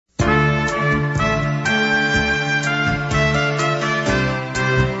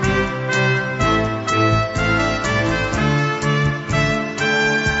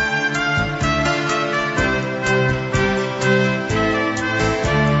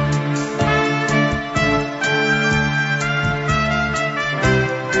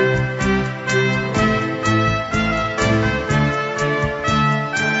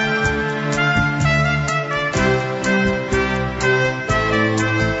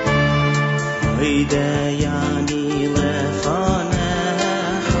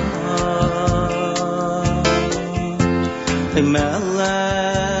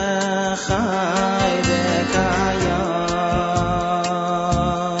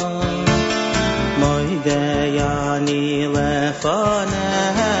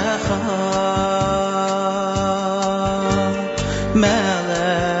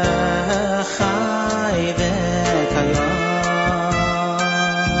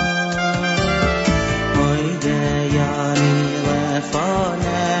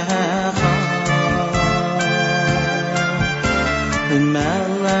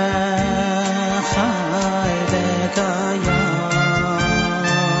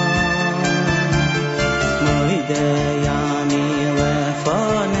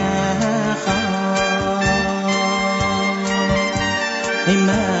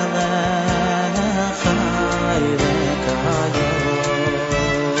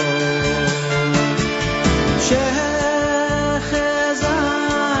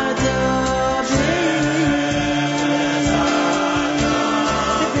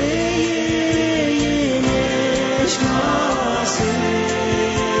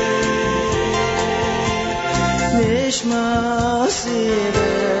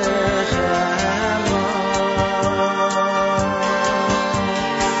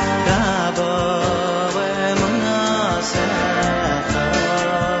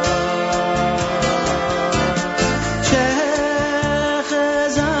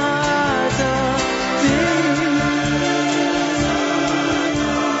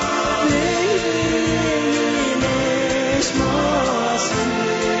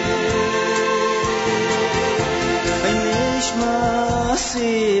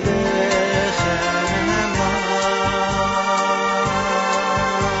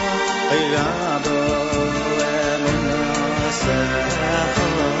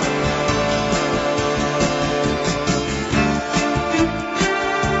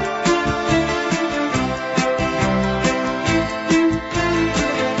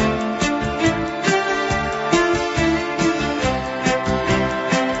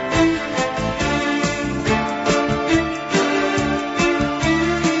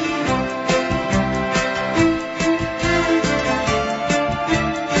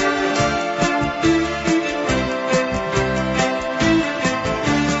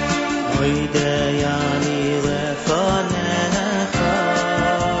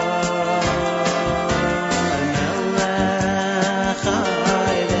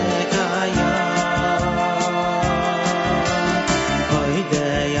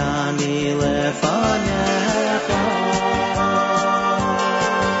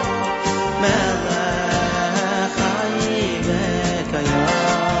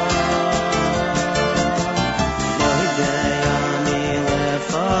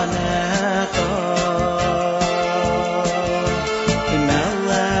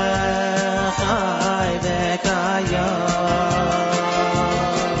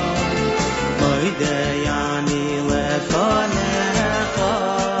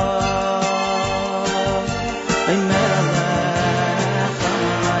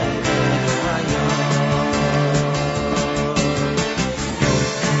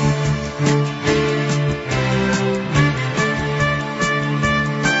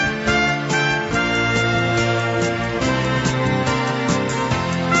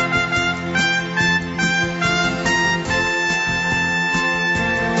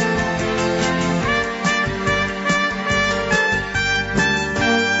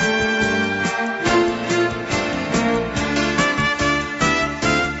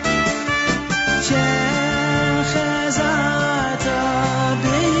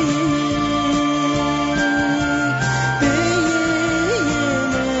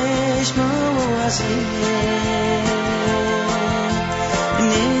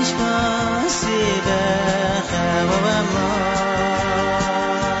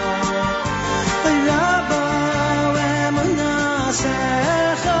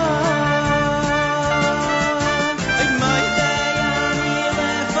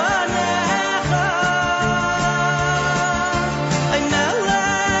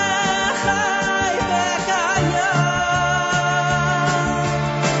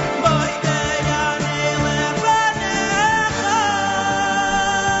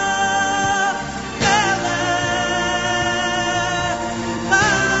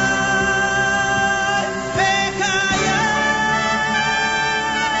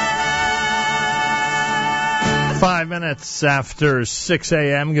Minutes after 6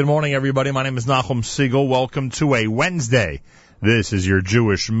 a.m. Good morning, everybody. My name is Nachum Siegel. Welcome to a Wednesday. This is your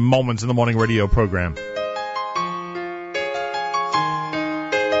Jewish Moments in the Morning radio program.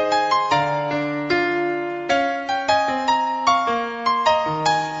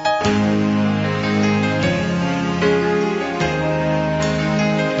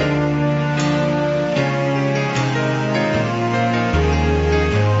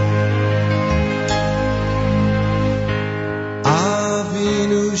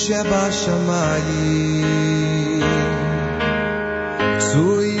 שבשמיים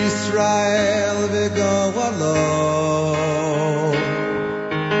צור ישראל וגואלו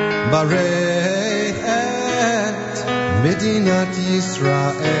ברך את מדינת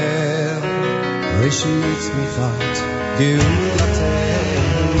ישראל ראשית צמיחת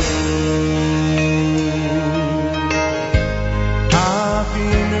גאולתנו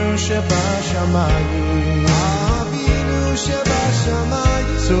אבינו שבשמיים אבינו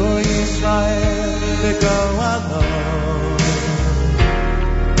שבשמיים צור ישראל וגואלו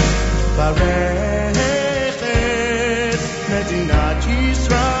ברך את מדינת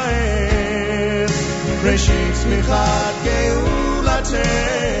ישראל ראשית צמיחת גאולתנו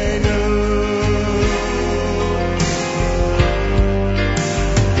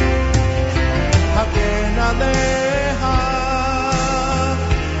הגן עליה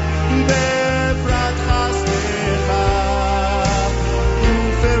בפרט חסדך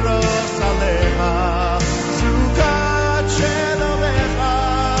ופרוס עליה סוכת שלומך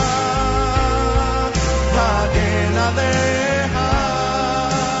הגן עליה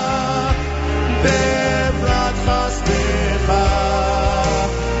בפרט חסדך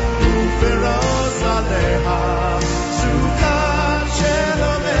ופרוס עליה סוכת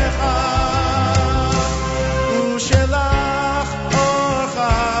שלומך ושלח אורך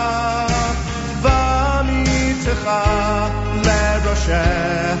ומיתך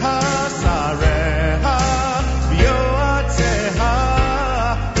לראשיה שריה ויועציה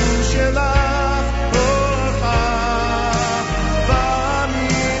ושלח אורך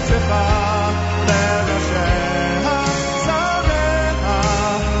ומיתך לראשיה שריה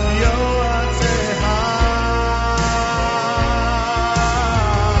ויועציה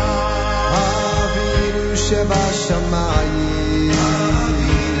אבינו שבשמיים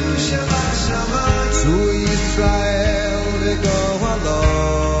אבינו שבשמיים צור ישראל וגואלו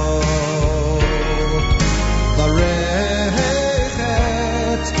ברך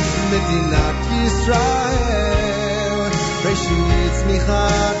את מדינת ישראל ראשית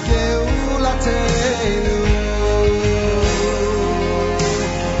צמיחת גאולתנו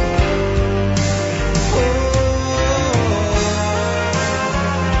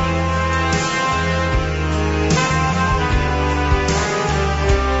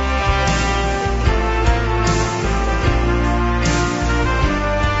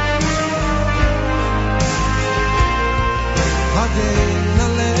הגן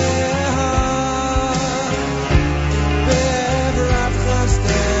עליה בעברת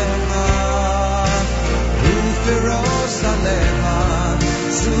חסדך ופרוס עליה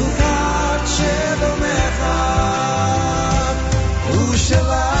סוכת שלומך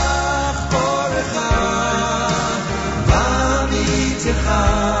ושלח אורך ומיתך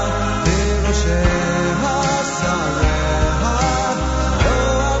לראשיה שריה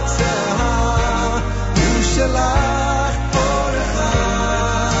יועציה ושלח אורך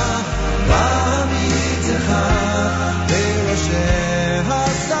ומיתך לראשיה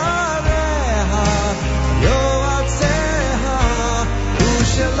שריה יועציה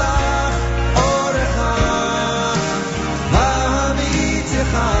ושלח אורך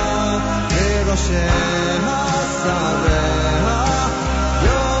ומיתך לראשיה שריה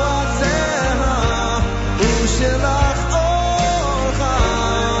יועציה ושלח אורך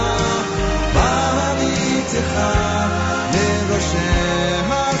ומיתך לראשיה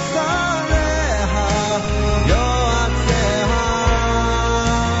שריה יועציה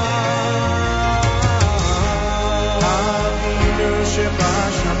אבינו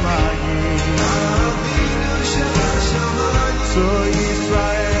שבשמיים אבינו שבשמיים צור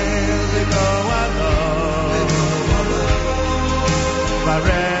ישראל וגואלו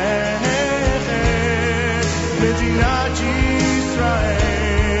ברך את מדינת ישראל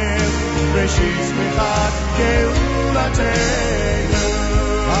ראשית צמיחת גאולתנו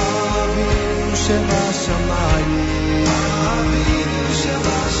אבינו שבשמיים אבינו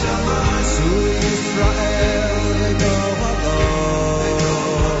שבשמיים צור ישראל וגואלו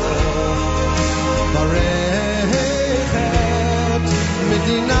ברך את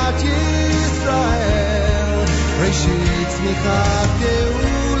מדינת ישראל ראשית צמיחת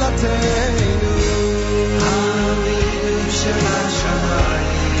גאולתנו אבינו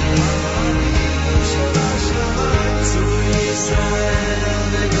שבשמיים אבינו שבשמיים צור ישראל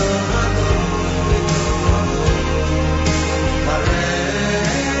וגואלו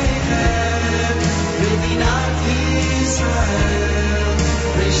ברך את מדינת ישראל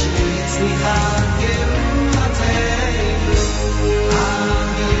ראשית צמיחת גאולתנו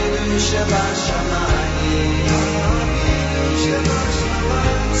אבינו שבשמיים אבינו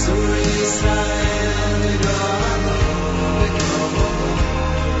שבשמיים צור ישראל וגואלו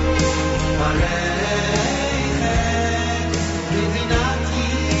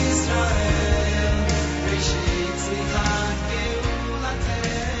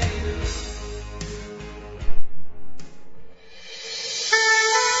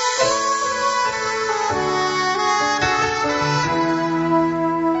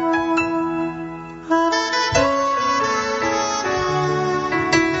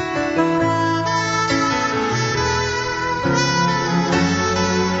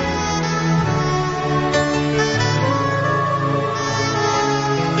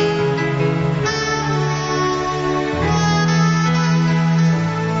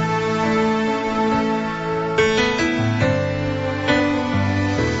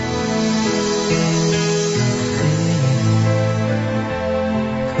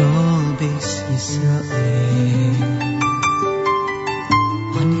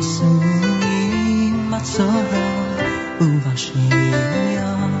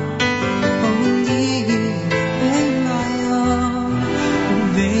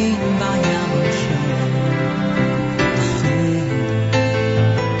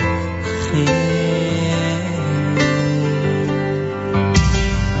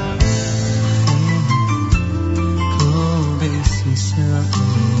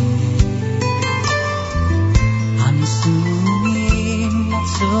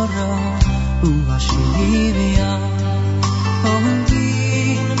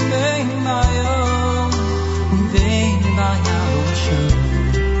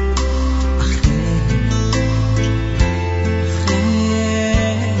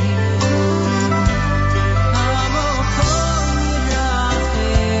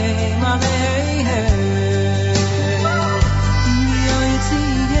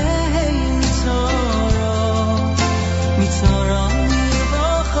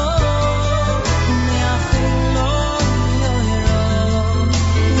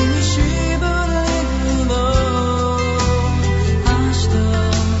Shiva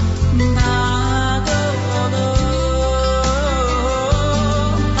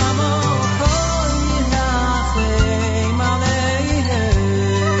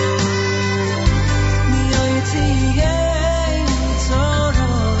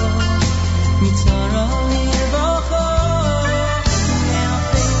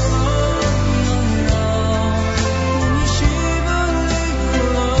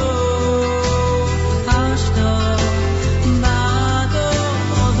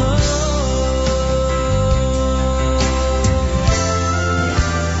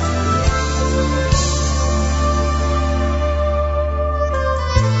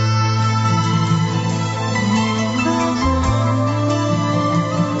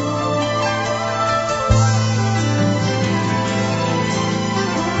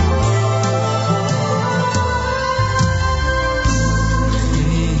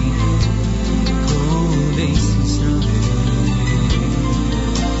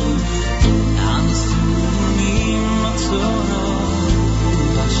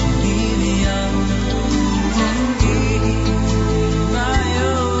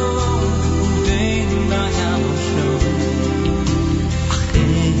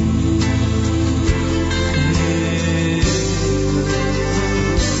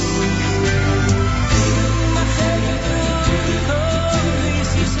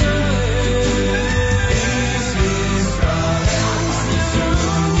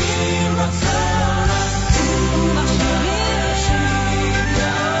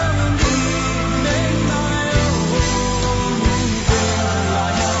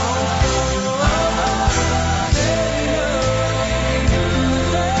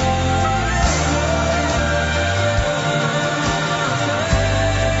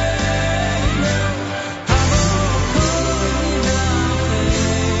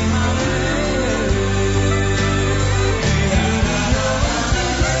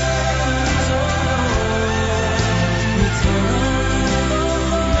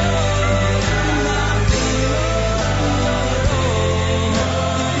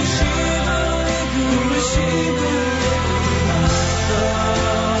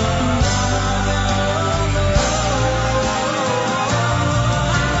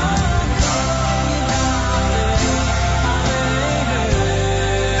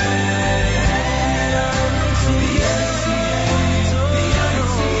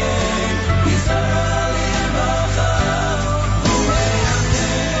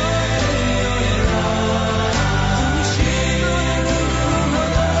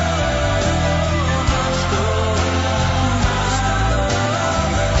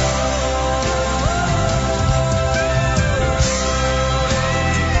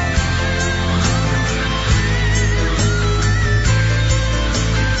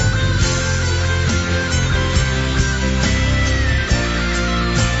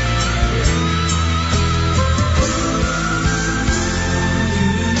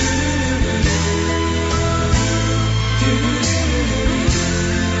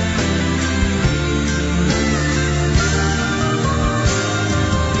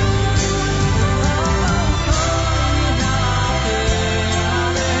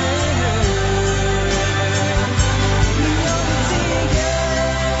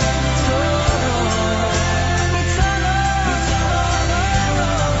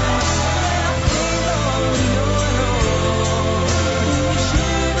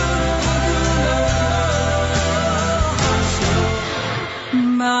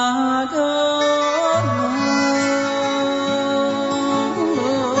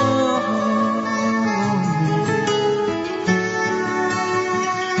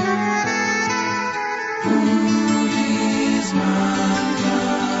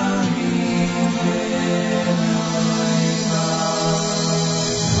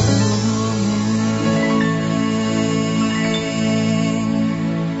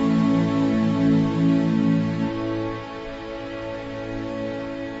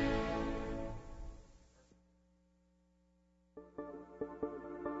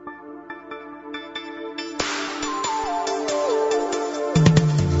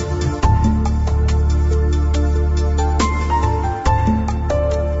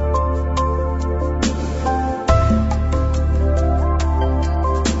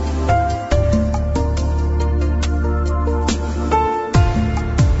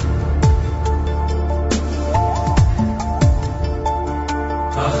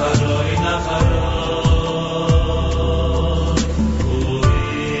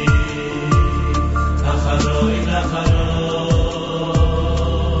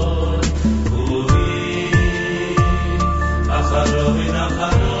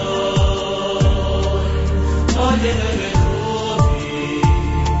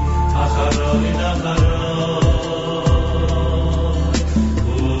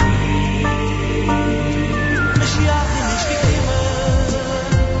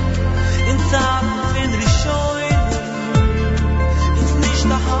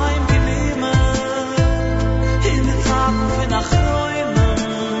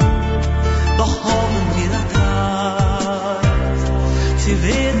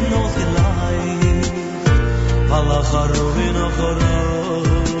acharoin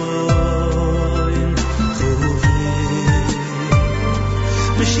acharoin Chuvi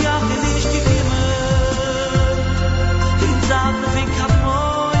Mashiach is gekommen in Zaten von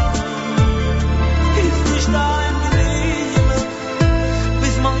Kamoin ist nicht da im Geblieben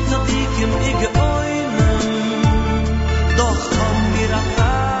bis man Tzadikim geäumen doch kommen wir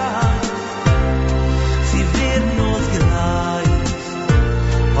allein sie werden uns geleitet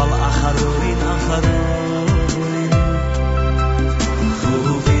weil acharoin acharoin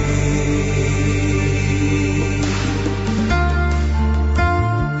Chuvi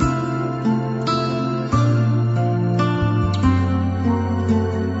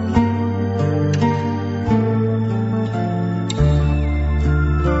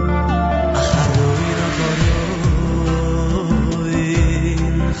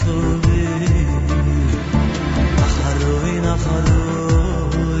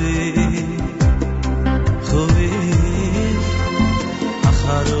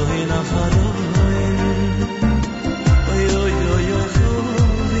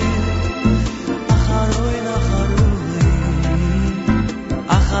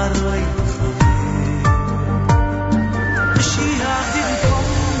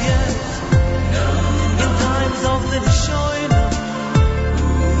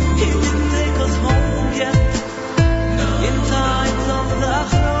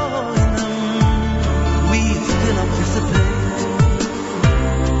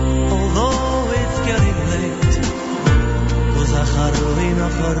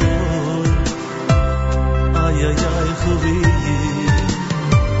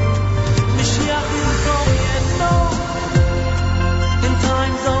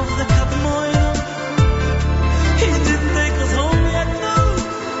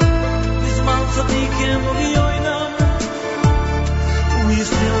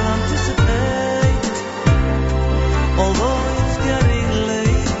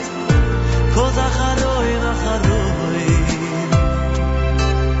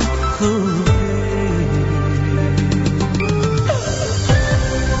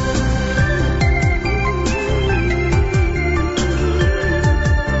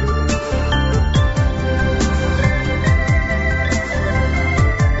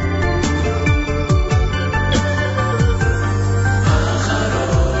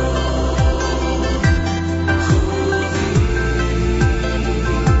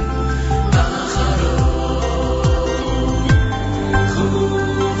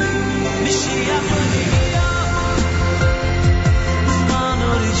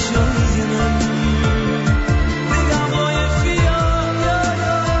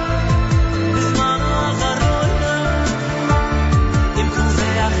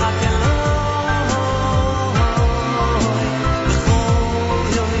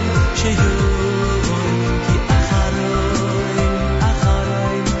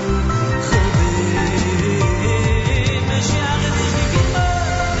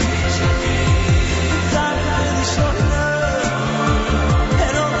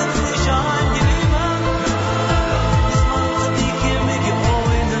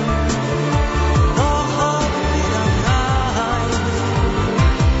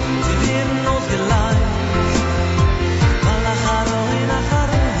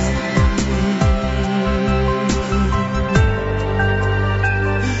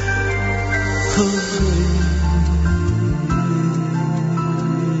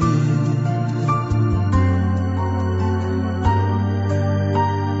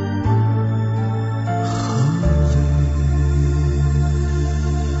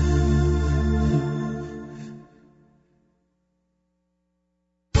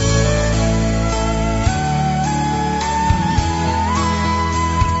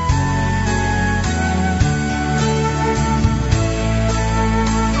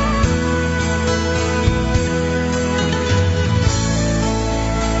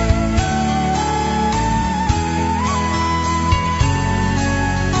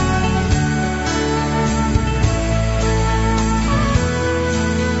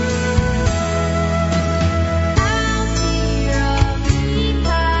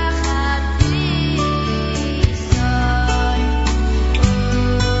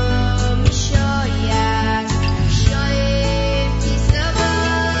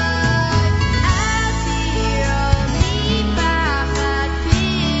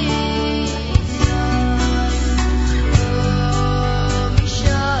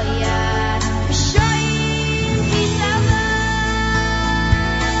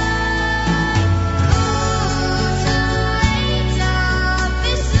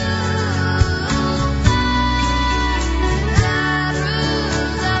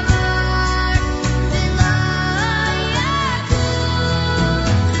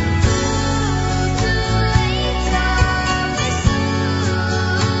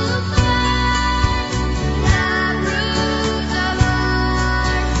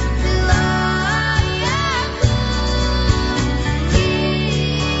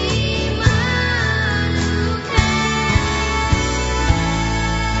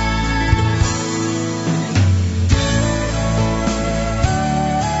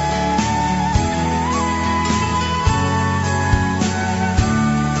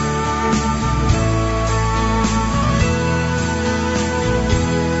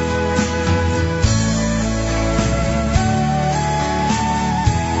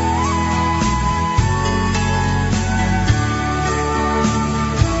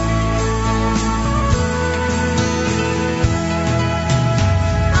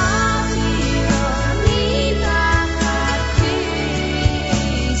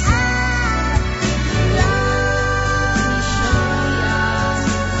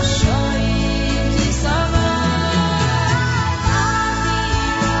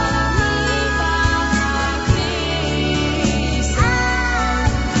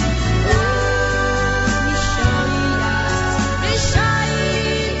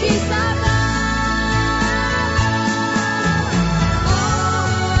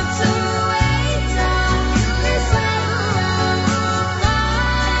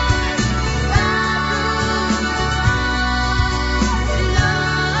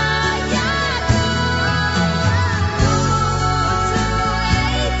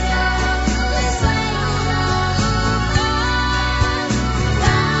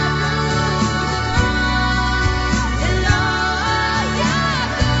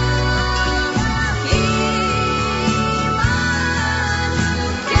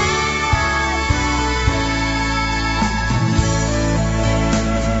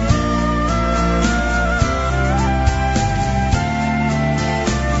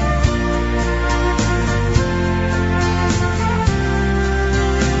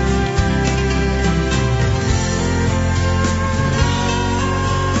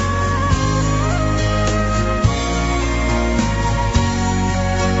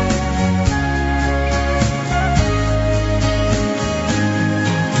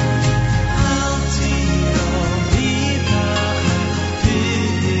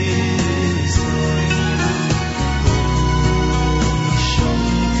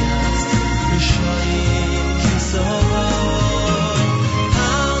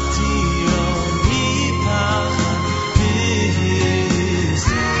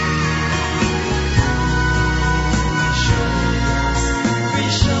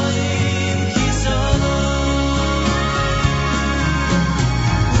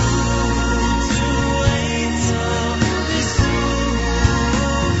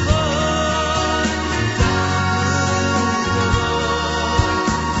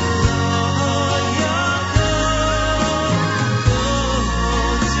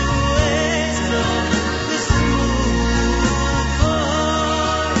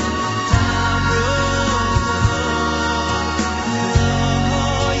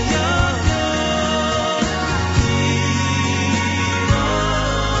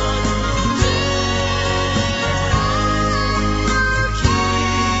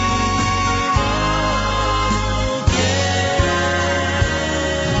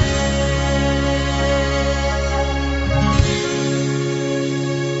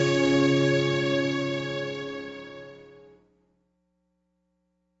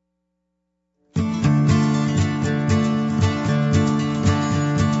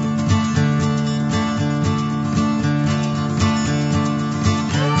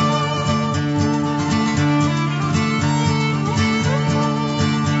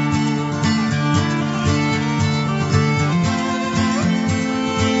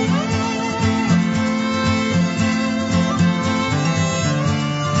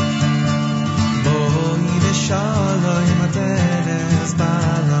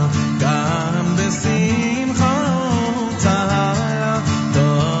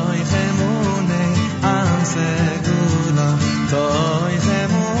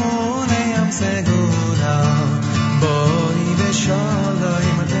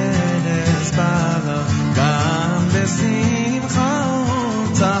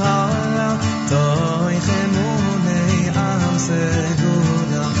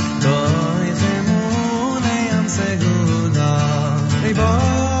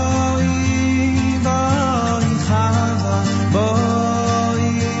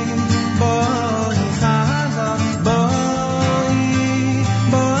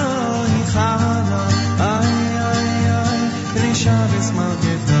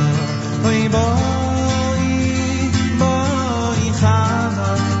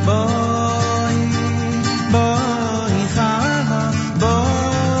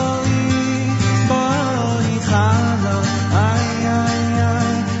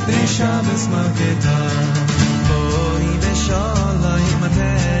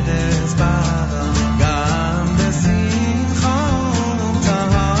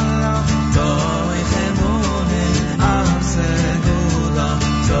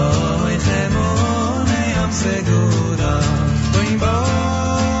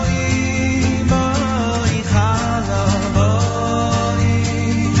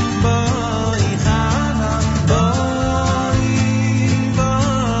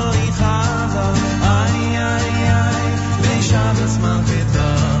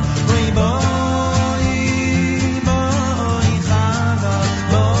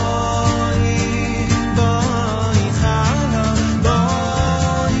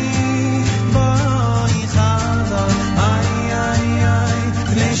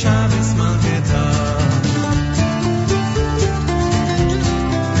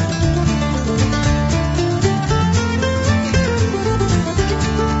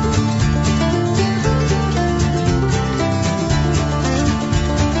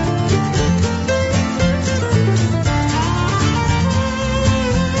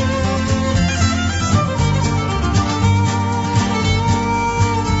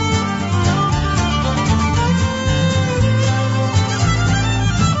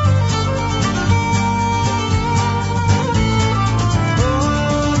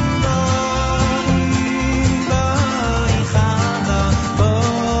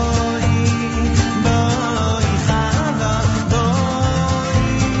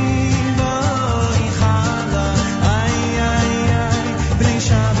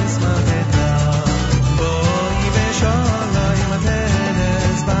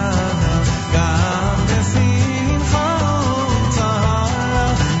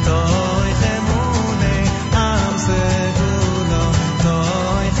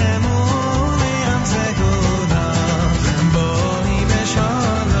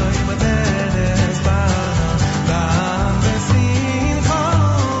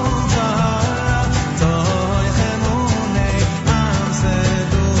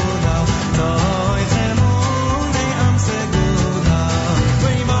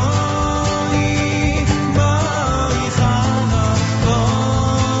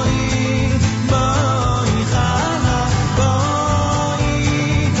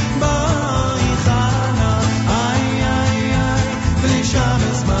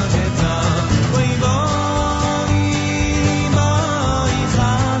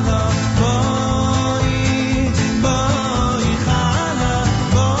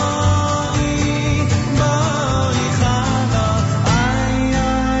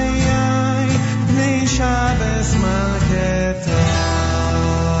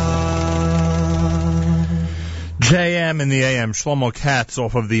JM in the AM, Shlomo Katz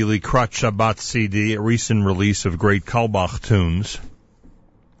off of the Likrat Shabbat CD, a recent release of great Kalbach tunes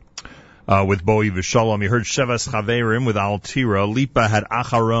with Boi V'Shalom. You heard Shevas Chaverim with Al Tira. Lipa had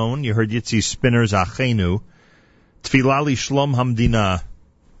Acharon. You heard Yitzi Spinner's Achenu. Tfilali Shlom Hamdina.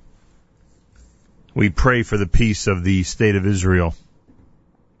 We pray for the peace of the state of Israel.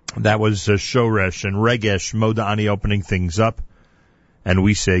 That was Shoresh and Regesh Modani opening things up. And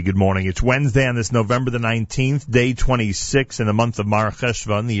we say good morning. It's Wednesday on this November the 19th, day 26 in the month of Mar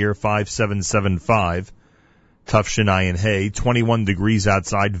Cheshvan, the year 5775. Tufshin Ayin Hay, 21 degrees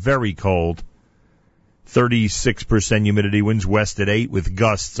outside, very cold. 36% humidity, winds west at 8 with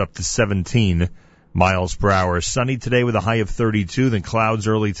gusts up to 17 miles per hour. Sunny today with a high of 32, then clouds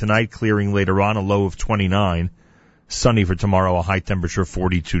early tonight, clearing later on, a low of 29. Sunny for tomorrow, a high temperature of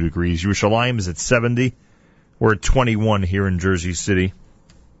 42 degrees. Yerushalayim is at 70. We're at 21 here in Jersey City.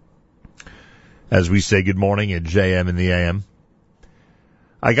 As we say good morning at JM in the AM.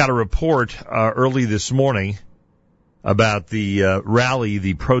 I got a report early this morning about the rally,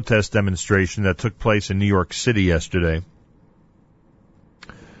 the protest demonstration that took place in New York City yesterday.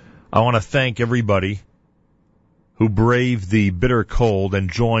 I want to thank everybody who braved the bitter cold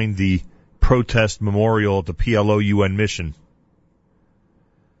and joined the protest memorial at the PLO UN mission.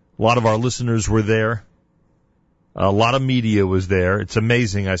 A lot of our listeners were there. A lot of media was there. It's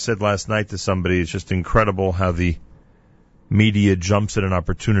amazing. I said last night to somebody, it's just incredible how the media jumps at an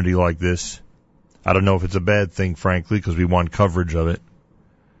opportunity like this. I don't know if it's a bad thing, frankly, because we want coverage of it.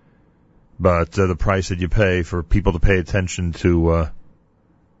 But the price that you pay for people to pay attention to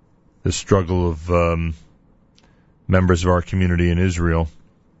the struggle of members of our community in Israel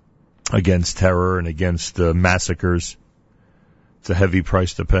against terror and against massacres, it's a heavy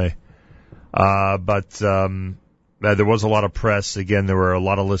price to pay. But there was a lot of press. Again, there were a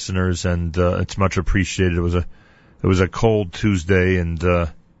lot of listeners, and it's much appreciated. It was a cold Tuesday, and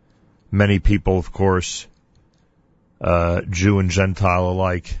many people, of course, Jew and Gentile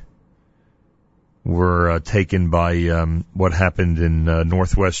alike, were taken by what happened in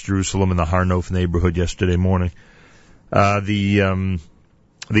northwest Jerusalem in the Har Nof neighborhood yesterday morning. The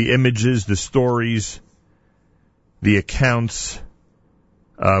images, the stories, the accounts,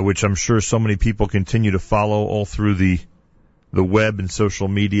 which I'm sure so many people continue to follow all through the web and social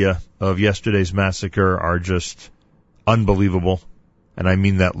media of yesterday's massacre, are just unbelievable. And I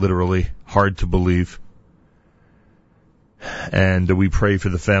mean that literally, hard to believe. And we pray for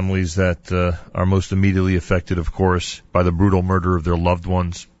the families that are most immediately affected, of course, by the brutal murder of their loved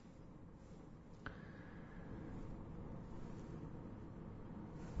ones.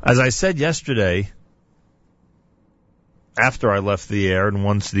 As I said yesterday, after I left the air and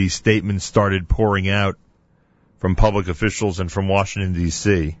once the statements started pouring out from public officials and from Washington,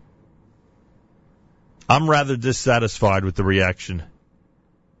 D.C., I'm rather dissatisfied with the reaction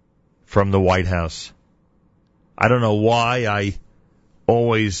from the White House. I don't know why I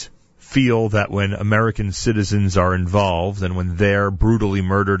always feel that when American citizens are involved and when they're brutally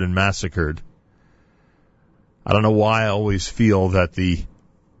murdered and massacred, I don't know why I always feel that the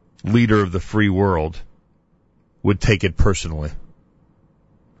leader of the free world would take it personally,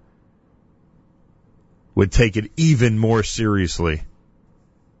 would take it even more seriously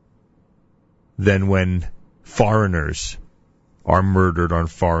than when foreigners are murdered on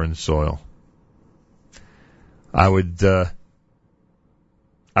foreign soil. I would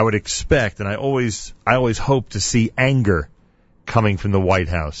expect, and I always hope to see anger coming from the White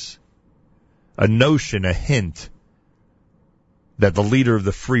House. A notion, a hint that the leader of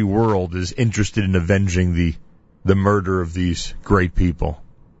the free world is interested in avenging the murder of these great people.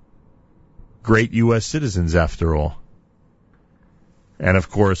 Great U.S. citizens, after all. And of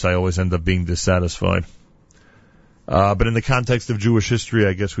course, I always end up being dissatisfied. But in the context of Jewish history,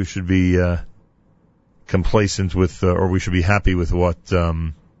 I guess we should be complacent with, or we should be happy with what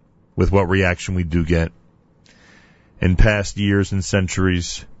reaction we do get. In past years and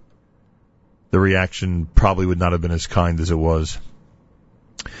centuries, the reaction probably would not have been as kind as it was.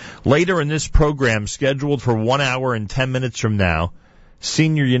 Later in this program, scheduled for 1 hour and 10 minutes from now,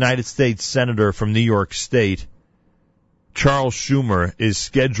 senior United States Senator from New York State, Charles Schumer, is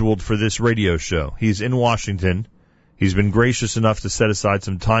scheduled for this radio show. He's in Washington. He's been gracious enough to set aside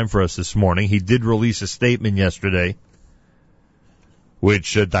some time for us this morning. He did release a statement yesterday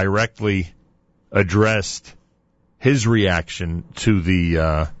which directly addressed his reaction to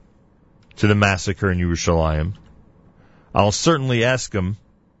the massacre in Yerushalayim. I'll certainly ask him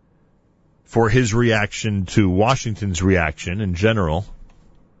for his reaction to Washington's reaction in general.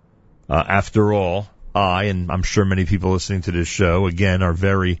 After all, I, and I'm sure many people listening to this show, again, are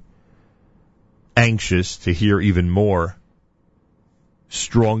very anxious to hear even more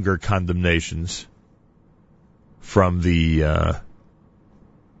stronger condemnations from the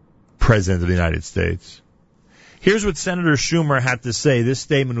President of the United States. Here's what Senator Schumer had to say. This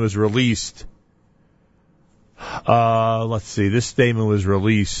statement was released. This statement was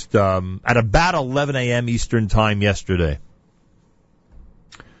released at about 11 a.m. Eastern Time yesterday.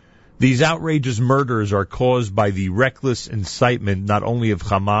 These outrageous murders are caused by the reckless incitement not only of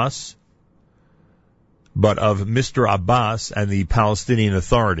Hamas, but of Mr. Abbas and the Palestinian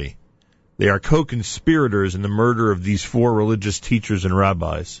Authority. They are co-conspirators in the murder of these 4 religious teachers and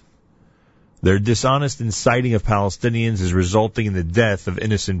rabbis. Their dishonest inciting of Palestinians is resulting in the death of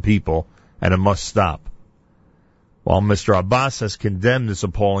innocent people, and it must stop. While Mr. Abbas has condemned this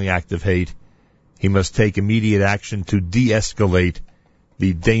appalling act of hate, he must take immediate action to de-escalate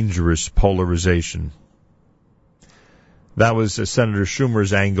the dangerous polarization. That was Senator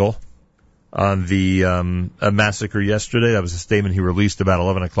Schumer's angle on the massacre yesterday. That was a statement he released about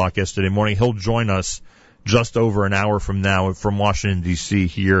 11 o'clock yesterday morning. He'll join us just over an hour from now from Washington, D.C.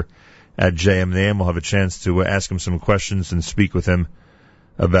 here at JM. We'll have a chance to ask him some questions and speak with him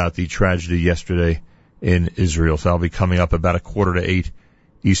about the tragedy yesterday in Israel. So I'll be coming up about 7:45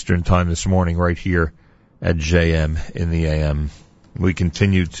 Eastern Time this morning right here at JM in the AM. We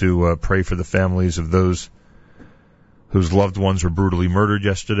continue to pray for the families of those whose loved ones were brutally murdered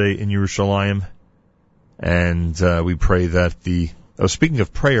yesterday in Yerushalayim. And we pray that speaking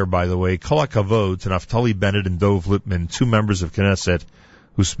of prayer, by the way, Kol HaKavod to Naftali Bennett and Dov Lipman, 2 members of Knesset,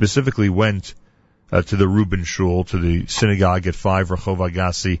 who specifically went to the Reuben Shul, to the synagogue at 5 Rehov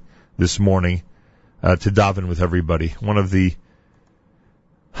Agassi this morning, to daven with everybody. One of the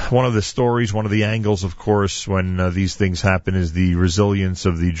stories, one of the angles, of course, when these things happen is the resilience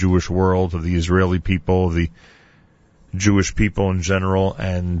of the Jewish world, of the Israeli people, of the Jewish people in general.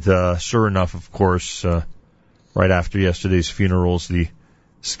 And sure enough, of course, right after yesterday's funerals, the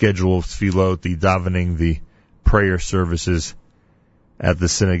schedule of tefillot, the davening, the prayer services at the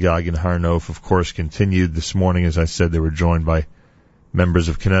synagogue in Har Nof, of course, continued this morning. As I said, they were joined by members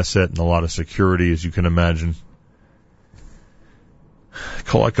of Knesset and a lot of security, as you can imagine.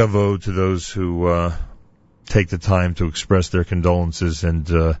 Kol HaKavod to those who take the time to express their condolences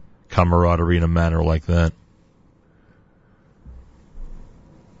and camaraderie in a manner like that.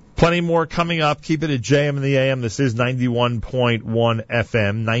 Plenty more coming up. Keep it at JM in the AM. This is 91.1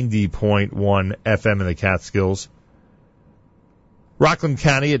 FM, 90.1 FM in the Catskills. Rockland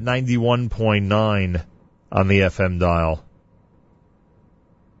County at 91.9 on the FM dial.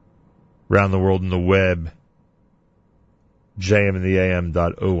 Around the world on the web,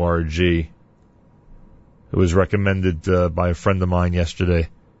 jmintheam.org. It was recommended by a friend of mine yesterday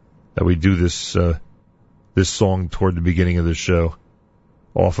that we do this song toward the beginning of the show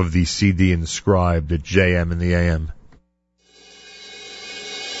off of the CD inscribed at JM in the AM.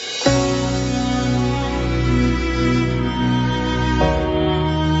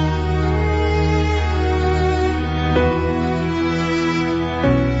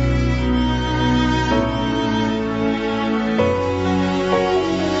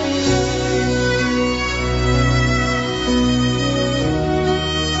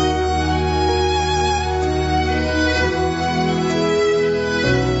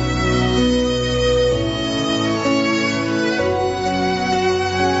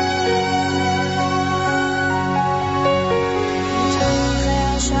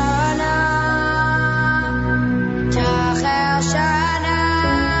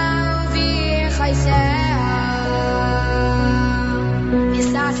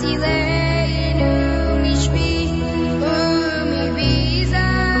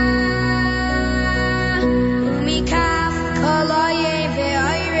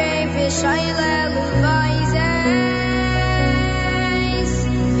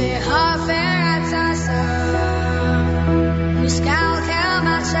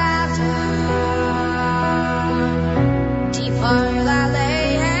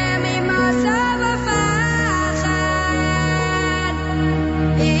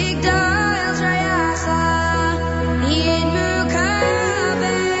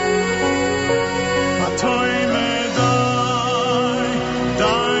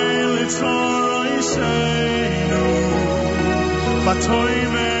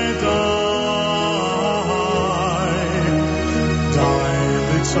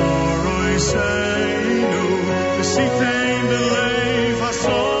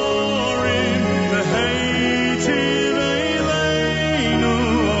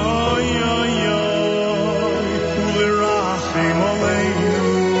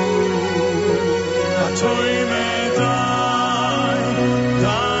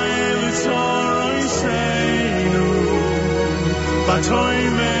 Toy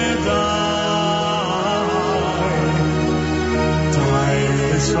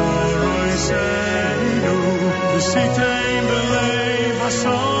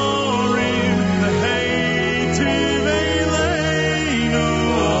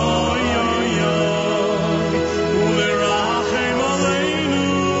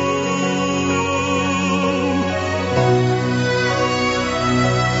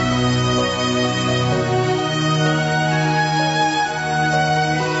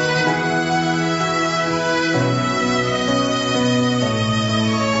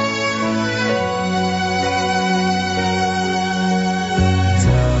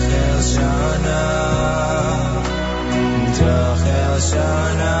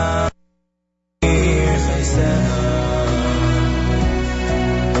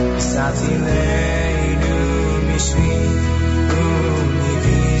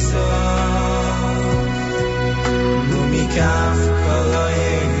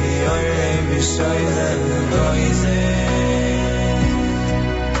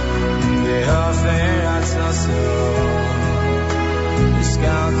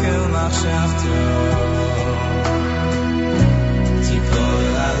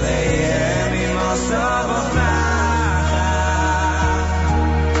Tippel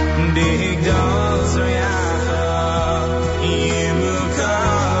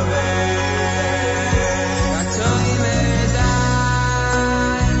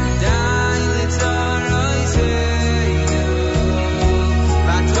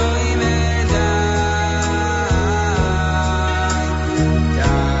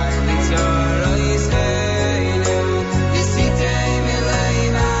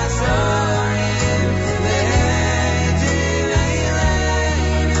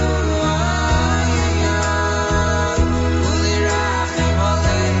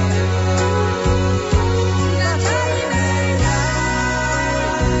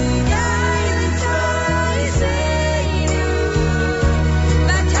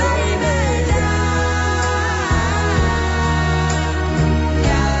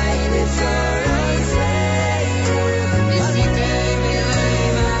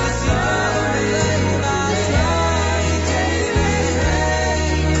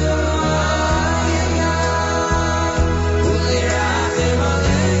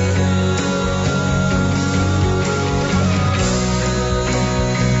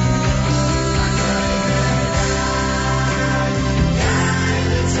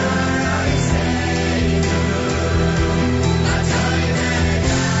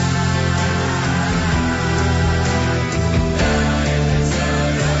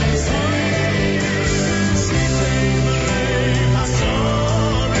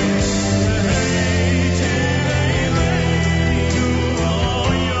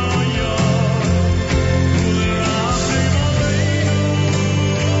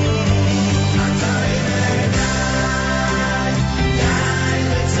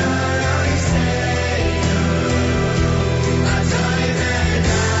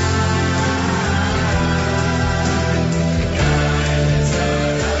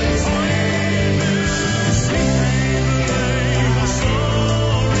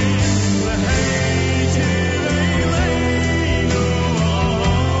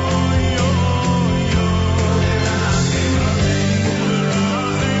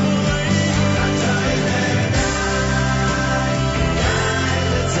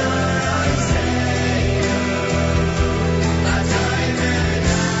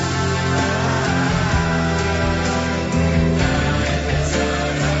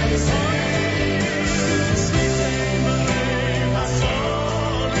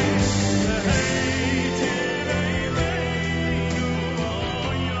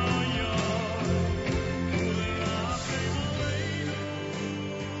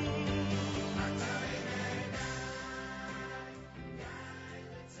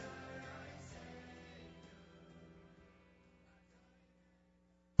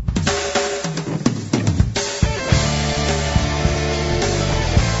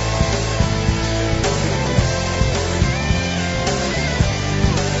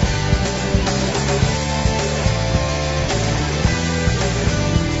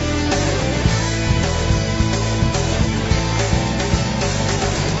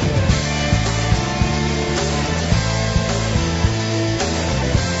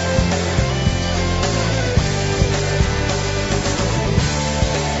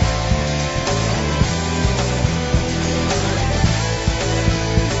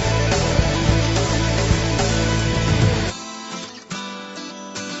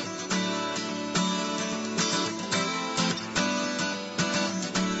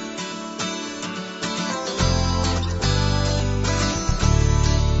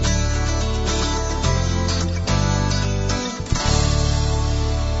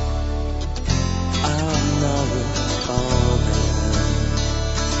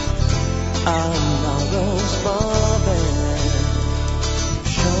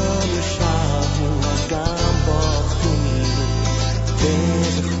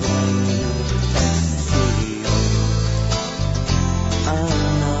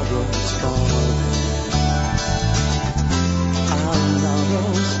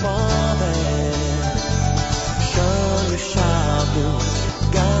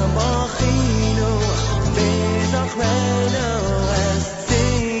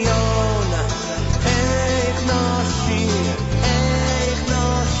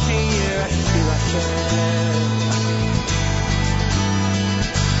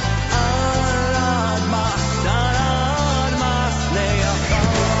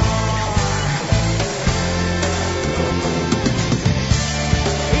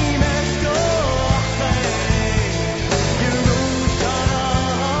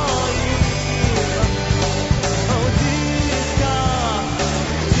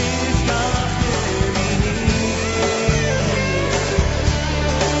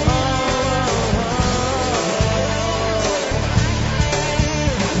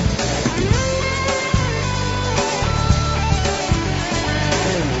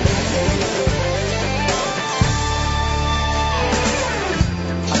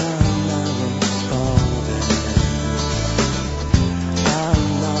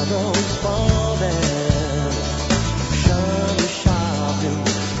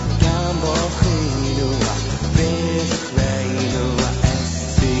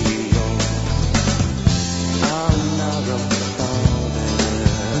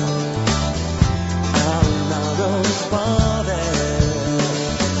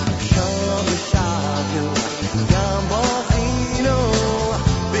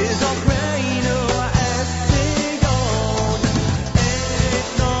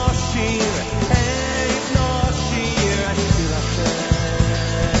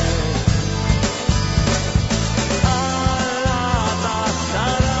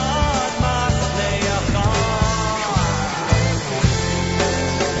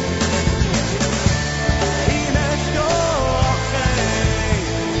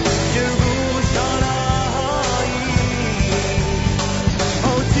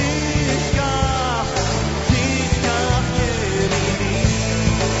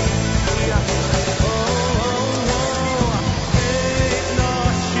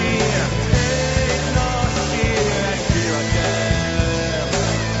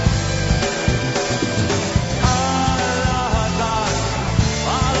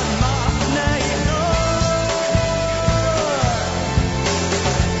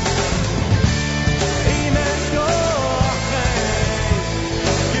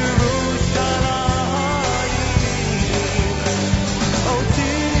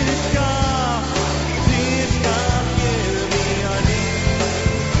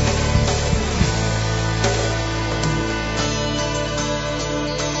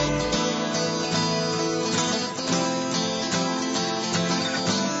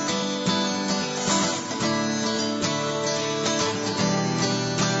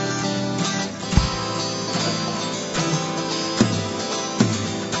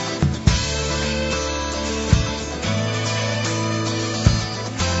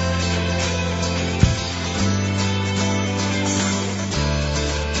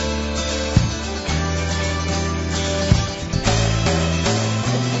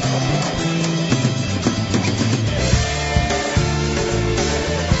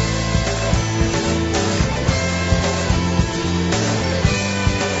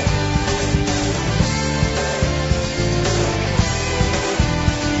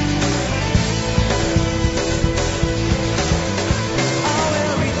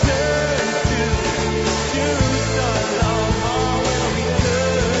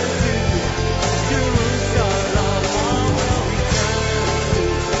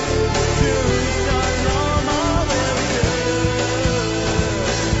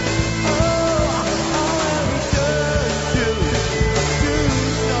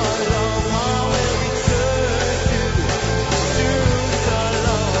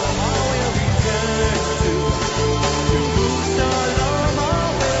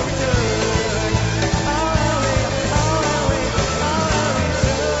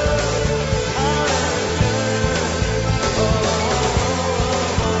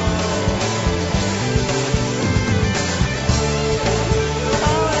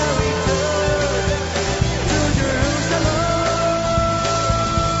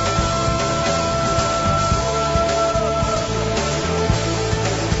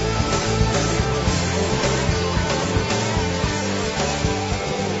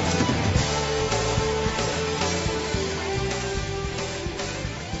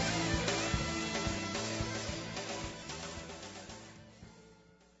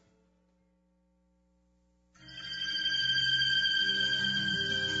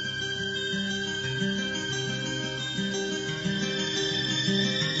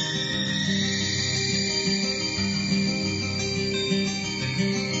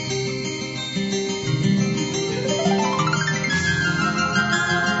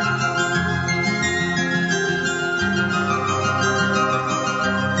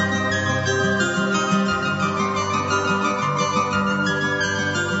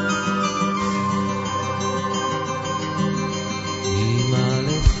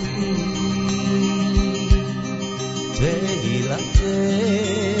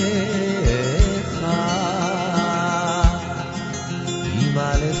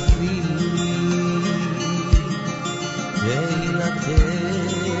אמא לפי תהילתך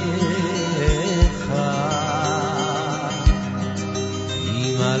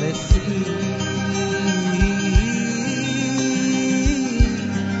אמא לפי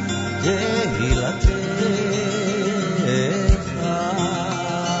תהילתך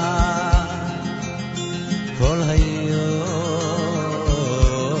כל היום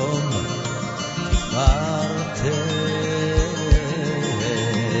תפארתך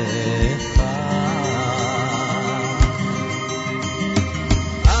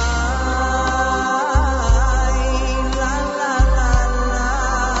לה לה לה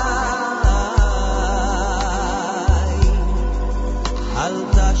אל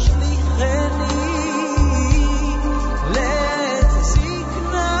תשליכני לעת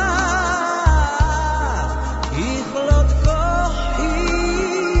זקנה יכלות כוחי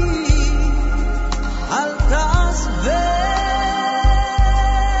אל תעזבני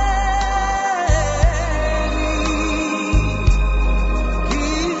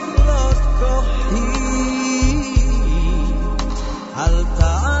יכלות כוחי אל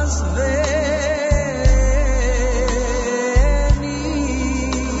תעזבני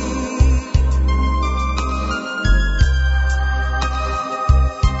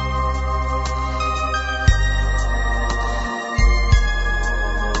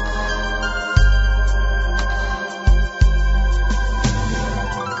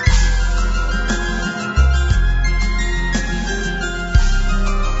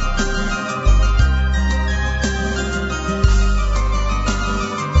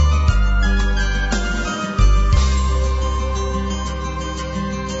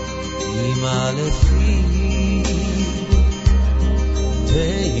אמא לפי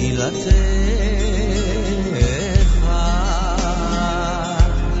תהילתך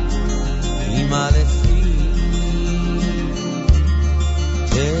אמא לפי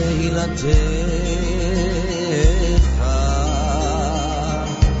תהילתך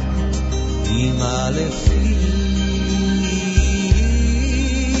אמא לפי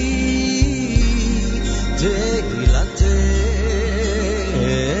תהילתך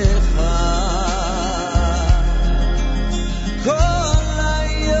כל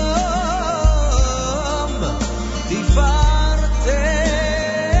היום תפארתך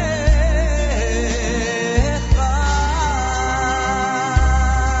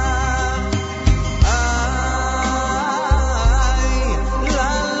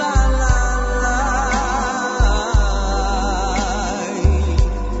לה לה לה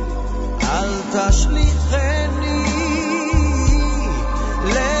אל תשליכני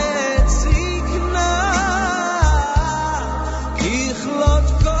לעת זקנה יכלות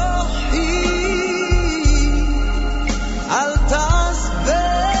כוחי אל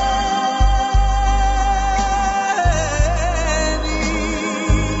תעזבני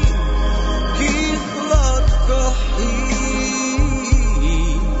יכלות כוחי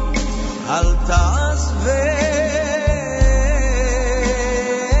אל תעזבני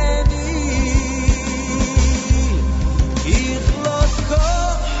יכלות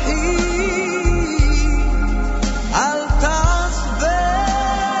כוחי אל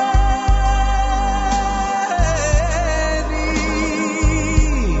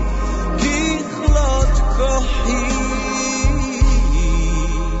תעזבני ככלות כוחי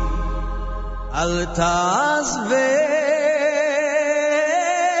אל תעזבני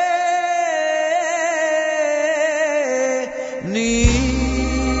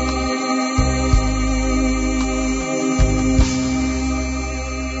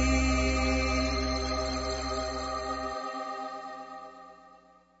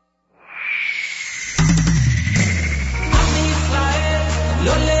עם ישראל,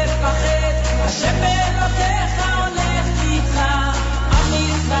 לא לפחד, השם אלוקיך הולך איתך. עם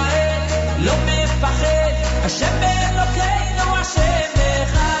ישראל, לא מפחד, השם אלוקינו השם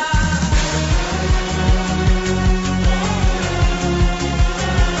אחד.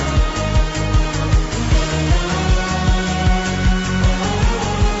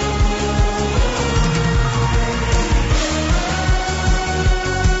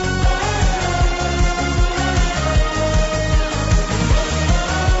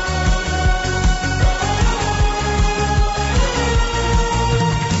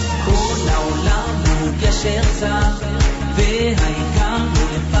 כל העולם הוא גשר צר, והעיקר הוא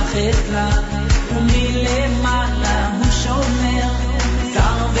לפחד כלל, ומלמעלה הוא שומר,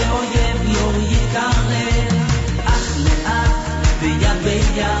 צר ואויב לא יתקרב, אך לאט ויד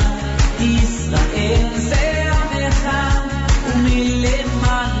ביד, ישראל זה עמך,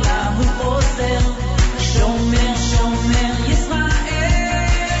 ומלמעלה הוא עוזר, שומר שומר ישראל.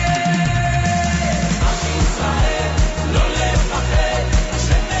 עם ישראל, לא לפחד,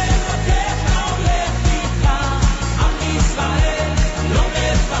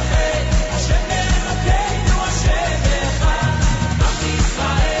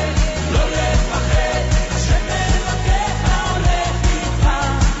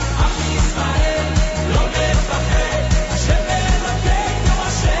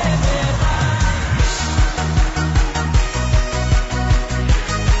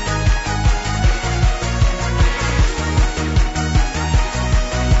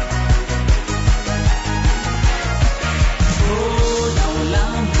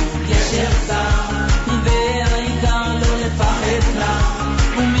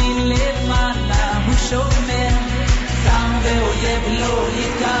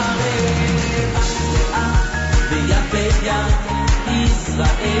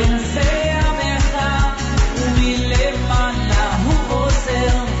 ישראל זה המחה ומלמעלה הוא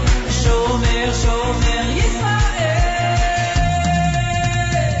עוזר שומר שומר ישראל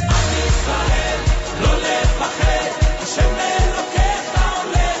עם ישראל לא לפחד השם אלוקיך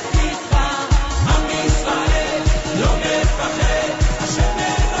הולך איתך עם ישראל לא לפחד השם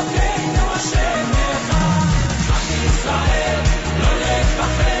אלוקינו השם אחד עם ישראל לא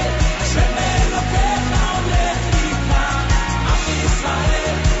לפחד השם אלוקיך הולך איתך עם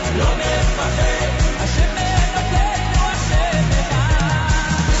ישראל לא לפחד השם אלוקינו השם אחד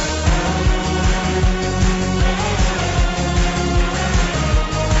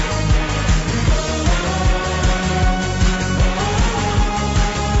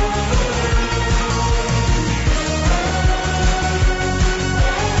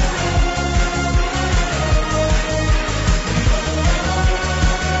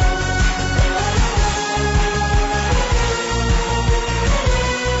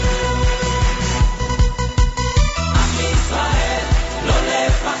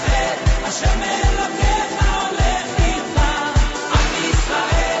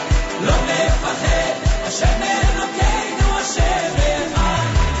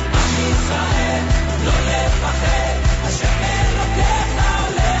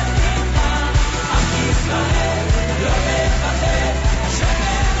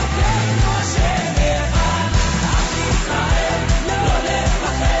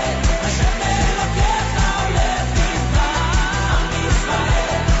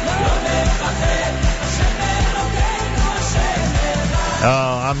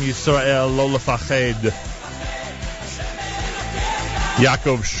Am Yisrael Lo Lefached.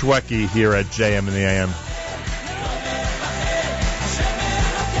 Yaakov Shweki here at JM in the AM.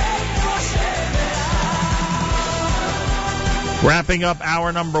 Wrapping up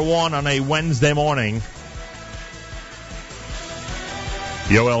hour number one on a Wednesday morning.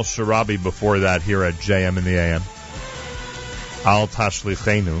 Yoel Sharabi before that here at JM in the AM. Al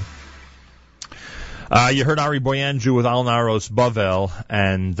Tashlichenu. You heard Ari Boyanju with Al Naros Bavel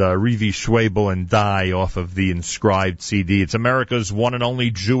and Rivi Schwabel and Dai off of the Inscribed CD. It's America's one and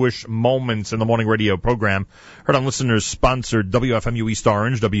only Jewish Moments in the Morning radio program. Heard on listeners sponsored WFMU East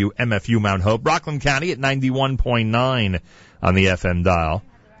Orange, WMFU Mount Hope, Rockland County at 91.9 on the FM dial.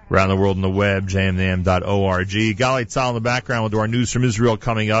 Around the world on the web, jmnam.org. Galei Tzal in the background. We'll do our news from Israel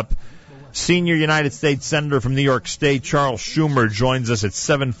coming up. Senior United States Senator from New York State, Charles Schumer, joins us at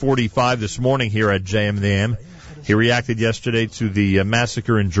 7:45 this morning here at JM in the AM. He reacted yesterday to the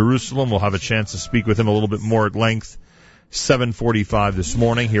massacre in Jerusalem. We'll have a chance to speak with him a little bit more at length. 7:45 this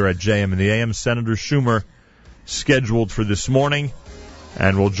morning here at JM in the AM. Senator Schumer scheduled for this morning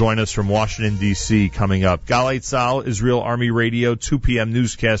and will join us from Washington, D.C. coming up. Galei Tzal, Israel Army Radio, 2 p.m.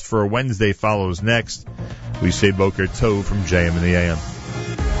 newscast for a Wednesday follows next. We say Boker Tov from JM in the AM.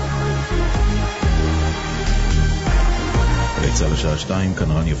 צה"ל לשעה 2,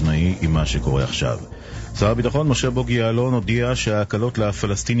 כאן רן יבנאי עם מה שקורה עכשיו. שר הביטחון משה בוגי יעלון הודיע שההקלות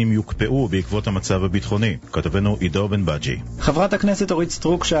לפלסטינים יוקפאו בעקבות המצב הביטחוני. כתבנו עידו בן בג'י. חברת הכנסת אורית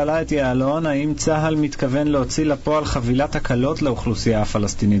סטרוק שאלה את יעלון האם צה"ל מתכוון להוציא לפועל חבילת הקלות לאוכלוסייה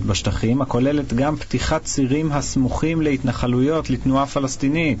הפלסטינית בשטחים, הכוללת גם פתיחת צירים הסמוכים להתנחלויות לתנועה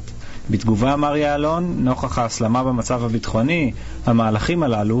פלסטינית. בתגובה אמר יעלון, נוכח ההסלמה במצב הביטחוני, המהלכים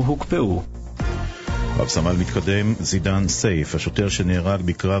הללו הוקפאו. רב סמל מתקדם זידן סייף, השוטר שנהרג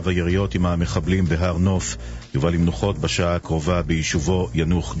בקרב היריות עם המחבלים בהר נוף, יובא למנוחות בשעה הקרובה ביישובו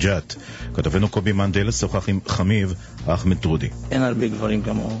ינוח ג'ת. כתבנו קובי מנדל שוחח עם חמיב אחמד טרודי. אין הרבה גברים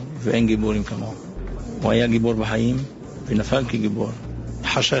כמוהו ואין גיבורים כמוהו. הוא היה גיבור בחיים ונפל כגיבור.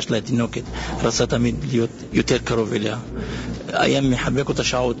 חשש לתינוקת, רצה תמיד להיות יותר קרוב אליה. היה מחבק אותה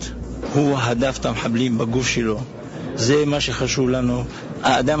שעות. הוא הדף את המחבלים בגוף שלו. זה מה שחשוב לנו.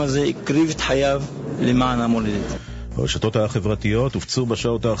 האדם הזה הקריב את חייו למען המולדת. ברשתות החברתיות הופצו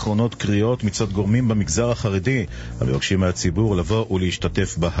בשעות האחרונות קריאות מצד גורמים במגזר החרדי המבקשים מהציבור לבוא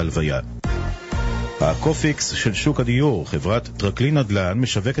ולהשתתף בהלוויה. הקופיקס של שוק הדיור, חברת טרקלין נדל"ן,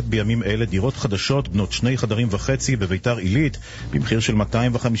 משווקת בימים אלה דירות חדשות בנות 2.5 חדרים בביתר עילית במחיר של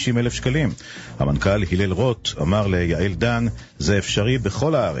 250,000 שקלים. המנכ"ל הלל רוט אמר ליעל דן, זה אפשרי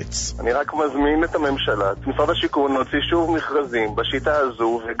בכל הארץ. אני רק מזמין את הממשלה, את משרד השיכון, להוציא שוב מכרזים בשיטה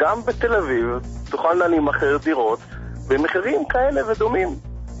הזו, וגם בתל אביב תוכלנה להימכר דירות במחירים כאלה ודומים.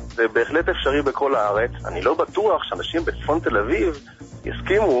 זה בהחלט אפשרי בכל הארץ. אני לא בטוח שאנשים בצפון תל אביב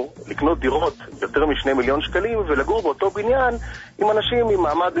יסכימו לקנות דירות יותר מ2 מיליון שקלים ולגור באותו בניין עם אנשים עם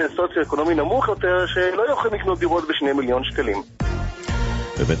מעמד סוציו-אקונומי נמוך יותר שלא יכולים לקנות דירות ב2 מיליון שקלים.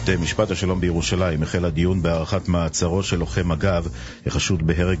 בבית משפט השלום בירושלים החל הדיון בהארכת מעצרו של לוחם מג"ב החשוד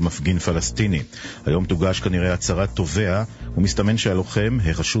בהרג מפגין פלסטיני. היום תוגש כנראה הצהרת תובע, ומסתמן שהלוחם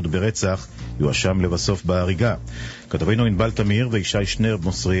החשוד ברצח יואשם לבסוף בהריגה. כתבינו ענבל תמיר וישי שנר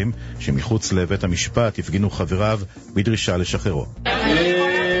מוסרים שמחוץ לבית המשפט הפגינו חבריו בדרישה לשחררו.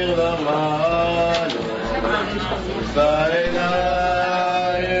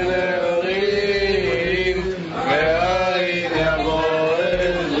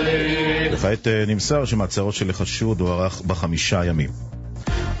 וכעת נמסר שמעצרו של החשוד הוארך ב5 ימים.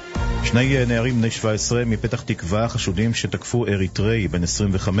 שני נערים בני 17 מפתח תקווה חשודים שתקפו אריתראי בן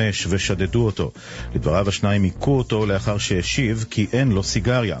 25 ושדדו אותו. לדבריו השניים עיקו אותו לאחר שהשיב כי אין לו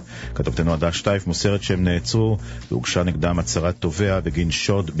סיגריה. כתבתנו עדה שטייף מוסרת שהם נעצרו והוגשה נגדם הצהרת תובע בגין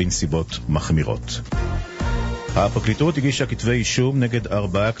שוד בנסיבות מחמירות. הפרקליטות הגישה כתבי אישום נגד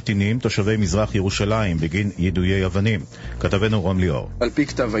 4 קטינים תושבי מזרח ירושלים בגין יידויי אבנים. כתבנו רון ליאור. על פי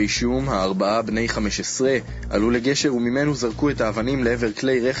כתב האישום, 4 בני 15 עלו לגשר וממנו זרקו את האבנים לעבר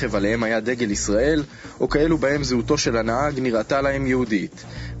כלי רכב עליהם היה דגל ישראל, או כאלו בהם זהותו של הנהג נראתה להם יהודית.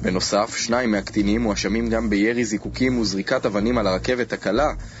 בנוסף, 2 מהקטינים מואשמים גם בירי זיקוקים וזריקת אבנים על הרכבת הקלה,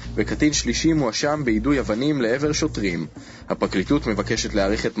 וקטין שלישי מואשם ביידוי אבנים לעבר שוטרים. הפרקליטות מבקשת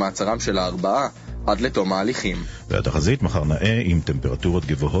להאריך את מעצרם של 4 עד לתום ההליכים. והתחזית מחר נאה עם טמפרטורות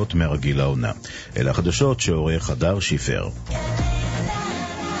גבוהות מהרגיל לעונה. אלה החדשות שעורך הדר שיפר.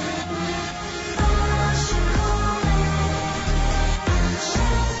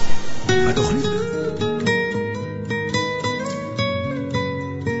 התוכנית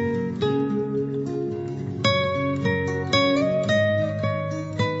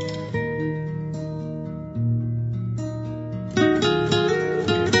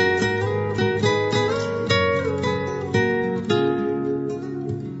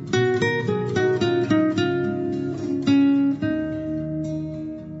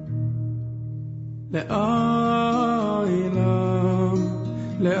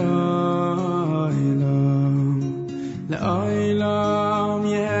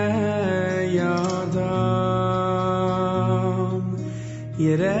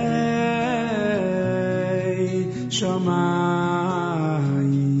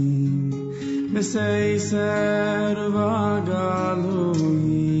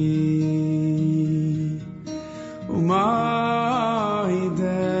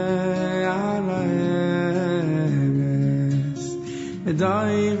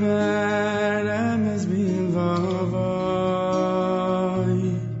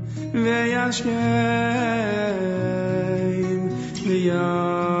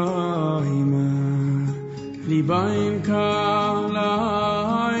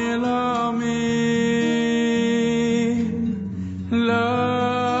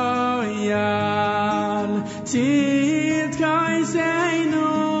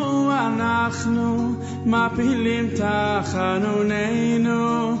מפילים תחנוננו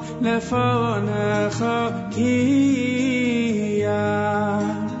לפונך כי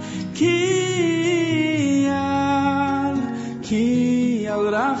על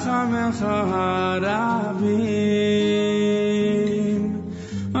רחמך הרבים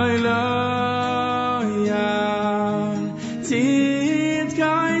אוי לא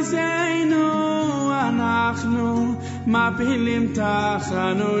תתקייסנו אנחנו מפילים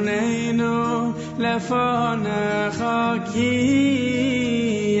תחנוננו לפונך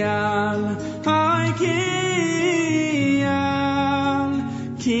כי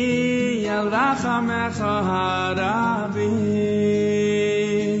על רחמך הרבים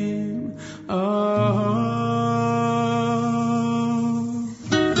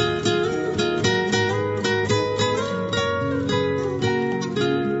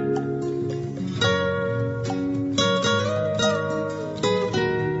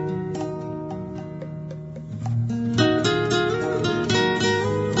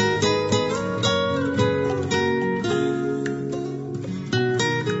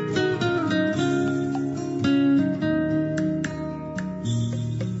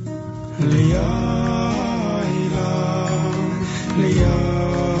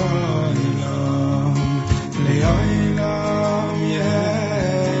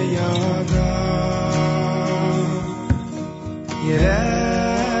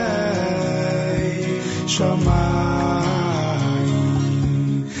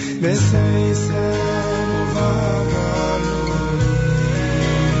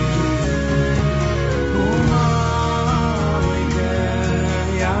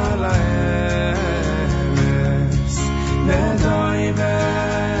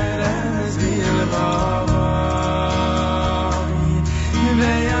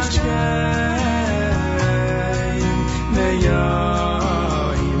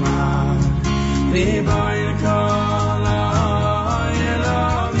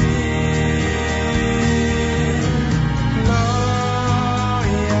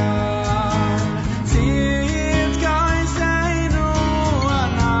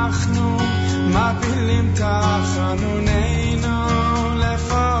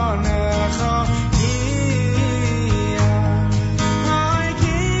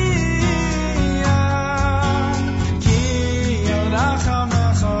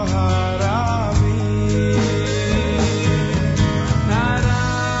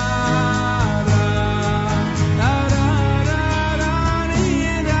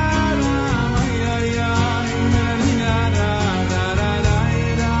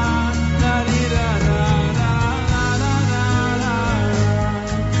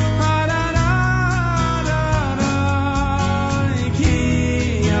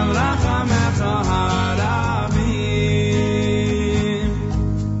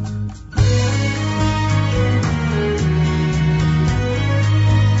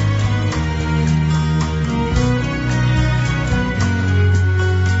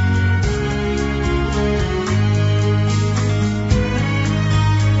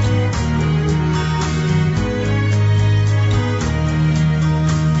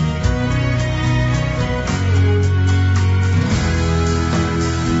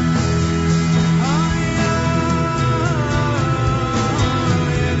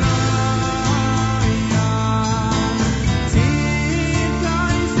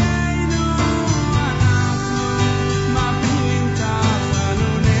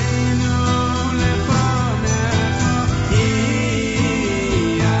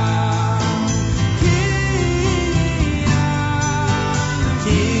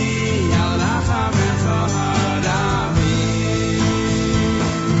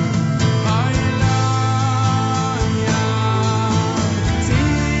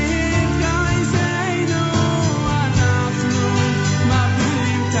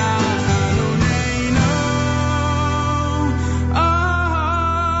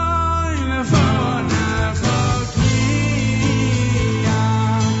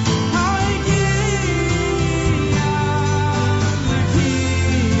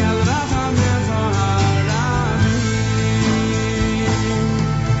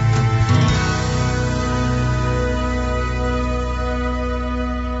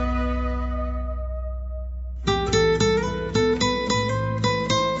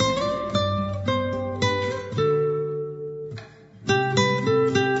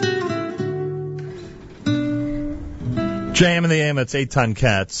JM in the AM, it's Eitan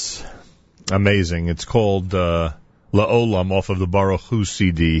Katz. Amazing. It's called La'olam off of the Baruch Hu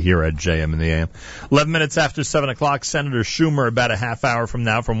CD here at JM in the AM. 11 minutes after 7 o'clock, Senator Schumer, about a half hour from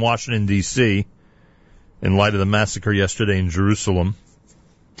now from Washington, D.C., in light of the massacre yesterday in Jerusalem.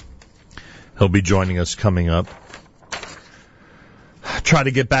 He'll be joining us coming up. Try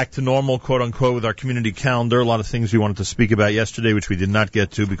to get back to normal, quote-unquote, with our community calendar. A lot of things we wanted to speak about yesterday, which we did not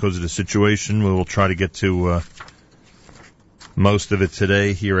get to because of the situation. We will try to get to most of it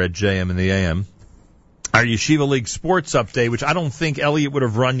today here at JM in the AM. Our Yeshiva League sports update, which I don't think Elliot would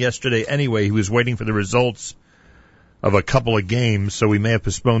have run yesterday anyway. He was waiting for the results of a couple of games, so we may have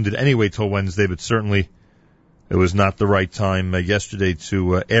postponed it anyway till Wednesday, but certainly it was not the right time yesterday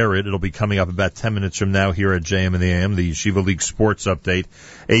to air it. It'll be coming up about 10 minutes from now here at JM in the AM, the Yeshiva League sports update.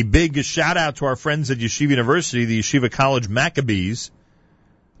 A big shout-out to our friends at Yeshiva University. The Yeshiva College Maccabees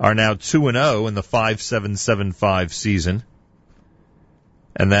are now 2-0 in the 5-7-7-5 season,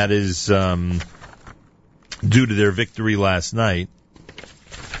 and that is due to their victory last night.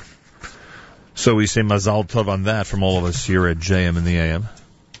 So we say Mazal Tov on that from all of us here at JM in the AM.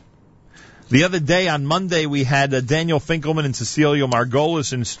 The other day, on Monday, we had Daniel Finkelman and Cecilio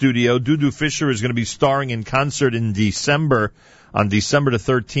Margolis in studio. Dudu Fisher is going to be starring in concert in December, on December the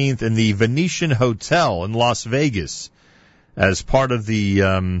 13th, in the Venetian Hotel in Las Vegas, as part of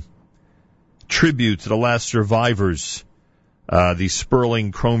the tribute to the last survivors. The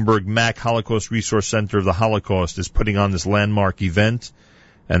Sperling Kronberg Mack Holocaust Resource Center of the Holocaust is putting on this landmark event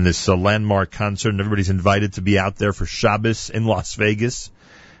and this landmark concert, and everybody's invited to be out there for Shabbos in Las Vegas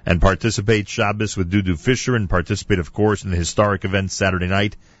and participate Shabbos with Dudu Fisher, and participate, of course, in the historic event Saturday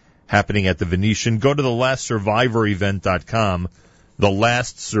night happening at the Venetian. Go to thelastsurvivorevent.com,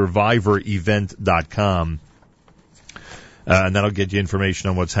 thelastsurvivorevent.com, and that'll get you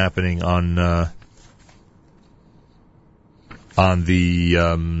information on what's happening on the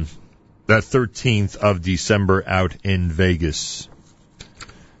 13th of December out in Vegas.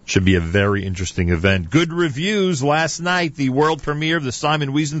 Should be a very interesting event. Good reviews last night. The world premiere of the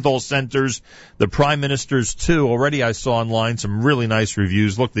Simon Wiesenthal Center's The Prime Minister's 2. Already I saw online some really nice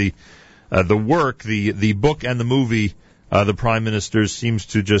reviews. Look, the work, the book and the movie, The Prime Minister's, seems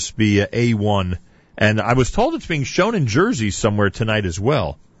to just be A1. And I was told it's being shown in Jersey somewhere tonight as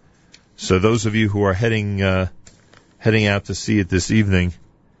well. So those of you who are heading out to see it this evening,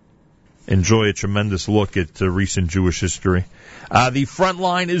 enjoy a tremendous look at recent Jewish history. The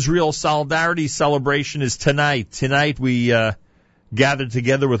Frontline Israel Solidarity Celebration is tonight. Tonight we gathered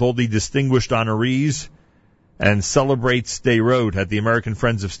together with all the distinguished honorees and celebrate Sderot at the American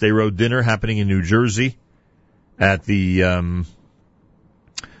Friends of Sderot dinner happening in New Jersey at the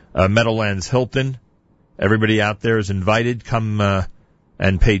Meadowlands Hilton. Everybody out there is invited. Come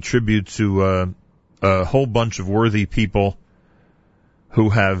and pay tribute to a whole bunch of worthy people who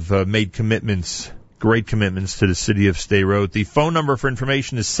have made commitments, great commitments to the city of Sderot. The phone number for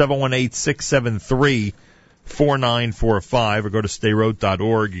information is 718-673-4945, or go to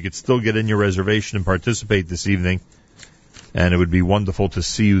sderot.org. You could still get in your reservation and participate this evening, and it would be wonderful to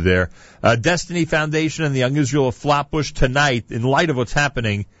see you there. Destiny Foundation and the Young Israel of Flatbush tonight. In light of what's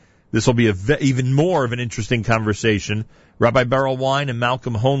happening, this will be even more of an interesting conversation. Rabbi Beryl Wine and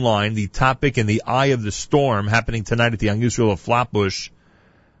Malcolm Hoenlein, the topic in the eye of the storm, happening tonight at the Young Israel of Flatbush.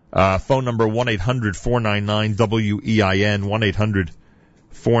 Phone number 1-800-499-WEIN,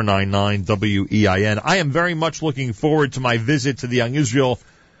 1-800-499-WEIN. I am very much looking forward to my visit to the Young Israel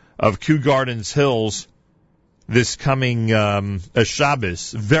of Kew Gardens Hills this coming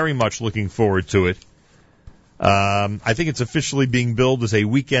Shabbos. Very much looking forward to it. I think it's officially being billed as a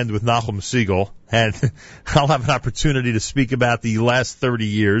weekend with Nachum Segal, and I'll have an opportunity to speak about the last 30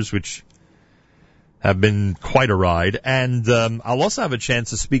 years, which have been quite a ride, and I'll also have a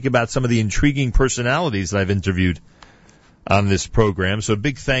chance to speak about some of the intriguing personalities that I've interviewed on this program. So a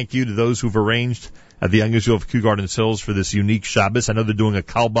big thank you to those who've arranged at the Young Israel of Kew Gardens Hills for this unique Shabbos. I know they're doing a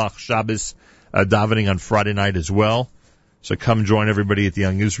Kalbach Shabbos davening on Friday night as well. So come join everybody at the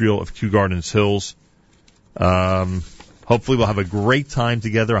Young Israel of Kew Gardens Hills. Hopefully we'll have a great time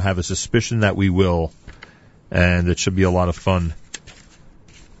together. I have a suspicion that we will, and it should be a lot of fun.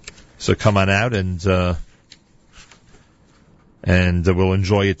 So come on out and we'll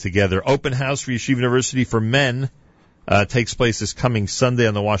enjoy it together. Open house for Yeshiva University for men takes place this coming Sunday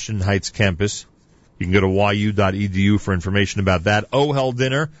on the Washington Heights campus. You can go to yu.edu for information about that. Ohel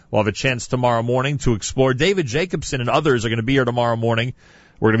dinner. We'll have a chance tomorrow morning to explore. David Jacobson and others are going to be here tomorrow morning.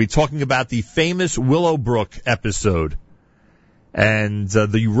 We're going to be talking about the famous Willowbrook episode and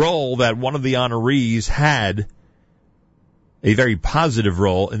the role that one of the honorees had, a very positive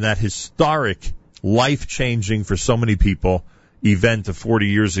role in that historic life-changing for so many people event of 40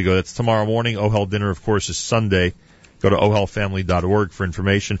 years ago. That's tomorrow morning. Ohel dinner, of course, is Sunday. Go to ohelfamily.org for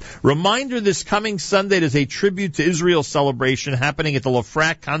information. Reminder, this coming Sunday, there's a tribute to Israel celebration happening at the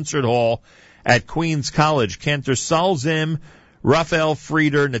Lafrac Concert Hall at Queens College. Cantor Sal Zim, Raphael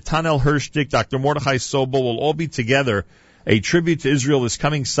Frieder, Natanel Hirschtick, Dr. Mordechai Sobel will all be together. A tribute to Israel this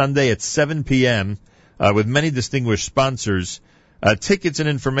coming Sunday at 7 p.m. With many distinguished sponsors. Tickets and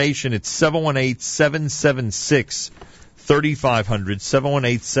information, it's 718-776-3500,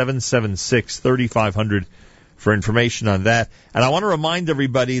 718-776-3500 for information on that. And I want to remind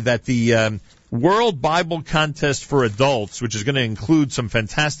everybody that the World Bible Contest for Adults, which is going to include some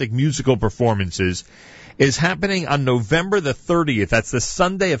fantastic musical performances, is happening on November the 30th. That's the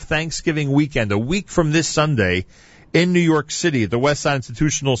Sunday of Thanksgiving weekend, a week from this Sunday, in New York City at the Westside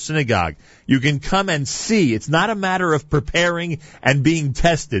Institutional Synagogue. You can come and see. It's not a matter of preparing and being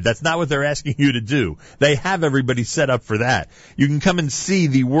tested. That's not what they're asking you to do. They have everybody set up for that. You can come and see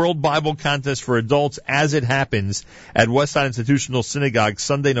the World Bible Contest for Adults as it happens at Westside Institutional Synagogue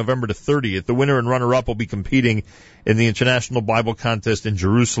Sunday, November the 30th. The winner and runner-up will be competing in the International Bible Contest in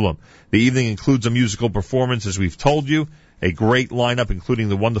Jerusalem. The evening includes a musical performance, as we've told you. A great lineup, including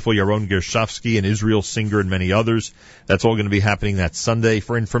the wonderful Yaron Gershavsky, an Israel singer, and many others. That's all going to be happening that Sunday.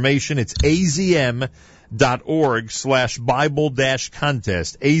 For information, it's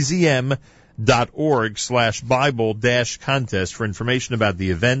azm.org/Bible-contest. azm.org/Bible-contest for information about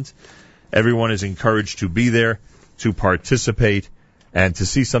the event. Everyone is encouraged to be there, to participate, and to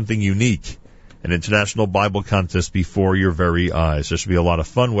see something unique. An international Bible contest before your very eyes. There should be a lot of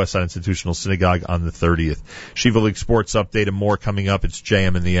fun. Westside Institutional Synagogue on the 30th. Shiva League Sports Update and more coming up. It's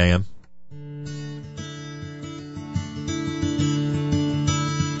JM in the AM.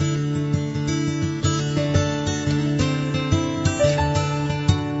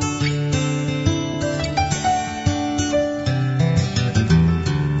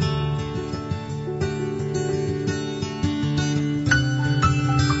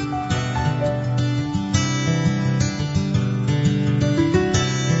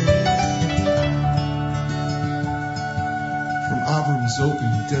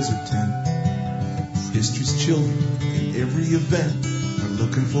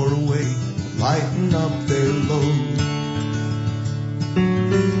 Lighten up their load.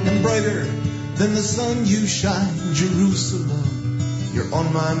 And brighter than the sun you shine, Jerusalem. You're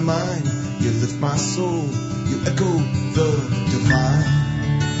on my mind, you lift my soul, you echo the divine.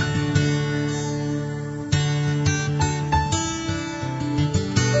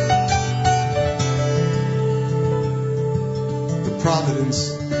 The providence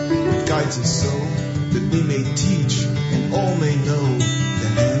that guides us so that we may teach and all may know the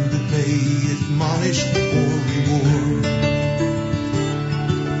hand that may admonish or reward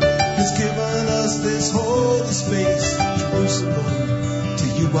has given us this holy space, Jerusalem. To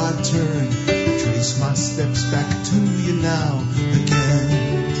you I turn, trace my steps back to you now again.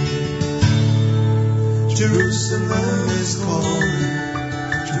 Jerusalem is calling,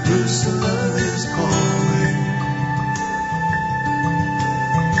 Jerusalem is calling.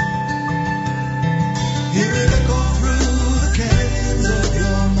 Hear it echo through the canyons of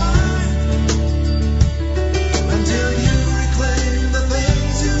your mind, until you reclaim the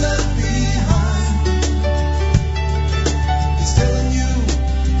things you left behind. It's telling you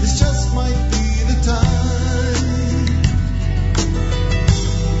this just might be the time.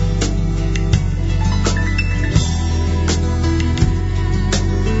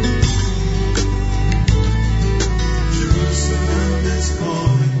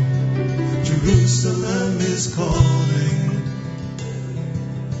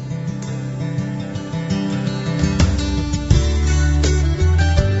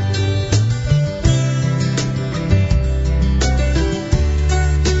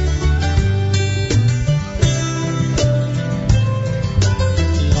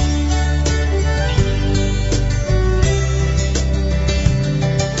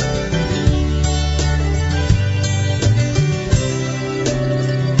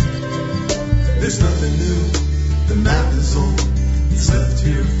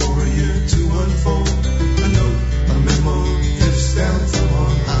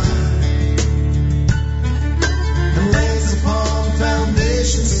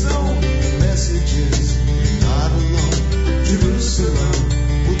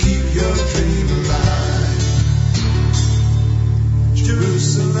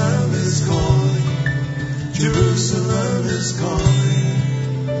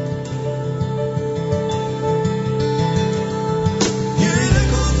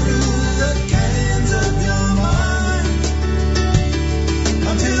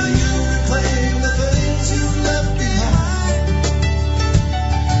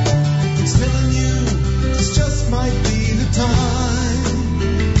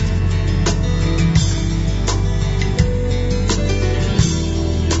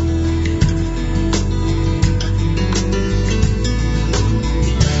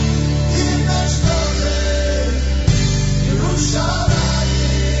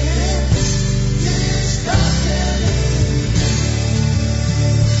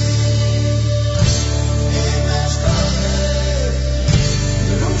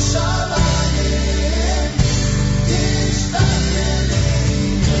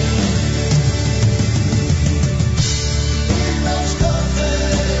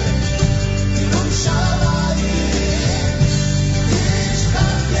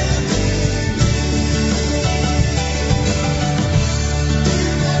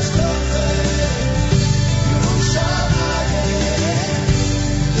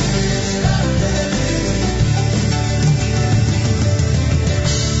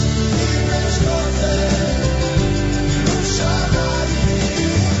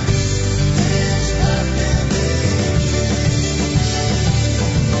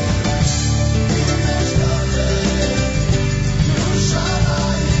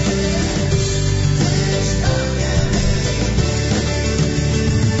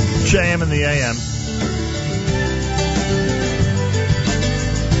 JM in the AM.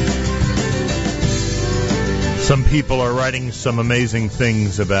 Some people are writing some amazing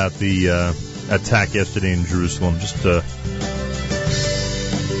things about the attack yesterday in Jerusalem.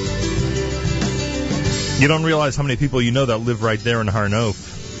 You don't realize how many people you know that live right there in Har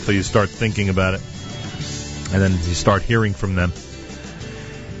Nof until you start thinking about it. And then you start hearing from them.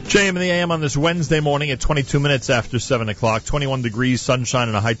 JM in the AM on this Wednesday morning at 22 minutes after 7 o'clock. 21 degrees, sunshine,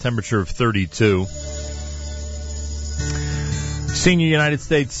 and a high temperature of 32. Senior United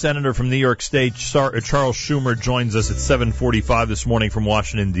States Senator from New York State, Charles Schumer, joins us at 7:45 this morning from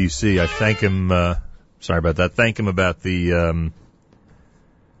Washington, D.C. I thank him, thank him about the,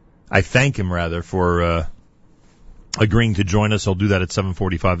 I thank him, rather, for agreeing to join us. I'll do that at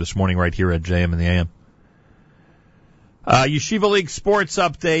 7:45 this morning right here at JM in the AM. Yeshiva League sports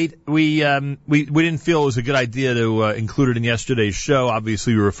update. We didn't feel it was a good idea to include it in yesterday's show.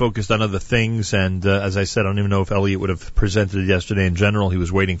 Obviously, we were focused on other things, and as I said, I don't even know if Elliot would have presented it yesterday in general. He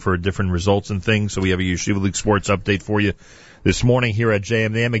was waiting for different results and things, so we have a Yeshiva League sports update for you this morning here at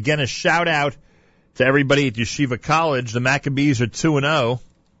JMAM. Again, a shout-out to everybody at Yeshiva College. The Maccabees are 2-0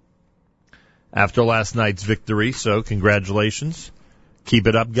 after last night's victory, so congratulations. Keep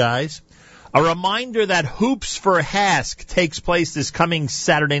it up, guys. A reminder that Hoops for Hask takes place this coming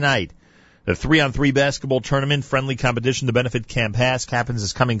Saturday night. The 3-on-3 basketball tournament, friendly competition to benefit Camp Hask, happens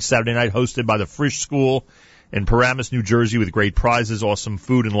this coming Saturday night, hosted by the Frisch School in Paramus, New Jersey, with great prizes, awesome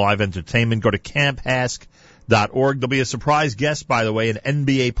food, and live entertainment. Go to camphask.org. There'll be a surprise guest, by the way. An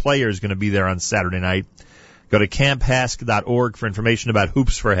NBA player is going to be there on Saturday night. Go to camphask.org for information about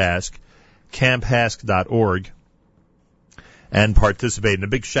Hoops for Hask. camphask.org. And participate. And a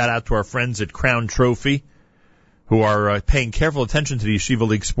big shout-out to our friends at Crown Trophy, who are paying careful attention to the Yeshiva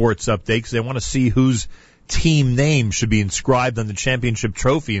League sports update, because they want to see whose team name should be inscribed on the championship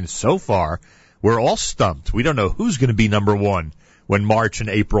trophy. And so far, we're all stumped. We don't know who's going to be number one when March and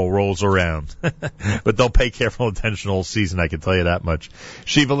April rolls around. But they'll pay careful attention all season, I can tell you that much.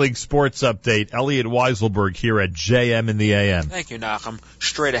 Yeshiva League sports update. Elliot Weiselberg here at JM in the AM. Thank you, Nachum.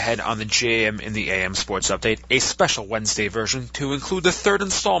 Straight ahead on the JM in the AM sports update, a special Wednesday version to include the third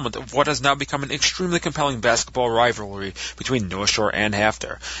installment of what has now become an extremely compelling basketball rivalry between North Shore and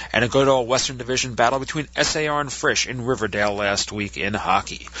Hafter, and a good old Western Division battle between SAR and Frisch in Riverdale last week in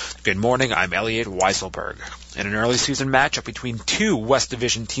hockey. Good morning, I'm Elliot Weiselberg. In an early season matchup between two West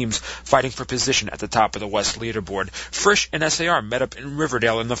Division teams fighting for position at the top of the West leaderboard, Frisch and SAR met up in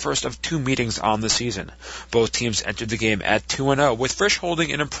Riverdale in the first of two meetings on the season. Both teams entered the game at 2-0, with Frisch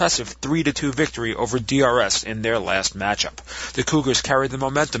holding an impressive 3-2 victory over DRS in their last matchup. The Cougars carried the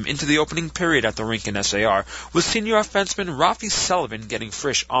momentum into the opening period at the rink in SAR, with senior offenseman Rafi Sullivan getting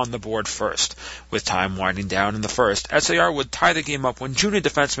Frisch on the board first. With time winding down in the first, SAR would tie the game up when junior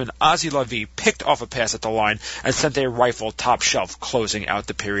defenseman Ozzy Lavie picked off a pass at the line and sent a rifle top shelf, closing out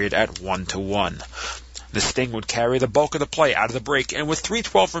the period at 1-1. The Sting would carry the bulk of the play out of the break, and with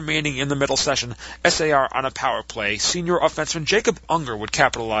 3:12 remaining in the middle session, SAR on a power play, senior offenseman Jacob Unger would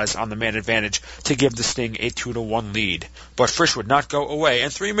capitalize on the man advantage to give the Sting a 2-1 lead. But Frisch would not go away,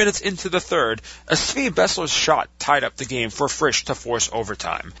 and 3 minutes into the third, a Svi Bessler's shot tied up the game for Frisch to force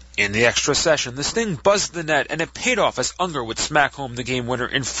overtime. In the extra session, the Sting buzzed the net, and it paid off as Unger would smack home the game winner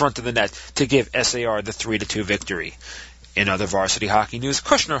in front of the net to give SAR the 3-2 victory. In other varsity hockey news,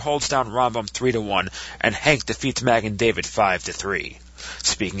 Kushner holds down Rambam 3-1, and Hank defeats Magen David 5-3.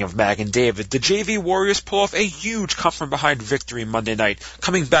 Speaking of Magen David, the JV Warriors pull off a huge come-from-behind victory Monday night,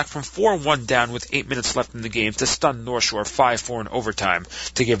 coming back from 4-1 down with 8 minutes left in the game to stun North Shore 5-4 in overtime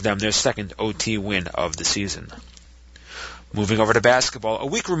to give them their second OT win of the season. Moving over to basketball, a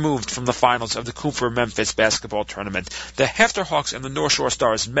week removed from the finals of the Cooper-Memphis basketball tournament, the Hafter Hawks and the North Shore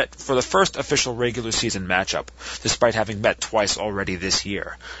Stars met for the first official regular season matchup, despite having met twice already this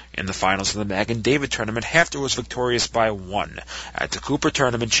year. In the finals of the Magen David tournament, Hafter was victorious by 1. At the Cooper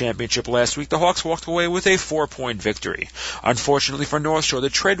Tournament Championship last week, the Hawks walked away with a 4-point victory. Unfortunately for North Shore, the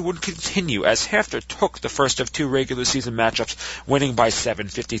trend would continue as Hafter took the first of two regular season matchups, winning by 7,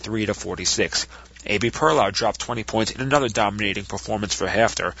 53-46. A.B. Perlow dropped 20 points in another dominating performance for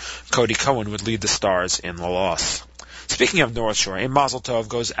Hafter. Cody Cohen would lead the Stars in the loss. Speaking of North Shore, a mazel tov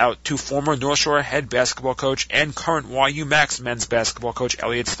goes out to former North Shore head basketball coach and current YU Max men's basketball coach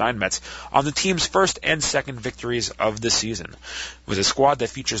Elliot Steinmetz on the team's first and second victories of the season. With a squad that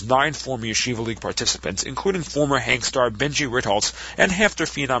features 9 former Yeshiva League participants, including former Hank star Benji Ritholtz and Hafter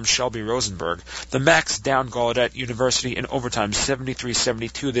phenom Shelby Rosenberg, the Max downed Gallaudet University in overtime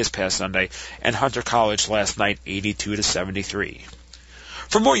 73-72 this past Sunday, and Hunter College last night 82-73.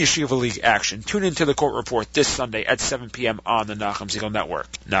 For more Yeshiva League action, tune into the Court Report this Sunday at 7 p.m. on the Nachum Segal Network,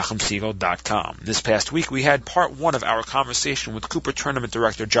 NachumSegal.com. This past week, we had part 1 of our conversation with Cooper Tournament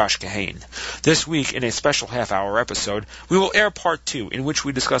Director Josh Kahane. This week, in a special half-hour episode, we will air part 2, in which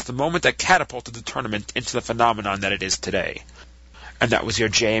we discuss the moment that catapulted the tournament into the phenomenon that it is today. And that was your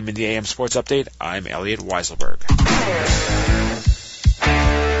JM in the AM Sports Update. I'm Elliot Weiselberg.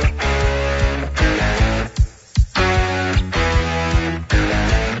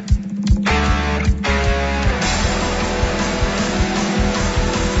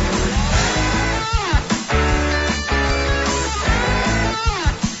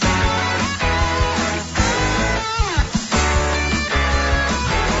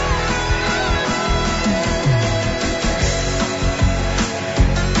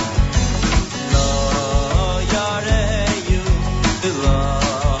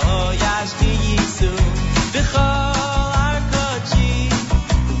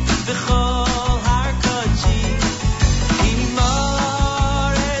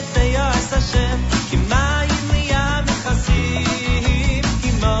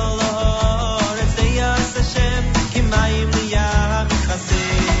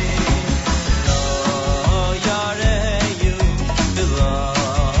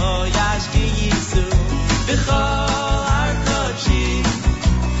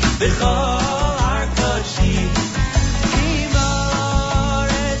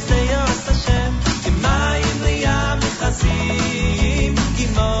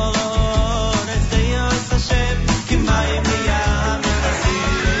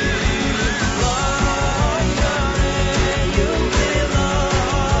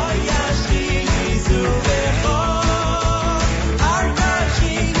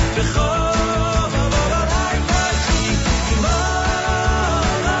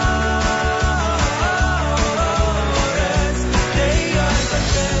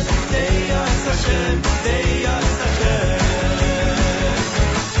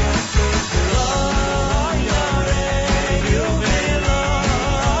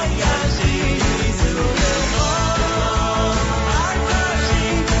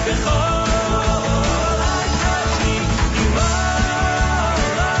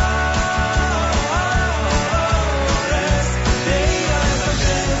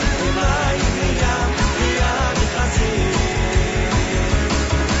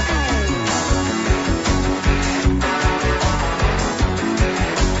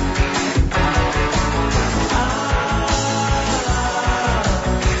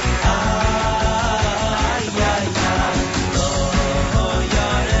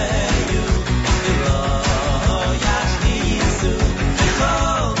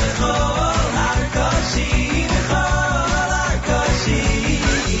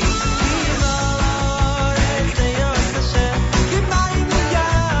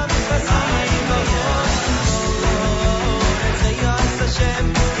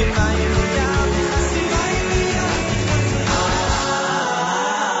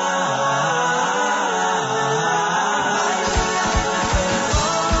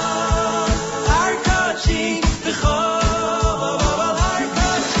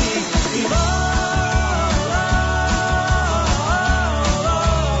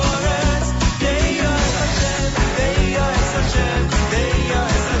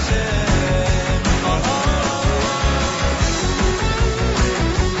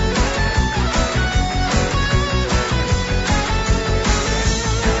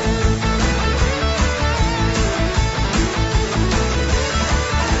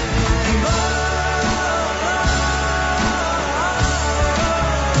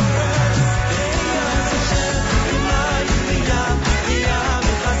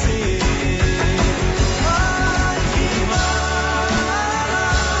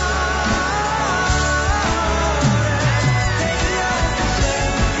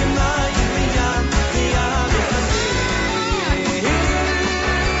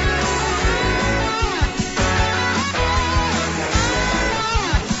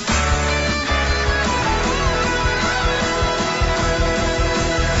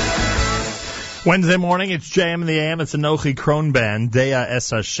 Wednesday morning, it's JM in the AM. It's Anochi Kronband, Dea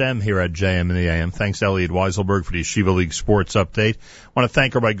Es Hashem here at JM in the AM. Thanks to Elliot Weiselberg for the Yeshiva League Sports Update. I want to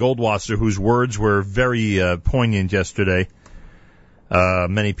thank Rabbi Goldwasser, whose words were very poignant yesterday.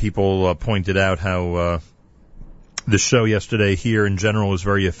 Many people pointed out how the show yesterday here in general was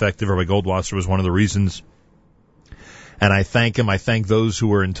very effective. Rabbi Goldwasser was one of the reasons. And I thank him. I thank those who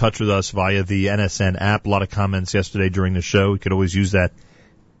were in touch with us via the NSN app. A lot of comments yesterday during the show. We could always use that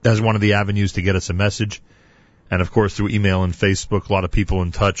as one of the avenues to get us a message. And, of course, through email and Facebook, a lot of people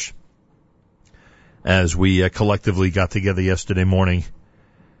in touch as we collectively got together yesterday morning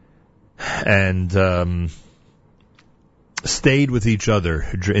and stayed with each other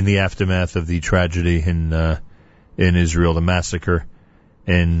in the aftermath of the tragedy in Israel, the massacre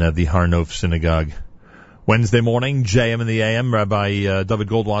in the Har Nof synagogue. Wednesday morning, JM in the AM, Rabbi David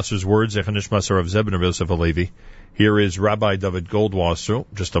Goldwasser's words, Zecher Nishmas Rav Zeb ben Yosef Halevi. Here is Rabbi David Goldwasser.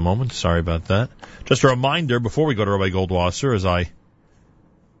 Just a moment, sorry about that. Just a reminder, before we go to Rabbi Goldwasser, as I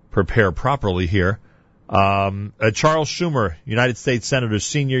prepare properly here, Charles Schumer, United States Senator,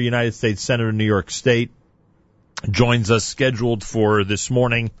 senior United States Senator, New York State, joins us scheduled for this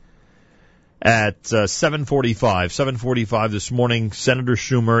morning at 7:45. 7:45 this morning. Senator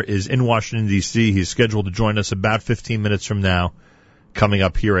Schumer is in Washington, D.C. He's scheduled to join us about 15 minutes from now, coming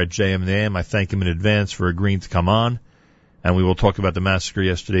up here at JM and the AM. I thank him in advance for agreeing to come on, and we will talk about the massacre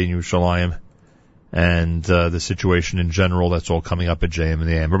yesterday in Yerushalayim and the situation in general. That's all coming up at JM and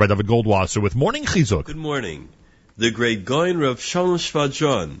the AM. Rabbi David Goldwasser with Morning Chizuk. Good morning. The great Goin Rav Shalom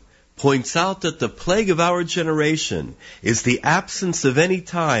Shvadron points out that the plague of our generation is the absence of any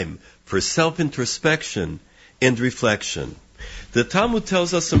time for self-introspection and reflection. The Talmud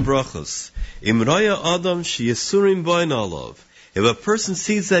tells us in Brachos, Im roya adam sheyesurim boin olav. If a person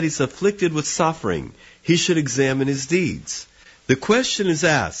sees that he's afflicted with suffering, he should examine his deeds. The question is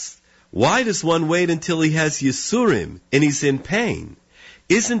asked, why does one wait until he has Yisurim and he's in pain?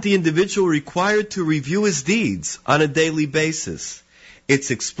 Isn't the individual required to review his deeds on a daily basis?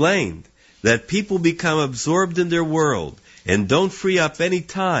 It's explained that people become absorbed in their world and don't free up any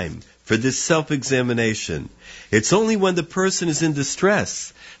time for this self-examination. It's only when the person is in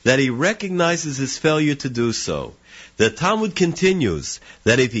distress that he recognizes his failure to do so. The Talmud continues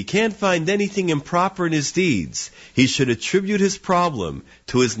that if he can't find anything improper in his deeds, he should attribute his problem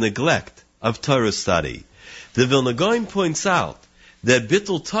to his neglect of Torah study. The Vilna Gaon points out that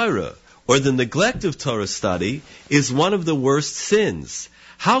bittul Torah, or the neglect of Torah study, is one of the worst sins.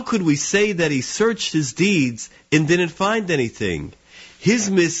 How could we say that he searched his deeds and didn't find anything? His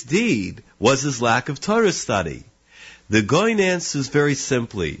misdeed was his lack of Torah study. The Gaon answers very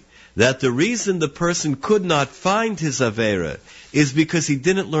simply that the reason the person could not find his Avera is because he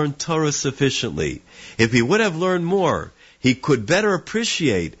didn't learn Torah sufficiently. If he would have learned more, he could better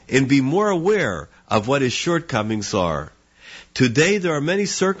appreciate and be more aware of what his shortcomings are. Today there are many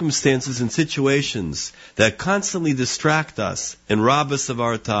circumstances and situations that constantly distract us and rob us of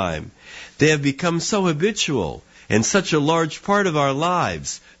our time. They have become so habitual and such a large part of our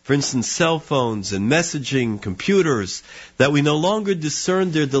lives, for instance, cell phones and messaging, computers, that we no longer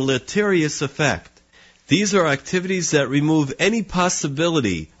discern their deleterious effect. These are activities that remove any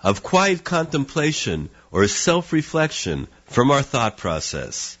possibility of quiet contemplation or self-reflection from our thought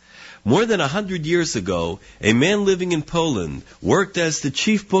process. More than 100 years ago, a man living in Poland worked as the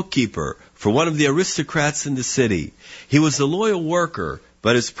chief bookkeeper for one of the aristocrats in the city. He was a loyal worker,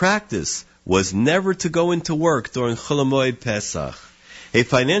 but his practice was never to go into work during Chol Hamoed Pesach. A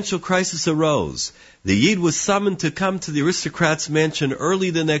financial crisis arose. The Yid was summoned to come to the aristocrat's mansion early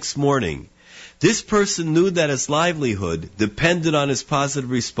the next morning. This person knew that his livelihood depended on his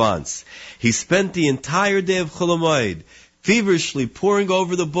positive response. He spent the entire day of Chol Hamoed feverishly poring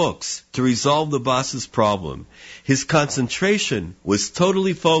over the books to resolve the boss's problem. His concentration was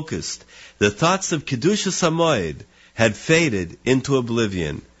totally focused. The thoughts of Kedushas HaMoed had faded into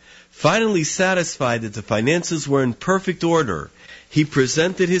oblivion. Finally satisfied that the finances were in perfect order, he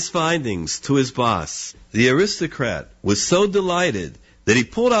presented his findings to his boss. The aristocrat was so delighted that he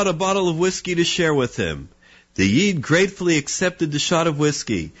pulled out a bottle of whiskey to share with him. The Yid gratefully accepted the shot of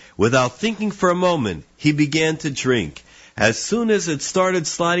whiskey. Without thinking for a moment, he began to drink. As soon as it started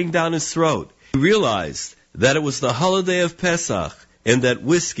sliding down his throat, he realized that it was the holiday of Pesach and that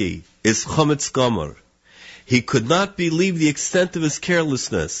whiskey is chometz gomer. He could not believe the extent of his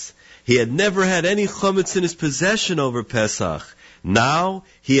carelessness. He had never had any chometz in his possession over Pesach. Now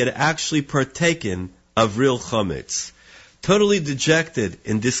he had actually partaken of real chometz. Totally dejected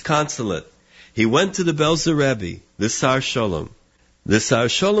and disconsolate, he went to the Belzer Rebbe, the Sar Shalom. The Sar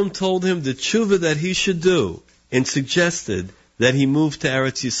Shalom told him the tshuva that he should do and suggested that he move to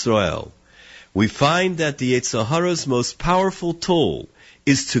Eretz Yisrael. We find that the Yetzer Hara's most powerful tool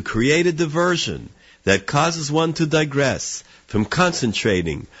is to create a diversion that causes one to digress from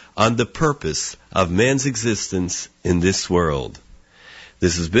concentrating on the purpose of man's existence in this world.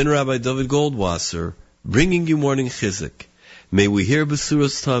 This has been Rabbi David Goldwasser bringing you Morning Chizuk. May we hear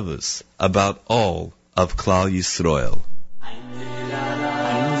Besuros Tavos about all of Klal Yisrael.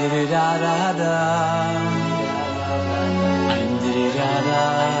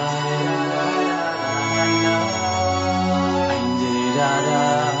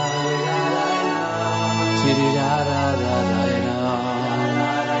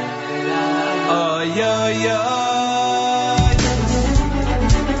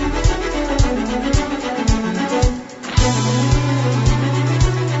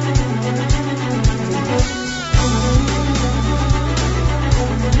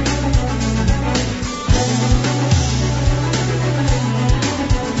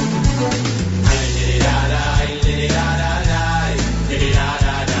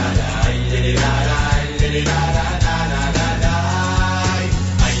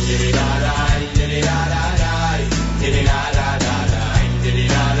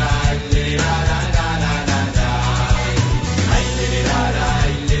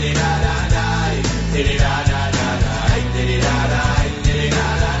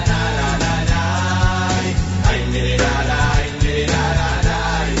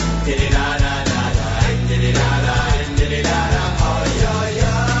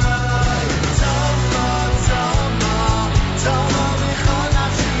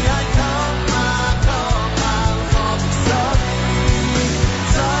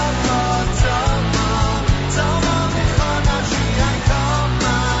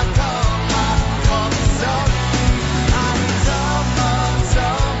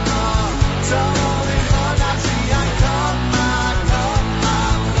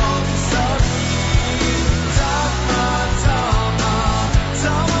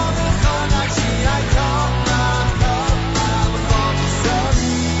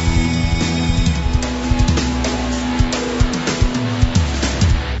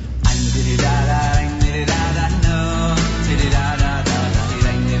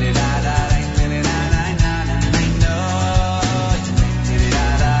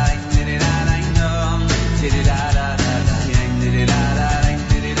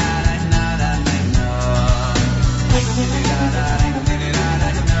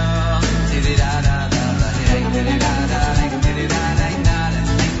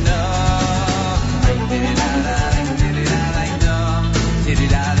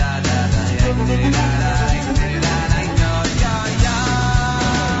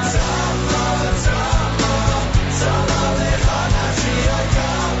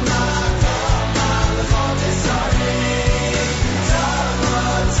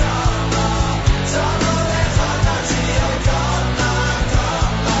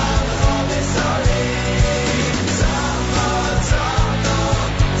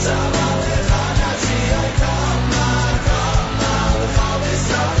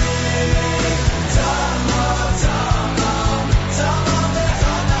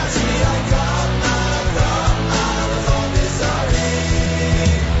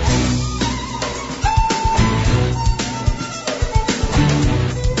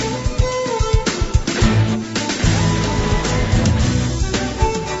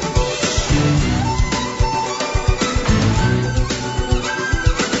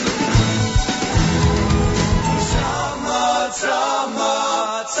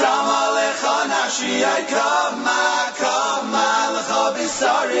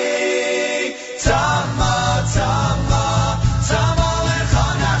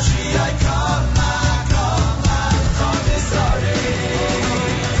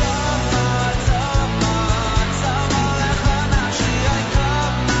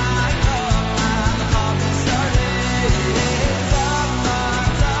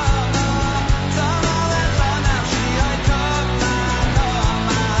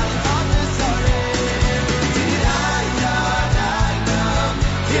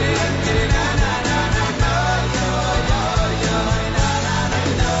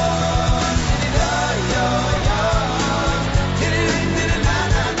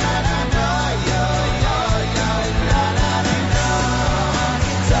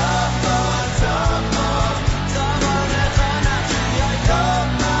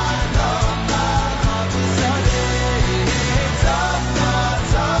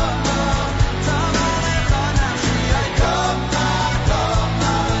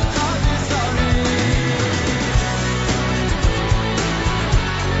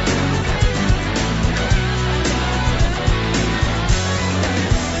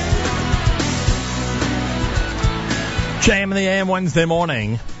 JM in the AM Wednesday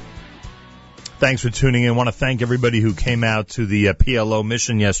morning. Thanks for tuning in. I want to thank everybody who came out to the PLO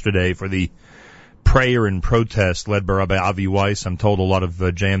mission yesterday for the prayer and protest led by Rabbi Avi Weiss. I'm told a lot of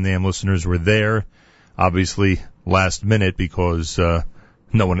JM in the AM listeners were there, obviously last minute, because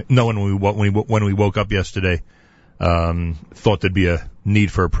no one when we woke up yesterday thought there'd be a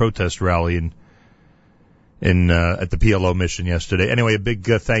need for a protest rally at the PLO mission yesterday. Anyway, a big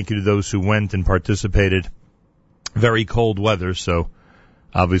thank you to those who went and participated. Very cold weather, so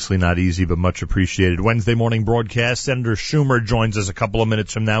Obviously not easy, but much appreciated. Wednesday morning broadcast. Senator Schumer joins us a couple of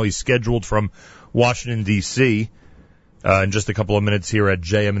minutes from now. He's scheduled from Washington, D.C. In just a couple of minutes here at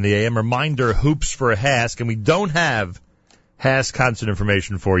JM in the AM. Reminder, hoops for Hask, and we don't have Hask concert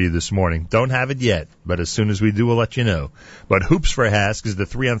information for you this morning. Don't have it yet, but as soon as we do, we'll let you know. But hoops for Hask is the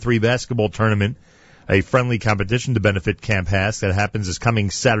 3-on-3 basketball tournament, a friendly competition to benefit Camp Hask that happens this coming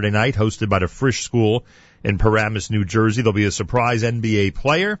Saturday night, hosted by the Frisch School in Paramus, New Jersey. There'll be a surprise NBA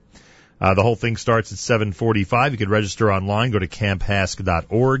player. The whole thing starts at 7:45. You can register online. Go to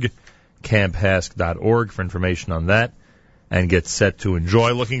camphask.org, camphask.org for information on that, and get set to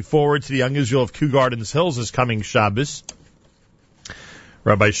enjoy. Looking forward to the Young Israel of Kew Gardens Hills this coming Shabbos.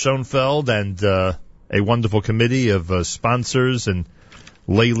 Rabbi Schoenfeld and a wonderful committee of sponsors and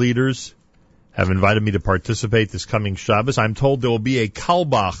lay leaders have invited me to participate this coming Shabbos. I'm told there will be a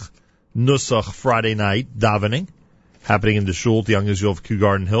Kalbach Nusach Friday night davening happening in the shul at the Young Israel of Kew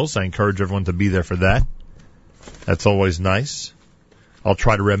Garden Hills. I encourage everyone to be there for that. That's always nice. I'll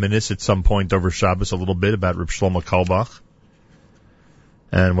try to reminisce at some point over Shabbos a little bit about Reb Shlomo Kalbach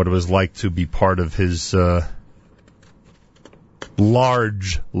and what it was like to be part of his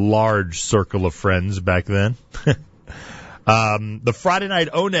large circle of friends back then. The Friday night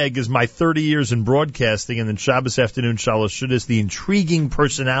Oneg is my 30 years in broadcasting, and then Shabbos afternoon Shalosh Shudas, the intriguing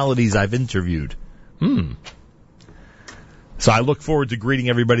personalities I've interviewed. So I look forward to greeting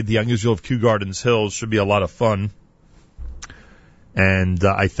everybody at the Young Israel of Kew Gardens Hills. Should be a lot of fun. And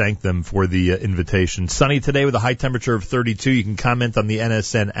I thank them for the invitation. Sunny today with a high temperature of 32. You can comment on the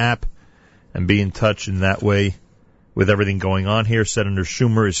NSN app and be in touch in that way with everything going on here. Senator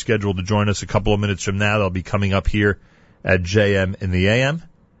Schumer is scheduled to join us a couple of minutes from now. They'll be coming up here at JM in the AM.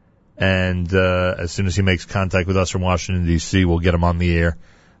 And as soon as he makes contact with us from Washington, D.C., we'll get him on the air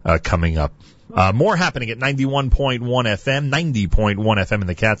coming up. More happening at 91.1 FM, 90.1 FM in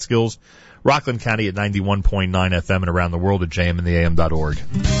the Catskills, Rockland County at 91.9 FM, and around the world at jmintheam.org.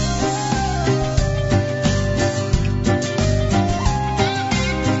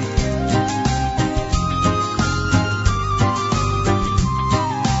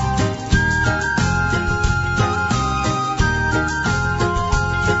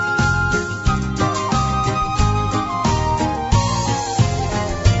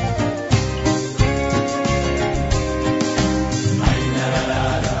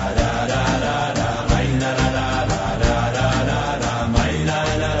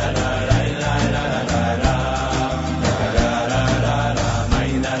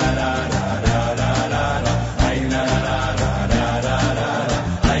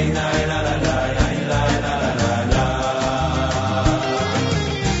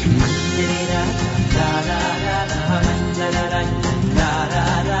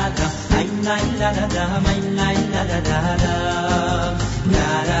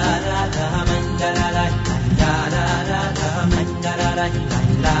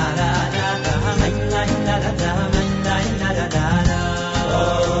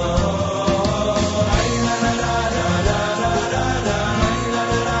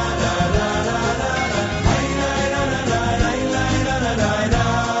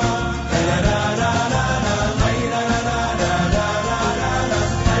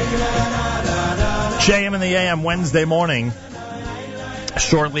 JM in the AM Wednesday morning,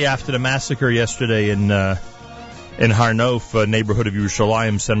 shortly after the massacre yesterday in Har Nof, neighborhood of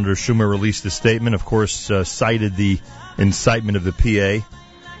Yerushalayim. Senator Schumer released a statement, of course, cited the incitement of the PA.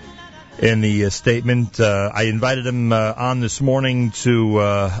 In the statement, I invited him on this morning to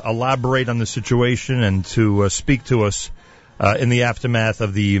elaborate on the situation and to speak to us in the aftermath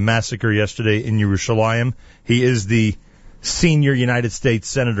of the massacre yesterday in Yerushalayim. He is the senior United States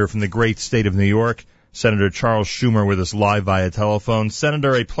Senator from the great state of New York, Senator Charles Schumer, with us live via telephone.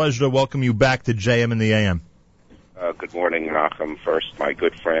 Senator, a pleasure to welcome you back to JM in the AM. Good morning, Nachum. First, my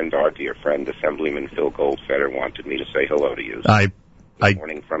good friend, our dear friend, Assemblyman Phil Goldfeder, wanted me to say hello to you. Good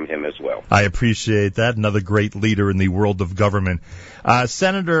morning from him as well. I appreciate that. Another great leader in the world of government.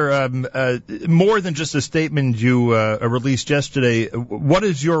 Senator, more than just a statement you released yesterday, what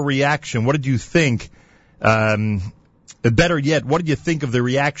is your reaction? What did you think? Better yet, what did you think of the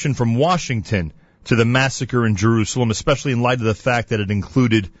reaction from Washington to the massacre in Jerusalem, especially in light of the fact that it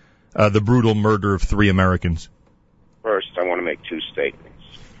included the brutal murder of 3 Americans? First, I want to make 2 statements.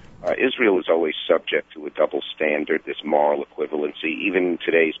 Israel is always subject to a double standard, this moral equivalency. Even in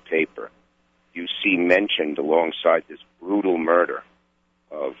today's paper, you see mentioned alongside this brutal murder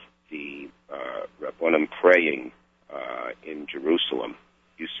of the Rabbanim praying in Jerusalem,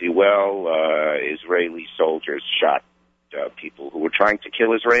 you see, Israeli soldiers shot people who were trying to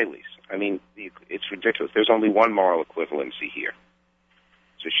kill Israelis. I mean, it's ridiculous. There's only one moral equivalency here.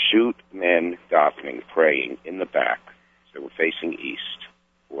 to shoot men davening, praying in the back, so they were facing east,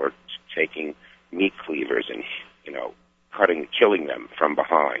 or taking meat cleavers and, killing them from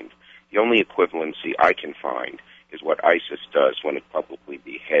behind. The only equivalency I can find is what ISIS does when it publicly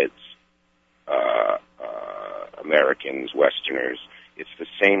beheads Americans, Westerners. It's the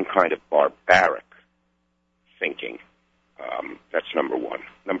same kind of barbaric thinking. That's number one.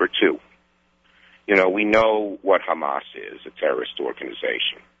 Number two, we know what Hamas is, a terrorist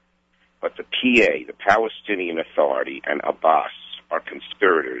organization. But the PA, the Palestinian Authority, and Abbas are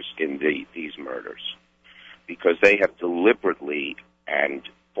conspirators in these murders because they have deliberately and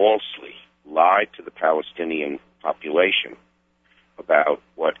falsely lied to the Palestinian population about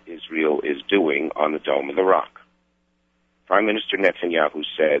what Israel is doing on the Dome of the Rock. Prime Minister Netanyahu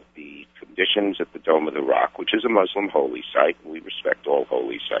said the conditions at the Dome of the Rock, which is a Muslim holy site, and we respect all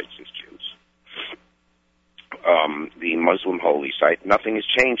holy sites as Jews, the Muslim holy site, nothing is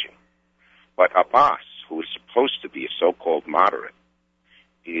changing. But Abbas, who is supposed to be a so-called moderate,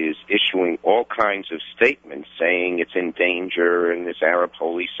 is issuing all kinds of statements saying it's in danger in this Arab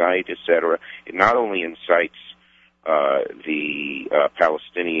holy site, etc. It not only incites the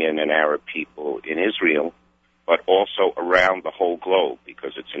Palestinian and Arab people in Israel, but also around the whole globe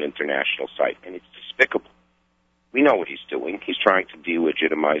because it's an international site, and it's despicable. We know what he's doing. He's trying to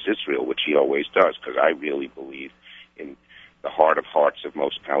delegitimize Israel, which he always does, because I really believe in the heart of hearts of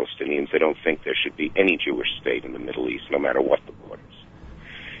most Palestinians. They don't think there should be any Jewish state in the Middle East, no matter what the borders.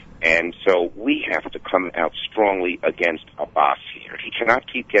 And so we have to come out strongly against Abbas here. He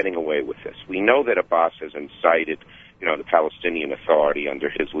cannot keep getting away with this. We know that Abbas has incited, the Palestinian Authority under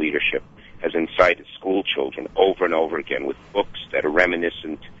his leadership has incited school children over and over again with books that are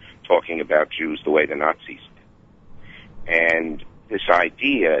reminiscent, talking about Jews the way the Nazis did. And this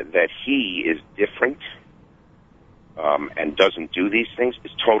idea that he is different and doesn't do these things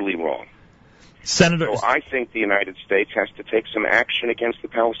is totally wrong. Senator, so I think the United States has to take some action against the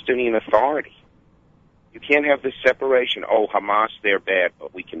Palestinian Authority. You can't have this separation. Oh, Hamas, they're bad,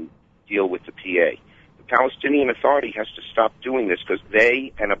 but we can deal with the PA. The Palestinian Authority has to stop doing this because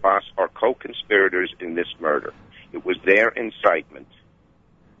they and Abbas are co-conspirators in this murder. It was their incitement,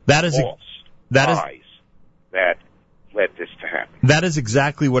 lies, that led this to happen. That is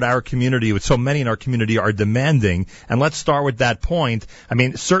exactly what our community, so many in our community, are demanding. And let's start with that point. I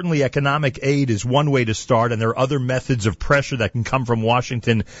mean, certainly economic aid is one way to start, and there are other methods of pressure that can come from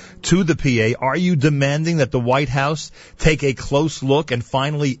Washington to the PA. Are you demanding that the White House take a close look and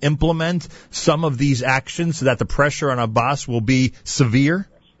finally implement some of these actions so that the pressure on Abbas will be severe?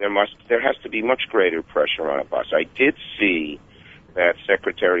 There has to be much greater pressure on Abbas. I did see that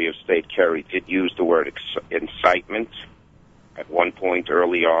Secretary of State Kerry did use the word incitement at one point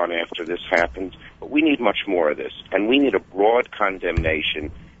early on after this happened. But we need much more of this. And we need a broad condemnation,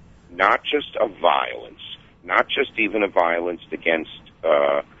 not just of violence, not just even of violence against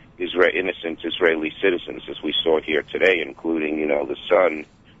innocent Israeli citizens, as we saw here today, including, the son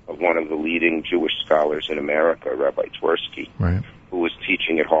of one of the leading Jewish scholars in America, Rabbi Twersky, right, who was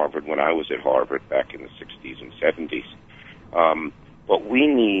teaching at Harvard when I was at Harvard back in the 60s and 70s. But we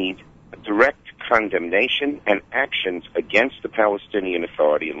need a direct condemnation and actions against the Palestinian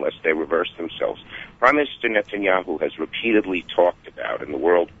Authority unless they reverse themselves. Prime Minister Netanyahu has repeatedly talked about, and the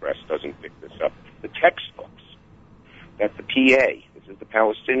world press doesn't pick this up, the textbooks that the PA, this is the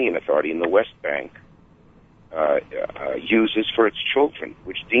Palestinian Authority in the West Bank, uses for its children,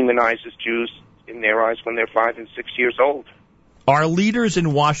 which demonizes Jews in their eyes when they're 5 and 6 years old. Are leaders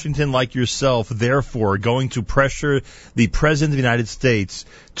in Washington like yourself, therefore, going to pressure the President of the United States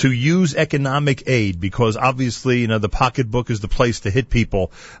to use economic aid? Because obviously, the pocketbook is the place to hit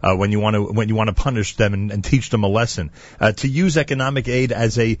people when you want to punish them and teach them a lesson. To use economic aid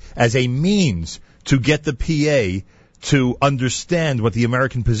as a means to get the PA to understand what the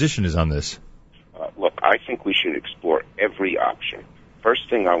American position is on this. Look, I think we should explore every option. First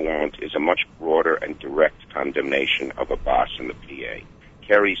thing I want is a much broader and direct condemnation of Abbas and the PA.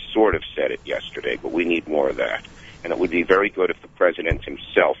 Kerry sort of said it yesterday, but we need more of that. And it would be very good if the President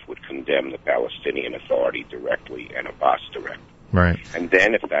himself would condemn the Palestinian Authority directly and Abbas directly. Right. And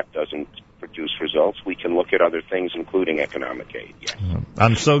then if that doesn't produce results, we can look at other things, including economic aid, yes.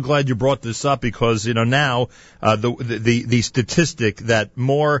 I'm so glad you brought this up because, now the statistic that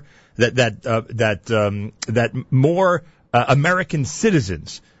more American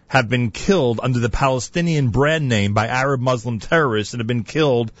citizens have been killed under the Palestinian brand name by Arab Muslim terrorists and have been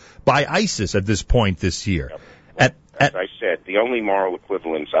killed by ISIS at this point this year. Yep. As I said, the only moral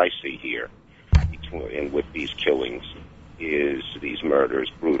equivalence I see here with these killings is these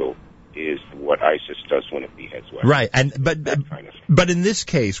murders, brutal, is what ISIS does when it beheads women. Right, But in this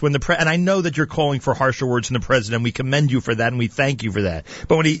case, when and I know that you're calling for harsher words from the president, we commend you for that and we thank you for that.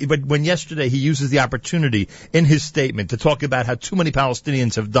 But when yesterday he uses the opportunity in his statement to talk about how too many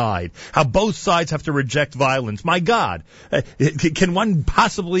Palestinians have died, how both sides have to reject violence, my God, can one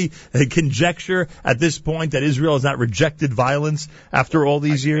possibly conjecture at this point that Israel has not rejected violence after all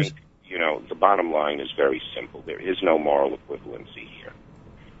these years? The bottom line is very simple. There is no moral equivalency here.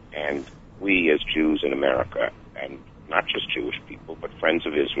 And we as Jews in America, and not just Jewish people, but friends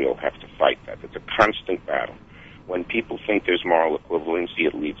of Israel, have to fight that. It's a constant battle. When people think there's moral equivalency,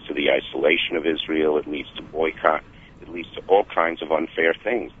 it leads to the isolation of Israel, it leads to boycott, it leads to all kinds of unfair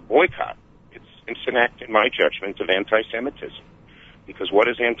things. Boycott, it's an act, in my judgment, of anti-Semitism. Because what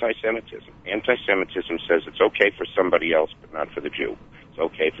is anti-Semitism? Anti-Semitism says it's okay for somebody else, but not for the Jew. It's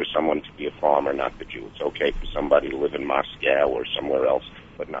okay for someone to be a farmer, not the Jew. It's okay for somebody to live in Moscow or somewhere else,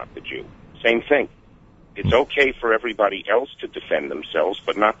 but not the Jew. Same thing. It's okay for everybody else to defend themselves,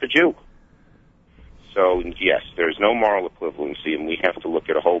 but not the Jew. So, yes, there's no moral equivalency, and we have to look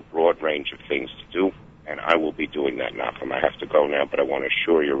at a whole broad range of things to do, and I will be doing that, Nachum. I have to go now, but I want to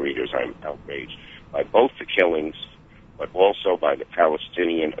assure your readers I'm outraged by both the killings, but also by the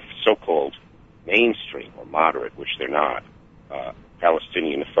Palestinian so-called mainstream or moderate, which they're not,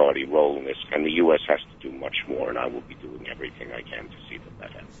 Palestinian Authority role in this, and the U.S. has to do much more, and I will be doing everything I can to see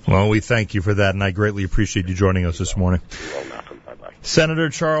that happens. Well, we thank you for that, and I greatly appreciate you joining us this morning. Well, Malcolm, bye-bye. Senator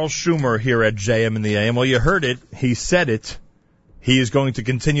Charles Schumer here at JM in the AM. Well, you heard it. He said it. He is going to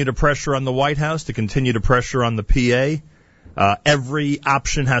continue to pressure on the White House, to continue to pressure on the PA. Every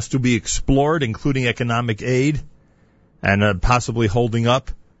option has to be explored, including economic aid, and possibly holding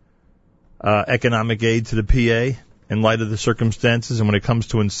up economic aid to the PA in light of the circumstances. And when it comes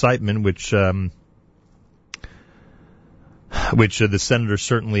to incitement, which the senator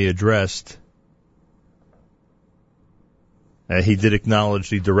certainly addressed, he did acknowledge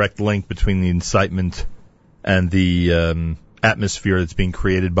the direct link between the incitement and the atmosphere that's being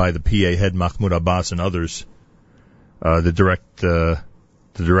created by the PA head Mahmoud Abbas and others. The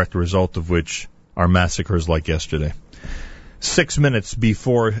direct result of which are massacres like yesterday. 6 minutes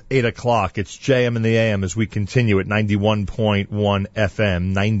before 8 o'clock, it's JM in the AM as we continue at 91.1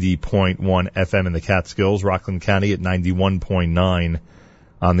 FM, 90.1 FM in the Catskills, Rockland County at 91.9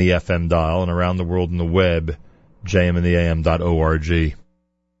 on the FM dial, and around the world on the web, jmintheam.org.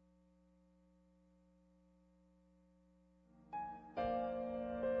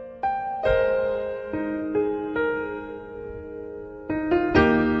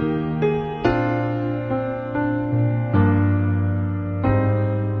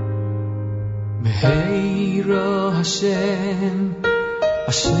 Hashem,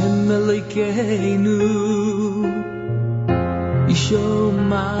 Hashem Elokeinu,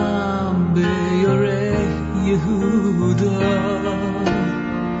 Yishomam beyorei Yehuda,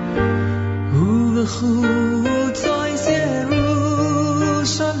 Ulechutzos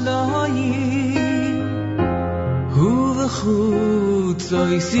Yerushalayim,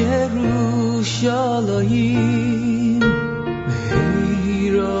 Ulechutzos Yerushalayim,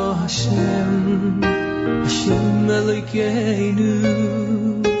 Meira Hashem. Hashem Elokeinu,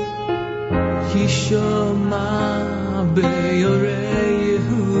 Yishoma beyorei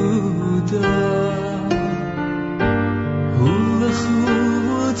Yehuda,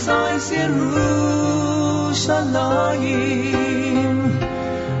 Ulechutzos Yerushalayim,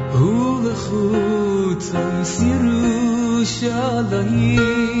 Ulechutzos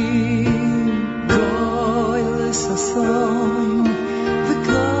Yerushalayim, Goyel Sason,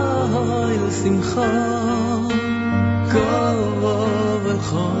 V'Goyel Simcha. Kol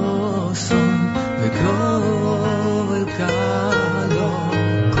Choson v'Kol Kalo,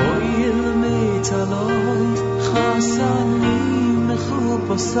 Koil Metalot Chasanim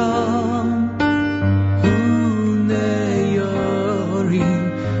Mechupasam, Uneyorim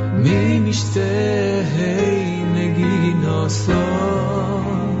Mimishtehei Neginosam.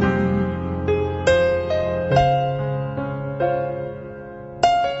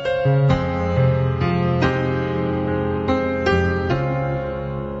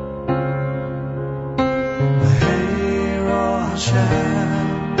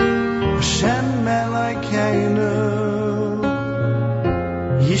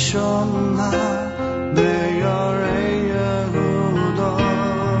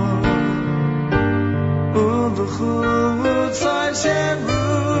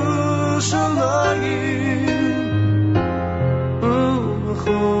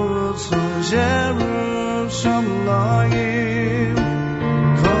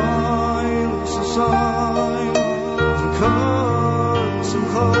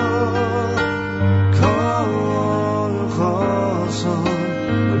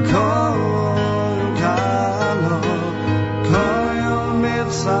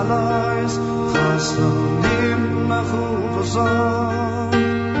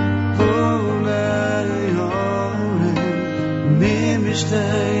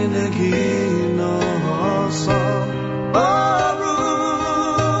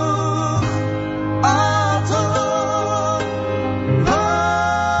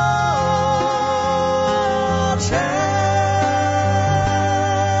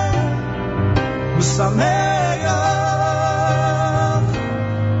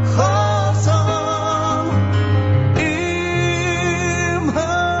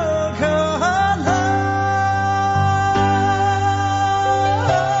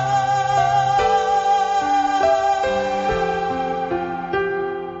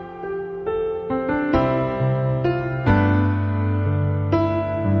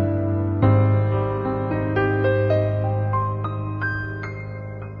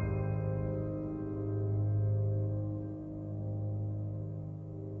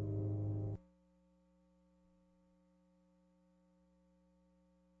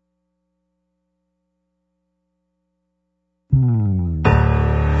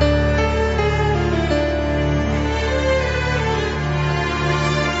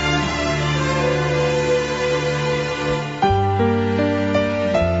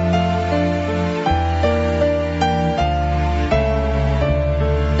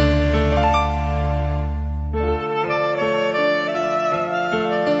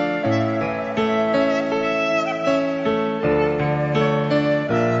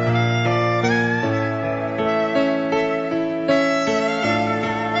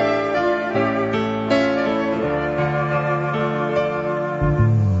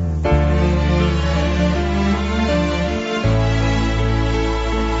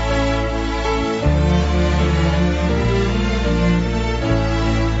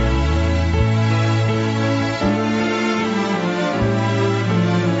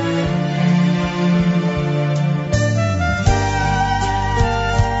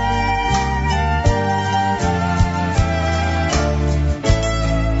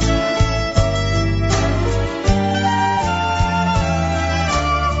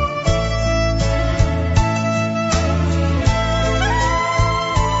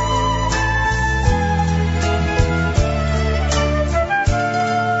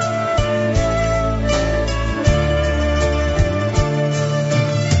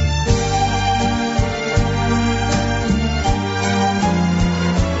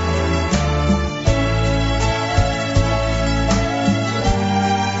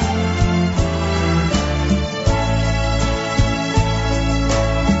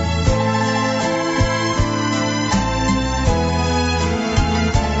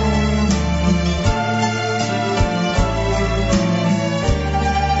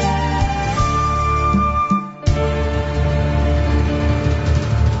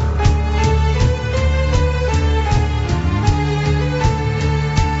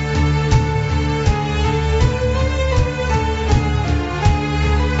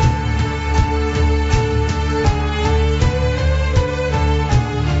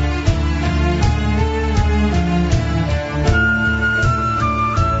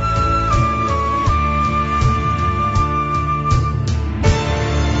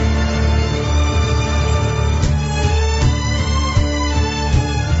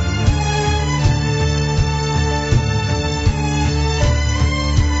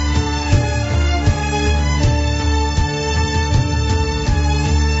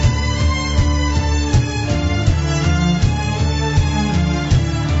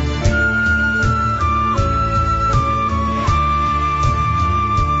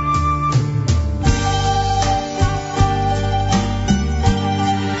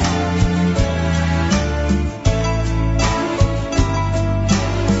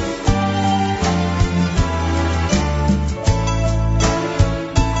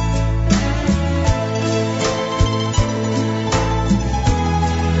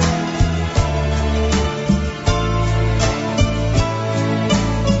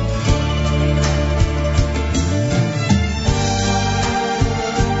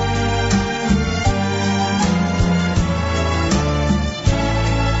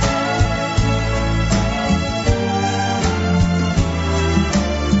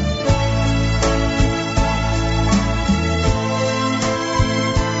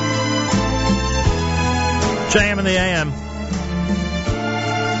 JM in the AM.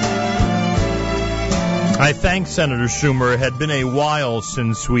 I thank Senator Schumer. It had been a while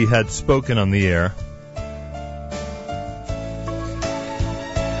since we had spoken on the air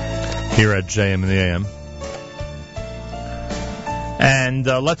here at JM in the AM. And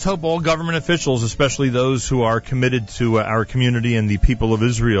let's hope all government officials, especially those who are committed to our community and the people of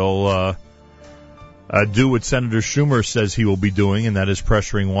Israel, do what Senator Schumer says he will be doing, and that is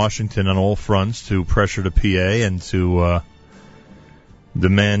pressuring Washington on all fronts to pressure the PA and to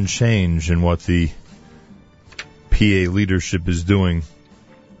demand change in what the PA leadership is doing.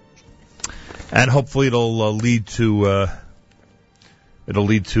 And hopefully it'll lead to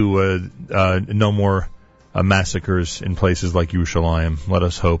no more massacres in places like Yerushalayim. Let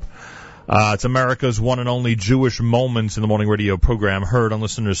us hope. It's America's one and only Jewish Moments in the Morning radio program, heard on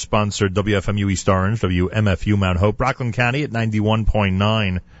listeners-sponsored WFMU East Orange, WMFU Mount Hope, Rockland County at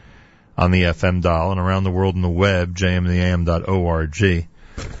 91.9 on the FM dial, and around the world on the web, jmtheam.org.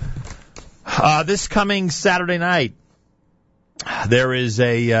 This coming Saturday night, there is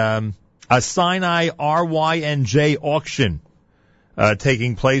a Sinai RYNJ auction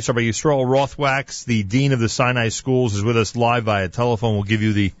taking place. Rabbi Yisrael Rothwachs, the Dean of the Sinai Schools, is with us live via telephone. We'll give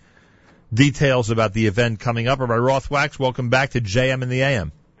you the details about the event coming up. Rabbi Rothwachs, welcome back to JM and the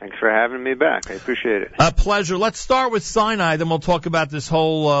AM. Thanks for having me back. I appreciate it. A pleasure. Let's start with Sinai, then we'll talk about this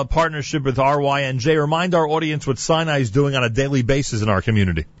whole partnership with RYNJ. Remind our audience what Sinai is doing on a daily basis in our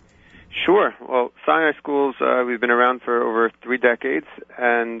community. Sure. Well, Sinai Schools, we've been around for over 3 decades,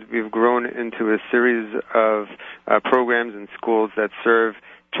 and we've grown into a series of programs and schools that serve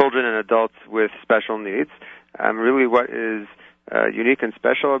children and adults with special needs. Really what is unique and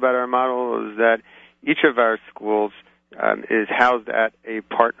special about our model is that each of our schools is housed at a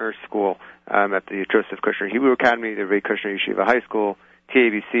partner school at the Joseph Kushner Hebrew Academy, the Ray Kushner Yeshiva High School,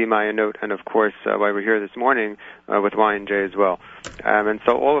 TABC, Maya Note, and of course, why we're here this morning with YNJ as well. And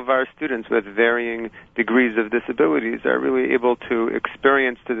so all of our students with varying degrees of disabilities are really able to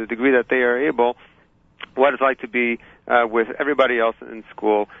experience, to the degree that they are able, what it's like to be with everybody else in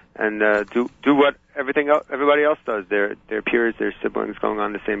school and do what everybody else does. Their peers, their siblings, going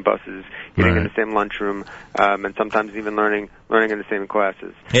on the same buses, eating in the same lunchroom, and sometimes even learning in the same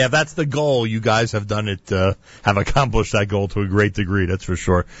classes. Yeah, that's the goal. You guys have done it, have accomplished that goal to a great degree, that's for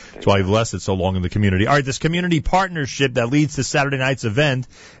sure. That's why you've lasted so long in the community. All right, this community partnership that leads to Saturday night's event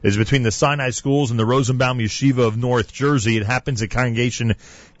is between the Sinai Schools and the Rosenbaum Yeshiva of North Jersey. It happens at Congregation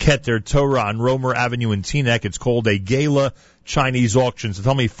Keter Torah on Romer Avenue in Teaneck. It's called a Gala Chinese Auction. So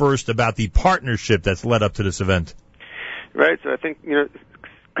tell me first about the partnership that's led up to this event. Right, so I think,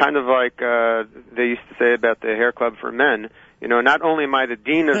 kind of like they used to say about the hair club for men, not only am I the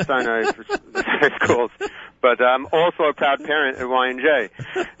dean of Sinai Schools, but I'm also a proud parent at YNJ.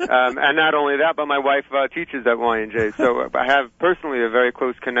 And not only that, but my wife teaches at YNJ. So I have personally a very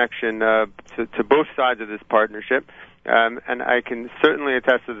close connection to both sides of this partnership. And I can certainly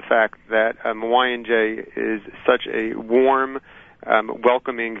attest to the fact that YNJ is such a warm,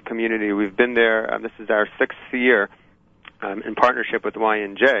 welcoming community. We've been there, this is our 6th year in partnership with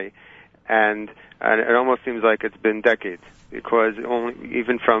YNJ, and it almost seems like it's been decades, because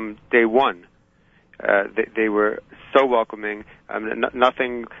even from day one, they were so welcoming.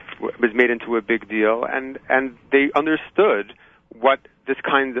 Nothing was made into a big deal, and they understood what this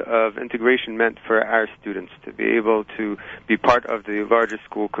kind of integration meant for our students to be able to be part of the larger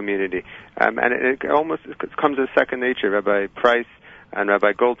school community. And it almost comes as second nature. Rabbi Price and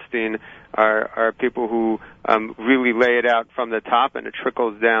Rabbi Goldstein are people who really lay it out from the top, and it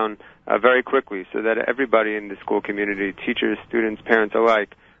trickles down very quickly, so that everybody in the school community, teachers, students, parents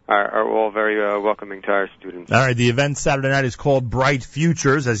alike, are all very welcoming to our students. All right, the event Saturday night is called Bright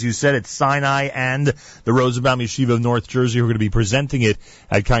Futures. As you said, it's Sinai and the Rosenbaum Yeshiva of North Jersey who are going to be presenting it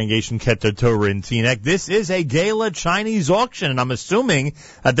at Congregation Keter Torah in Teaneck. This is a Gala Chinese auction, and I'm assuming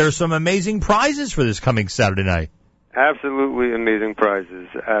that there's some amazing prizes for this coming Saturday night. Absolutely amazing prizes.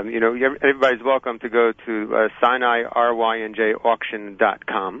 Everybody's welcome to go to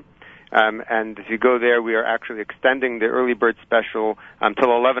SinaiRYNJauction.com. And if you go there, we are actually extending the early bird special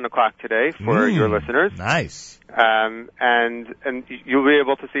until 11 o'clock today for your listeners. Nice. And you'll be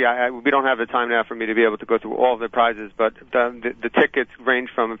able to see, we don't have the time now for me to be able to go through all of the prizes, but the tickets range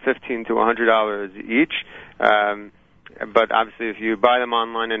from $15 to $100 each. But obviously, if you buy them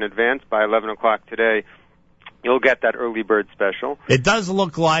online in advance by 11 o'clock today, you'll get that early bird special. It does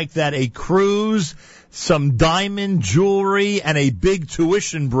look like that a cruise, some diamond jewelry, and a big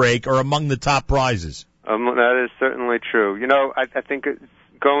tuition break are among the top prizes. That is certainly true. I think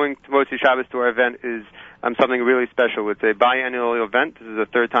going to Motzi Shabbos to our event is something really special. It's a biannual event. This is the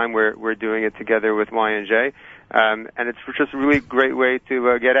 3rd time we're doing it together with YNJ. And it's just a really great way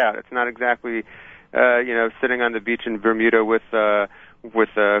to get out. It's not exactly, sitting on the beach in Bermuda with a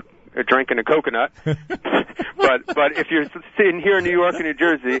drink and a coconut. but if you're sitting here in New York and New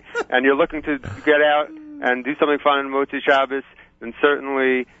Jersey and you're looking to get out and do something fun on Motzi Shabbos, then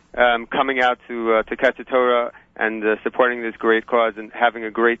certainly coming out to catch the Torah and supporting this great cause and having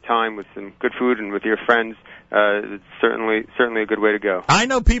a great time with some good food and with your friends. It's certainly a good way to go. I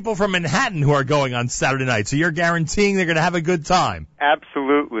know people from Manhattan who are going on Saturday night, so you're guaranteeing they're going to have a good time.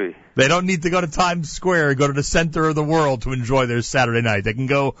 Absolutely. They don't need to go to Times Square or go to the center of the world to enjoy their Saturday night. They can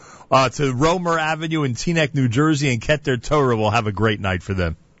go to Romer Avenue in Teaneck, New Jersey, and Keter Torah will have a great night for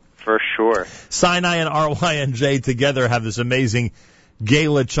them. For sure. Sinai and RYNJ together have this amazing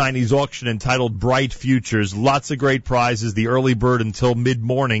Gala Chinese auction entitled Bright Futures. Lots of great prizes. The early bird until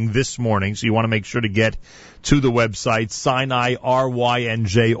mid-morning this morning, so you want to make sure to get to the website,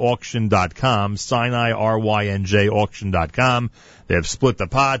 SinaiRYNJauction.com, SinaiRYNJauction.com. They have split the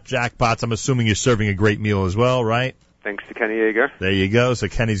pot, jackpots. I'm assuming you're serving a great meal as well, right? Thanks to Kenny Yeager. There you go. So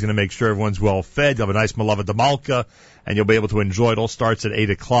Kenny's going to make sure everyone's well fed. You'll have a nice Malava Damalka, and you'll be able to enjoy it. All starts at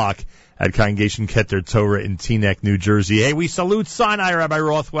 8 o'clock at Congregation Keter Torah in Teaneck, New Jersey. Hey, we salute Sinai, Rabbi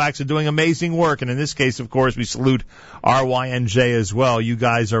Rothwachs, are doing amazing work. And in this case, of course, we salute RYNJ as well. You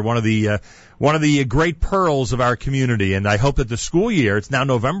guys are one of the great pearls of our community. And I hope that the school year, it's now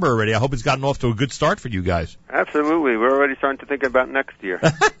November already, I hope it's gotten off to a good start for you guys. Absolutely. We're already starting to think about next year.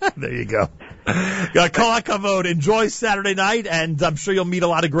 There you go. Kol HaKavod. Enjoy Saturday night, and I'm sure you'll meet a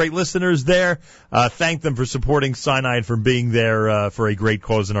lot of great listeners there. Thank them for supporting Sinai and for being there for a great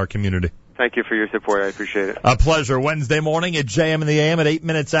cause in our community. Thank you for your support. I appreciate it. A pleasure. Wednesday morning at JM in the AM at 8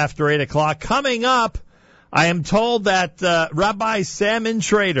 minutes after 8 o'clock. Coming up, I am told that Rabbi Sam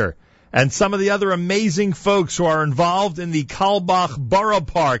Intrator and some of the other amazing folks who are involved in the Kalbach Borough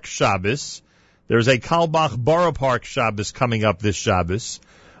Park Shabbos. There's a Kalbach Borough Park Shabbos coming up this Shabbos.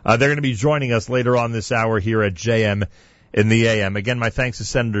 They're going to be joining us later on this hour here at JM in the AM. Again, my thanks to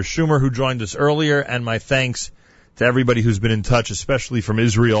Senator Schumer, who joined us earlier, and my thanks to everybody who's been in touch, especially from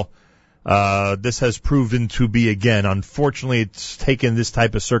Israel. This has proven to be, again, unfortunately, it's taken this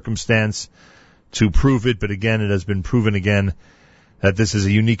type of circumstance to prove it, but again, it has been proven again that this is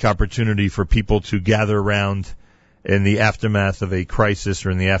a unique opportunity for people to gather around in the aftermath of a crisis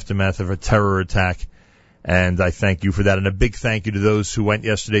or in the aftermath of a terror attack. And I thank you for that. And a big thank you to those who went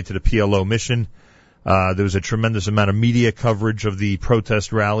yesterday to the PLO mission. There was a tremendous amount of media coverage of the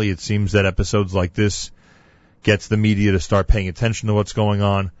protest rally. It seems that episodes like this gets the media to start paying attention to what's going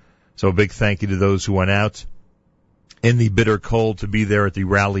on. So a big thank you to those who went out in the bitter cold to be there at the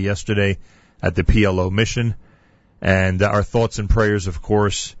rally yesterday at the PLO mission. And our thoughts and prayers, of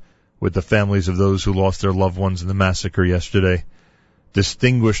course, with the families of those who lost their loved ones in the massacre yesterday.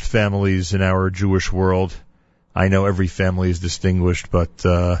 Distinguished families in our Jewish world. I know every family is distinguished, but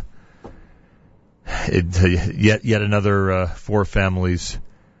yet another 4 families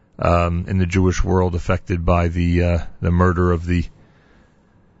in the Jewish world affected by the murder of the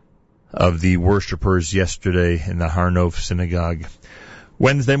worshipers yesterday in the Har Nof synagogue.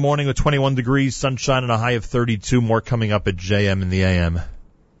 Wednesday morning with 21 degrees, sunshine and a high of 32. More coming up at JM in the AM.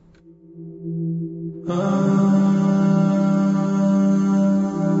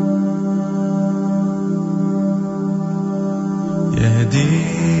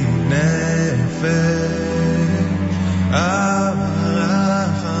 ידי נפש הרחמן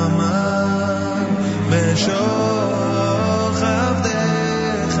משוך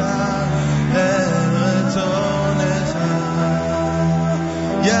עבדך אל רצונך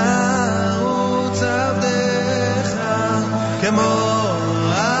ירוץ עבדך כמו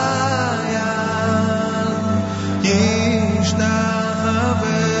עין ישתחווה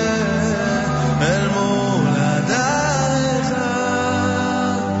אל מולדתך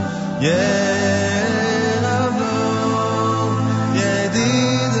ירבו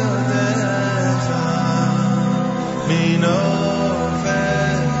ידידותיך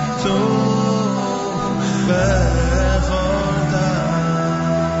מנופת צוף בכל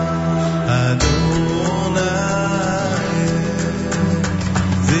טעם אדוני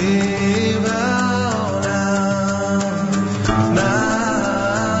זיו העולם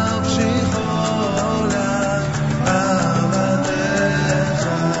נפשי חולה אהבתך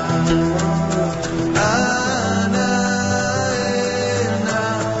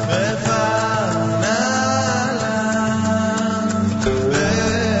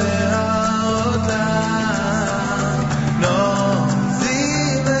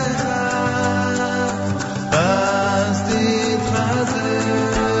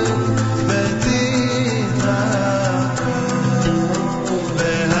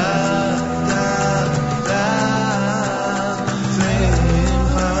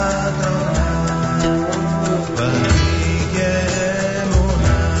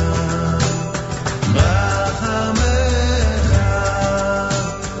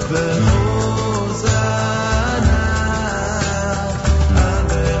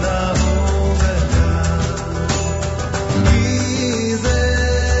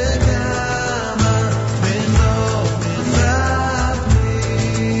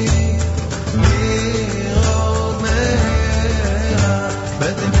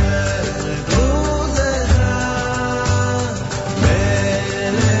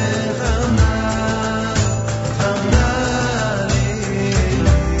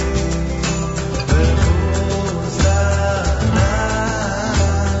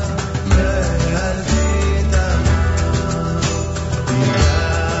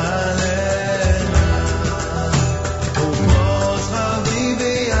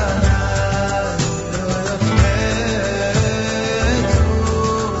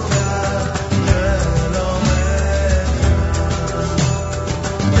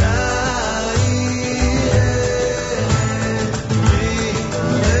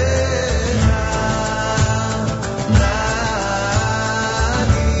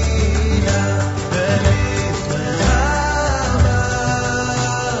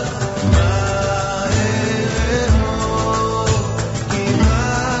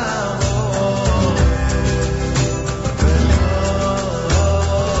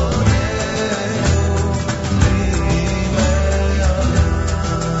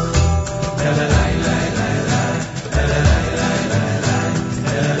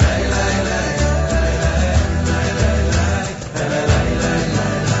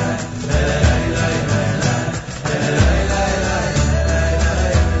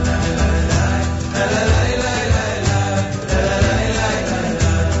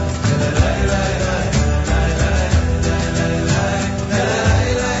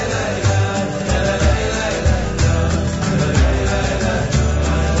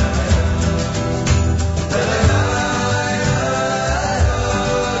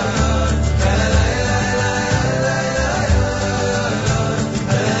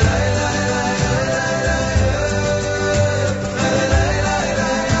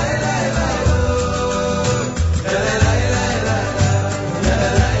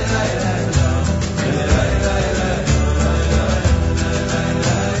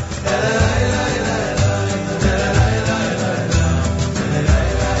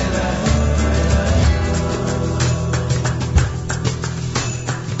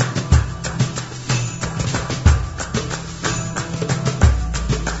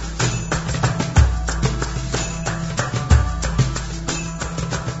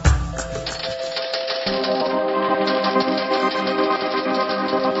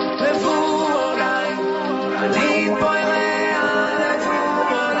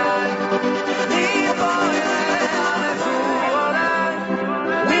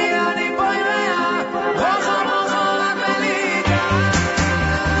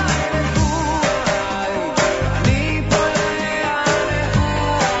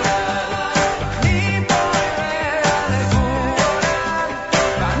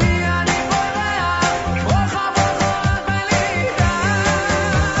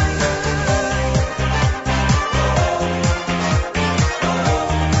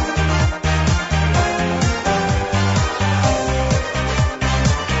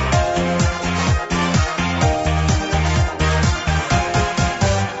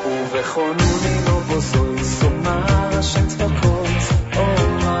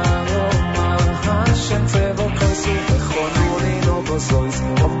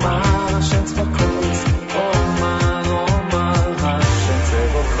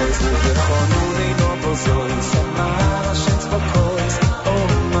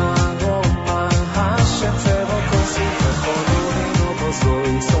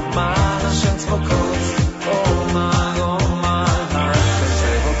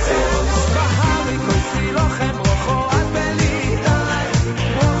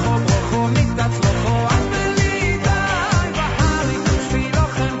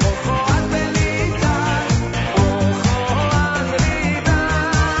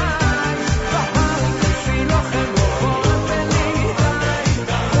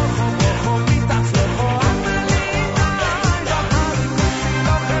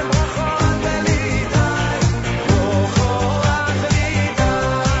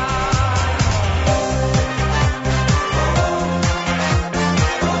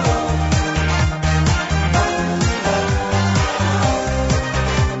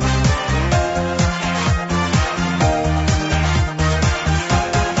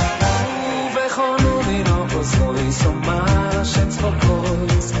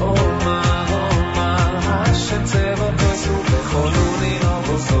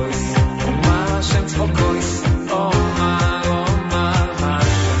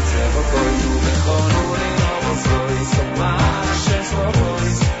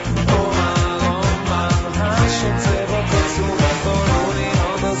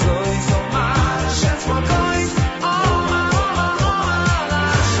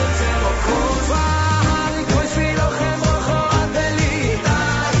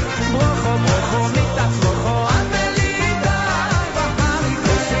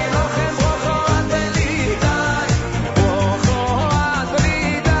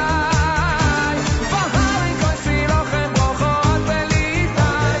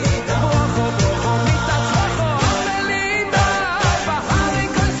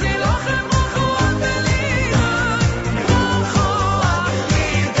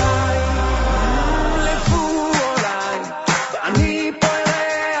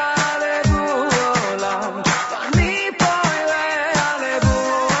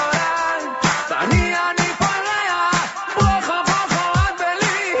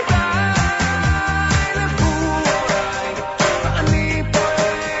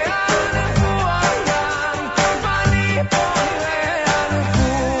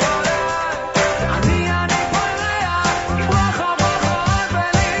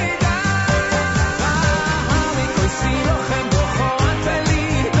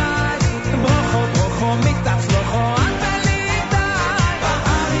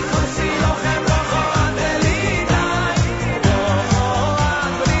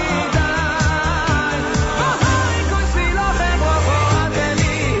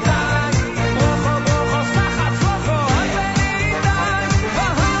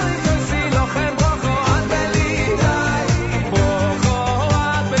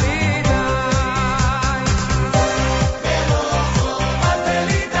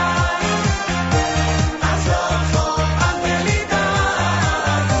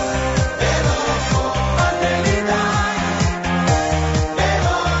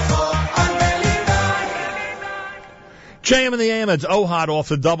JM in the AM, it's Ohad off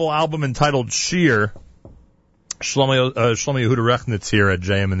the double album entitled Sheer. Shlomo Yehuda Rechnitz here at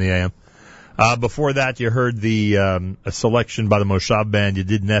JM in the AM. Before that, you heard the a selection by the Moshav Band. You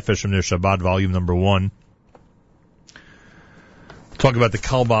did Nefesh from their Shabbat, volume number 1. Talk about the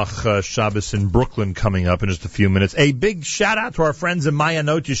Kalbach Shabbos in Brooklyn coming up in just a few minutes. A big shout out to our friends in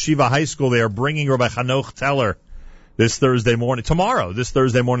Mayanot Yeshiva High School. They are bringing Rabbi Hanoch Teller this Thursday morning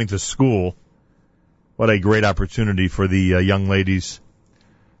to school. What a great opportunity for the young ladies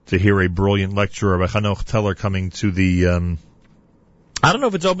to hear a brilliant lecture. Rabbi Hanoch Teller coming to the, I don't know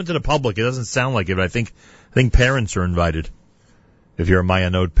if it's open to the public. It doesn't sound like it, but I think parents are invited. If you're a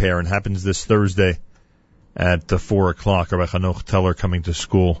Mayanot parent, happens this Thursday at 4 o'clock. Rabbi Hanoch Teller coming to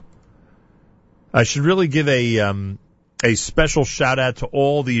school. I should really give a special shout out to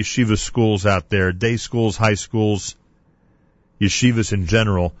all the yeshiva schools out there, day schools, high schools, yeshivas in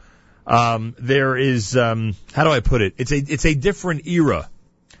general. There is, how do I put it? It's a different era.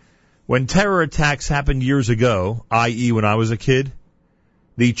 When terror attacks happened years ago, i.e. when I was a kid,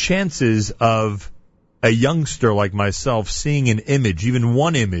 the chances of a youngster like myself seeing an image, even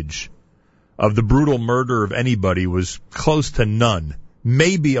one image, of the brutal murder of anybody was close to none.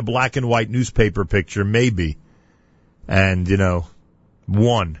 Maybe a black and white newspaper picture, maybe. And,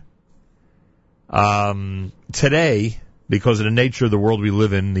 one. Today, because of the nature of the world we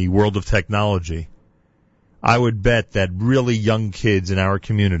live in, the world of technology, I would bet that really young kids in our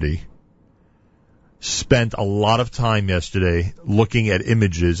community spent a lot of time yesterday looking at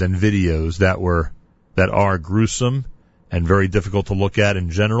images and videos that are gruesome and very difficult to look at in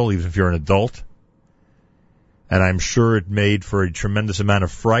general, even if you're an adult. And I'm sure it made for a tremendous amount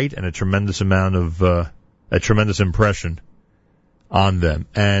of fright and a tremendous amount of a tremendous impression on them.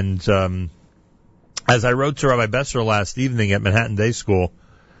 And as I wrote to Rabbi Besser last evening at Manhattan Day School,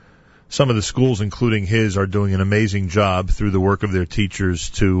 some of the schools, including his, are doing an amazing job through the work of their teachers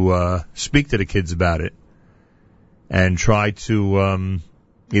to speak to the kids about it and try to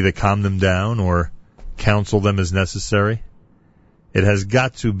either calm them down or counsel them as necessary. It has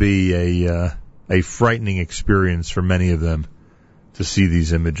got to be a frightening experience for many of them to see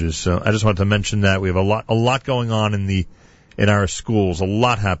these images. So I just wanted to mention that we have a lot going on in our schools, a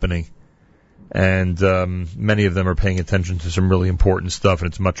lot happening. And many of them are paying attention to some really important stuff, and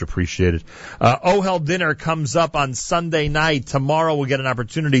it's much appreciated. Ohel Dinner comes up on Sunday night. Tomorrow we'll get an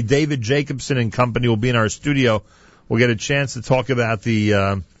opportunity. David Jacobson and company will be in our studio. We'll get a chance to talk about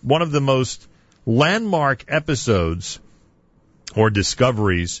the one of the most landmark episodes or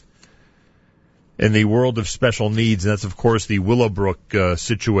discoveries in the world of special needs, and that's, of course, the Willowbrook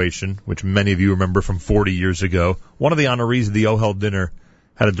situation, which many of you remember from 40 years ago. One of the honorees of the Ohel Dinner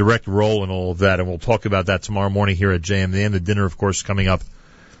had a direct role in all of that, and we'll talk about that tomorrow morning here at JMN. The dinner, of course, coming up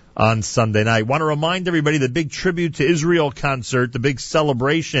on Sunday night. Want to remind everybody the big Tribute to Israel concert, the big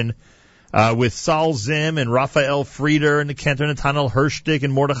celebration with Sal Zim and Raphael Frieder and the Cantor Nathaniel Hirschtick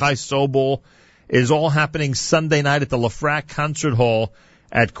and Mordechai Sobel is all happening Sunday night at the Lafrac Concert Hall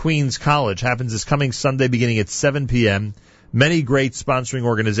at Queens College. Happens this coming Sunday beginning at 7 p.m. Many great sponsoring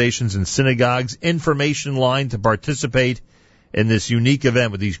organizations and synagogues. Information line to participate in this unique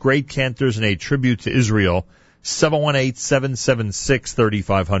event with these great cantors and a tribute to Israel.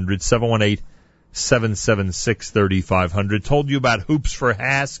 718-776-3500, 718-776-3500. Told you about Hoops for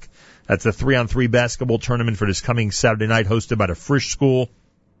Hask. That's a 3-on-3 basketball tournament for this coming Saturday night, hosted by the Frisch School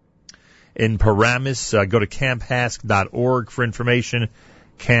in Paramus. Go to camphask.org for information,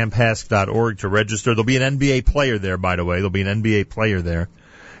 camphask.org to register. There'll be an NBA player there, by the way. There'll be an NBA player there.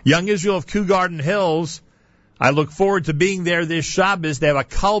 Young Israel of Kew Garden Hills. I look forward to being there this Shabbos. They have a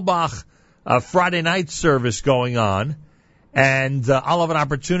Kalbach Friday night service going on, and I'll have an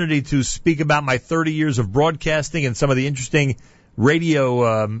opportunity to speak about my 30 years of broadcasting and some of the interesting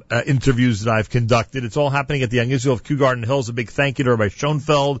radio interviews that I've conducted. It's all happening at the Young Israel of Kew Garden Hills. A big thank you to Rabbi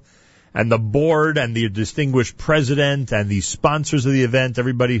Schoenfeld and the board and the distinguished president and the sponsors of the event,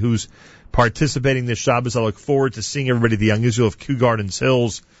 everybody who's participating this Shabbos. I look forward to seeing everybody at the Young Israel of Kew Gardens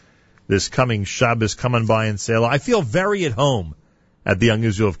Hills this coming Shabbos. Come on by and say hello. I feel very at home at the Young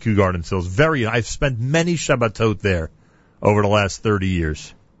Israel of Kew Gardens Hills. I've spent many Shabbatot there over the last 30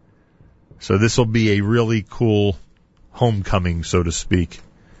 years. So this will be a really cool homecoming, so to speak,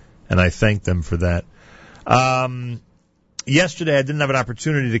 and I thank them for that. Yesterday I didn't have an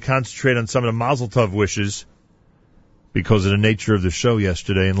opportunity to concentrate on some of the Mazel Tov wishes because of the nature of the show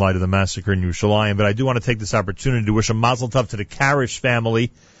yesterday in light of the massacre in Yerushalayim, but I do want to take this opportunity to wish a Mazel Tov to the Karish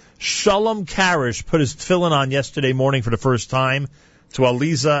family. Shalom Karish put his tefillin on yesterday morning for the first time. To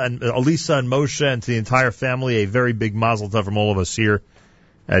Elisa and Moshe and to the entire family, a very big Mazel Tov from all of us here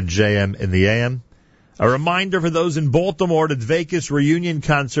at JM in the AM. A reminder for those in Baltimore, the Dveikis reunion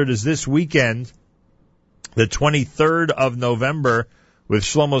concert is this weekend, the 23rd of November, with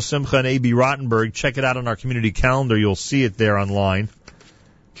Shlomo Simcha and A.B. Rottenberg. Check it out on our community calendar. You'll see it there online.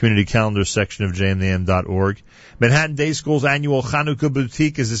 Community calendar section of jmnam.org. Manhattan Day School's annual Chanukah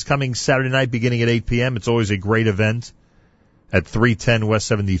Boutique is this coming Saturday night beginning at 8 p.m. It's always a great event at 310 West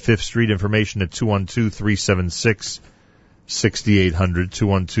 75th Street. Information at 212-376-6800,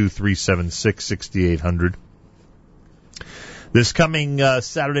 212-376-6800. This coming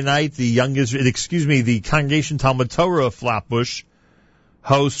Saturday night, the Congregation Talmud Torah of Flatbush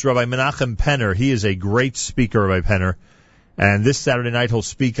hosts Rabbi Menachem Penner. He is a great speaker, Rabbi Penner. And this Saturday night he'll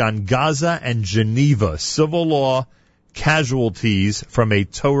speak on Gaza and Geneva, civil law casualties from a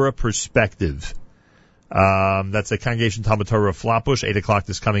Torah perspective. That's a Congregation Talmud Torah of Flatbush, 8 o'clock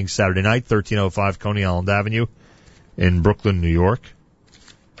this coming Saturday night, 1305 Coney Island Avenue in Brooklyn, New York.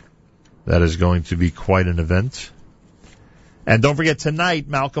 That is going to be quite an event. And don't forget tonight,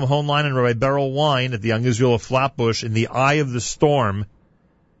 Malcolm Hoenlein and Rabbi Beryl Wine at the Young Israel of Flatbush, In the Eye of the Storm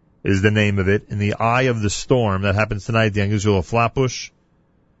is the name of it. In the Eye of the Storm. That happens tonight at the Young Israel of Flatbush.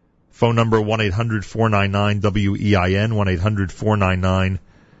 Phone number 1-800-499-WEIN,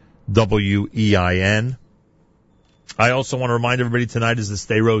 1-800-499-WEIN. I also want to remind everybody tonight is the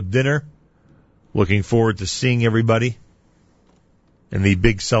Stay Road dinner. Looking forward to seeing everybody in the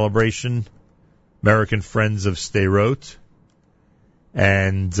big celebration, American Friends of Sderot.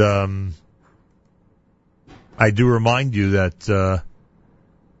 And I do remind you that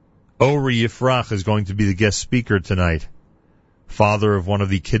Ori Yifrach is going to be the guest speaker tonight, father of one of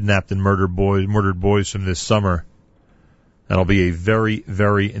the kidnapped and murdered boys from this summer. That'll be a very,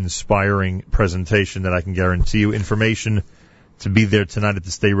 very inspiring presentation that I can guarantee you. Information to be there tonight at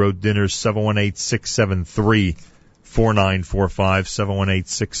the Sderot dinner, 718-673-4945,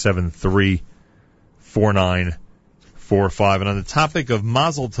 718-673-4945. And on the topic of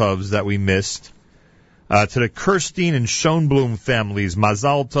Mazel Tovs that we missed, to the Kirstein and Schoenblum families,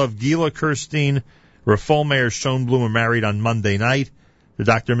 Mazal Tov, Gila Kirstein, Rafal Meir Schoenblum are married on Monday night. The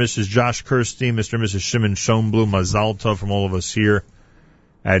Dr. and Mrs. Josh Kirstein, Mr. and Mrs. Shimon Schoenblum, Mazal Tov from all of us here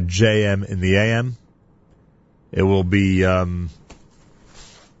at JM in the AM. It will be, I'm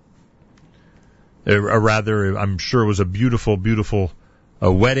sure it was a beautiful, beautiful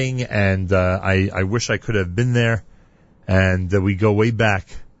wedding, and I wish I could have been there. And we go way back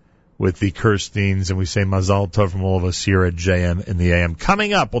with the Kirsteins, and we say Mazal Tov from all of us here at JM in the AM.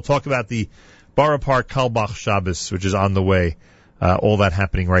 Coming up, we'll talk about the Borough Park Kalbach Shabbos, which is on the way. All that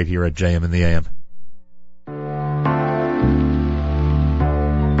happening right here at JM in the AM.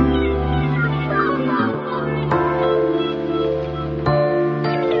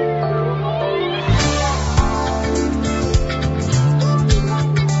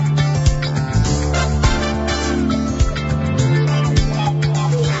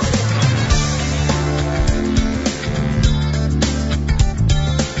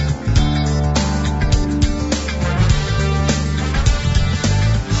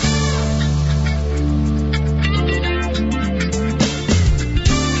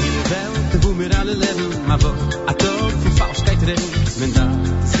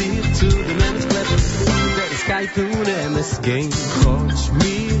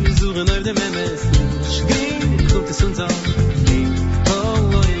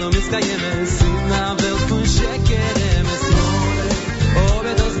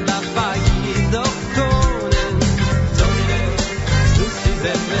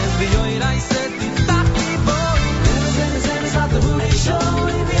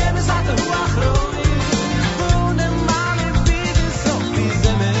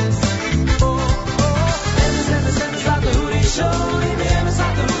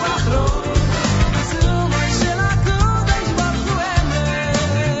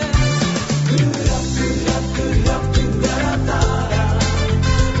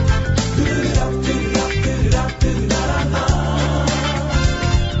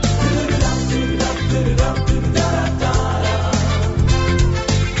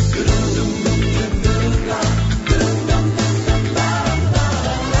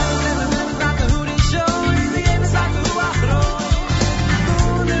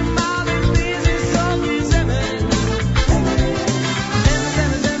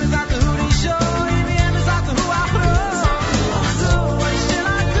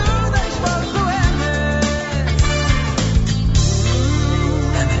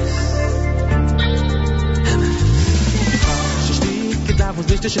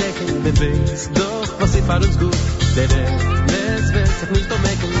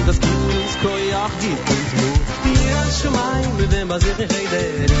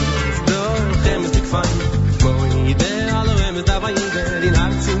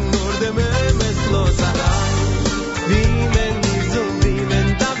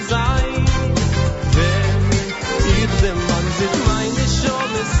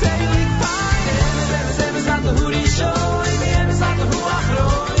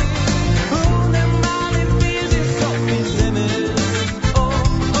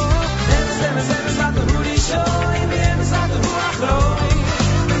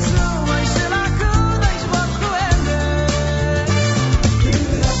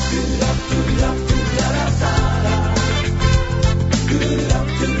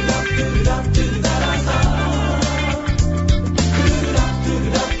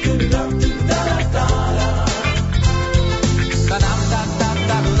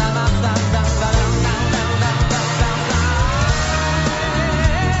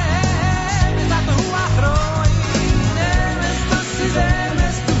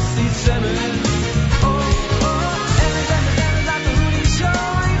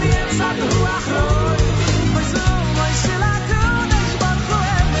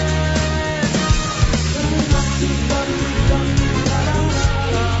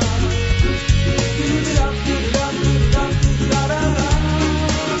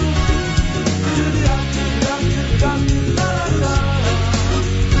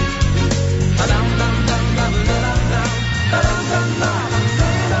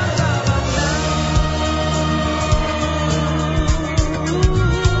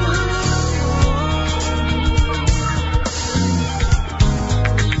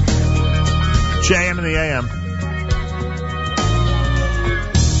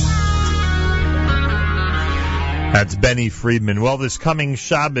 That's Benny Friedman. Well, this coming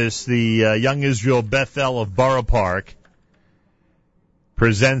Shabbos, the Young Israel Bethel of Borough Park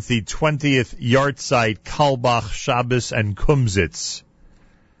presents the 20th Yartzeit Kalbach Shabbos and Kumsitz.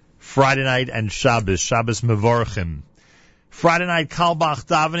 Friday night and Shabbos Mevorchim. Friday night Kalbach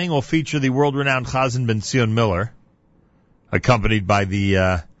davening will feature the world-renowned Chazan Ben Zion Miller, accompanied by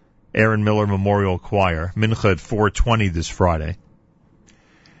the Aaron Miller Memorial Choir. Mincha at 4:20 this Friday.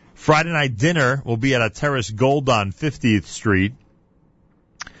 Friday night dinner will be at a Terrace Gold on 50th Street,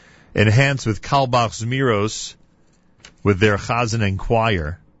 enhanced with Kalbach Zmiros with their Chazan and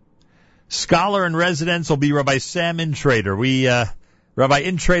choir. Scholar in residence will be Rabbi Sam Intrator. Rabbi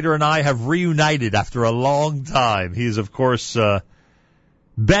Intrator and I have reunited after a long time. He is, of course,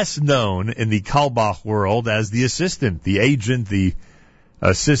 best known in the Kalbach world as the assistant, the agent, the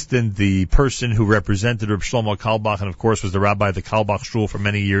assistant, the person who represented Reb Shlomo Kalbach, and of course was the rabbi of the Kalbach Shul for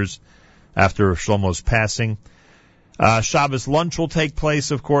many years after Reb Shlomo's passing. Shabbos lunch will take place,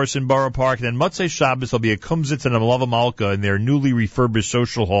 of course, in Borough Park. And then Motzei Shabbos there'll be a Kumsitz and a Malava Malka in their newly refurbished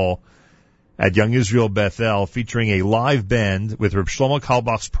social hall at Young Israel Bethel, featuring a live band with Reb Shlomo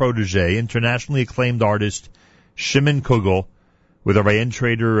Kalbach's protege, internationally acclaimed artist Shimon Kugel, with Rabbi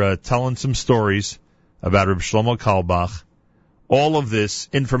Intrator telling some stories about Reb Shlomo Kalbach. All of this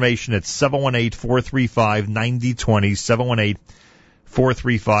information at 718-435-9020,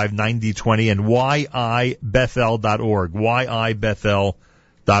 718-435-9020, and yibethel.org,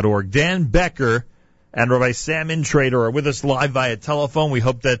 yibethel.org. Dan Becker and Rabbi Sam Intrator are with us live via telephone. We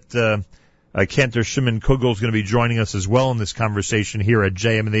hope that Cantor Shimon Kugel is going to be joining us as well in this conversation here at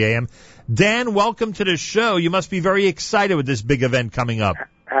JM and the AM. Dan, welcome to the show. You must be very excited with this big event coming up.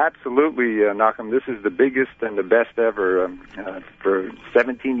 Absolutely, Nachum. This is the biggest and the best ever. For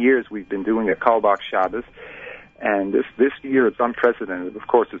 17 years, we've been doing a Kalbach Shabbos, and this year it's unprecedented. Of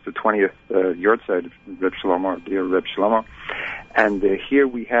course, it's the 20th Yortzeit of Reb Shlomo, dear Reb Shlomo, and here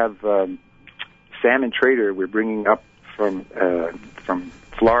we have Sam Intrator. We're bringing up from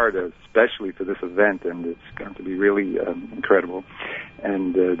Florida, especially for this event, and it's going to be really incredible.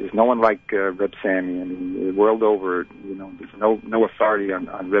 And there's no one like Reb Sammy. I mean, the world over, there's no authority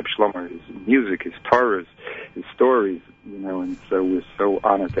on Reb Shlomo. His music, his Torahs, his stories, and so we're so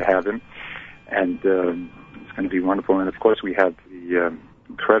honored to have him. And it's going to be wonderful. And of course, we have the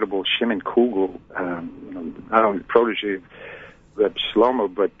incredible Shimon Kugel, not only the protege of Reb Shlomo,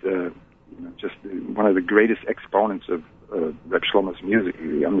 but just one of the greatest exponents of Reb Shlomo's music,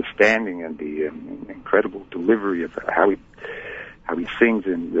 the understanding and the incredible delivery of how he sings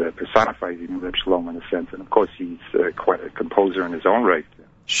and personifies even Reb Shlomo in a sense. And of course, he's quite a composer in his own right.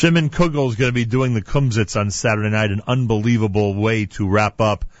 Shimon Kugel is going to be doing the Kumsitz on Saturday night, an unbelievable way to wrap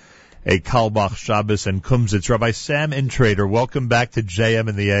up a Kalbach Shabbos and Kumsitz. Rabbi Sam Intrator, welcome back to JM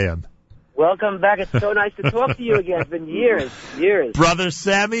and the AM. Welcome back. It's so nice to talk to you again. It's been years. Brother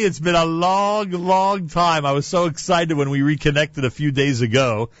Sammy, it's been a long time. I was so excited when we reconnected a few days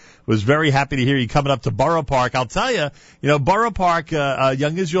ago. Was very happy to hear you coming up to Borough Park. I'll tell you, Borough Park,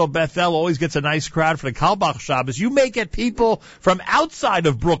 Young Israel Bethel always gets a nice crowd for the Kalbach Shabbos. You may get people from outside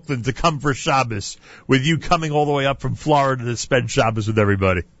of Brooklyn to come for Shabbos, with you coming all the way up from Florida to spend Shabbos with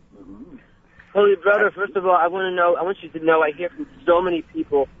everybody. Holy brother, first of all, I want you to know, I hear from so many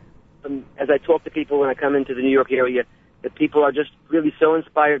people, as I talk to people when I come into the New York area, that people are just really so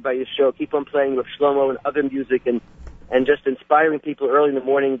inspired by your show. Keep on playing with Shlomo and other music and just inspiring people early in the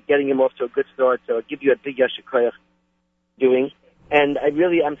morning, getting them off to a good start. So I'll give you a big yasher koach doing. And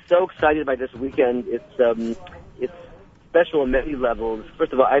I'm so excited by this weekend. It's special on many levels.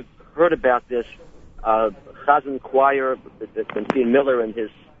 First of all, I've heard about this Chazan choir, Ben Zion Miller and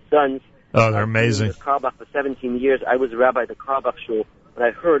his sons. Oh, they're amazing. In Kalbach for 17 years. I was a rabbi at the Kalbach Shul. But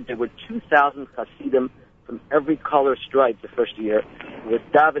I heard there were 2,000 Hasidim from every color stripe the first year, with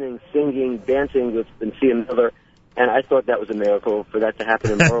davening, singing, dancing with Ben Zion Miller, and I thought that was a miracle for that to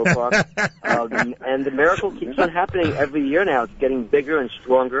happen in Borough Park. And the miracle keeps on happening every year now. It's getting bigger and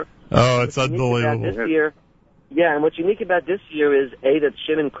stronger. Oh, it's unbelievable. This year, and what's unique about this year is, that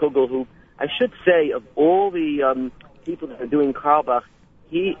Shimon Kugel, who I should say, of all the people that are doing Kalbach,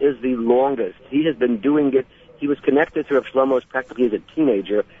 he is the longest. He has been doing it. He was connected to Reb Shlomo practically as a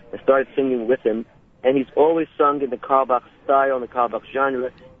teenager and started singing with him. And he's always sung in the Kalbach style and the Kalbach genre.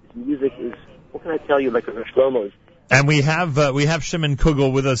 His music is, what can I tell you, like Reb Shlomo's. And we have Shimon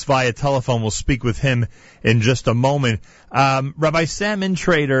Kugel with us via telephone. We'll speak with him in just a moment. Rabbi Sam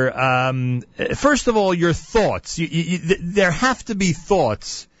Intrator, first of all, your thoughts. There have to be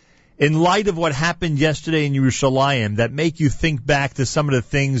thoughts in light of what happened yesterday in Yerushalayim that make you think back to some of the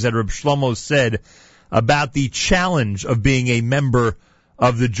things that Reb Shlomo said about the challenge of being a member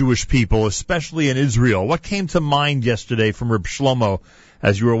of the Jewish people, especially in Israel. What came to mind yesterday from Reb Shlomo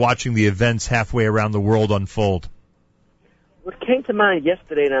as you were watching the events halfway around the world unfold? What came to mind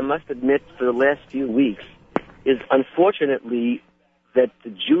yesterday, and I must admit for the last few weeks, is unfortunately that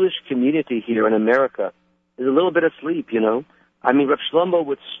the Jewish community here in America is a little bit asleep, you know. I mean, Reb Shlomo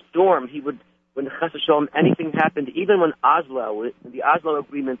would storm. He would, when Chas v'Shalom, anything happened, even when the Oslo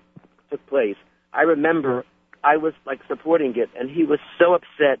Agreement took place. I remember I was like supporting it, and he was so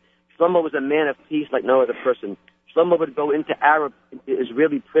upset. Shlomo was a man of peace like no other person. Shlomo would go into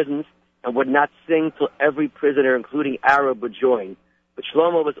Israeli prisons and would not sing till every prisoner, including Arab, would join. But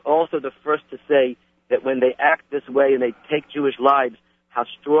Shlomo was also the first to say that when they act this way and they take Jewish lives, how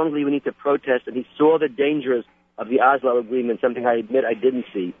strongly we need to protest, and he saw the dangers of the Oslo Agreement, something I admit I didn't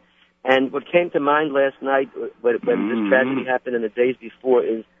see. And what came to mind last night when this tragedy happened and the days before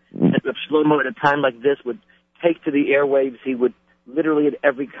is that Reb Shlomo at a time like this would take to the airwaves. He would literally at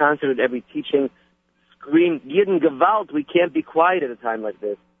every concert, at every teaching, scream, Yidden Gewalt, we can't be quiet at a time like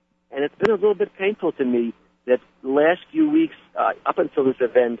this. And it's been a little bit painful to me that the last few weeks, up until this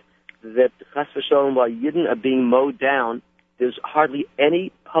event, that Chas v'Shalom, while Yidden are being mowed down, there's hardly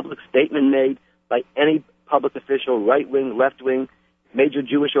any public statement made by any public official, right-wing, left-wing, major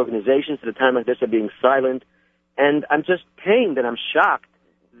Jewish organizations at a time like this are being silent. And I'm just pained and I'm shocked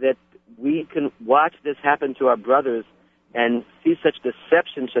that we can watch this happen to our brothers and see such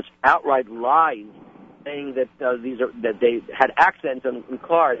deception, such outright lies, saying that that they had accents in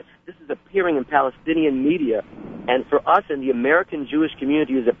cars. This is appearing in Palestinian media. And for us in the American Jewish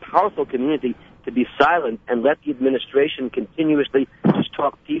community, is a powerful community, to be silent and let the administration continuously just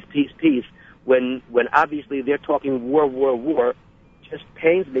talk peace, peace, peace, when obviously they're talking war, war, war, just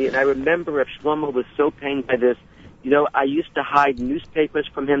pains me. And I remember Reb Shlomo was so pained by this. You know, I used to hide newspapers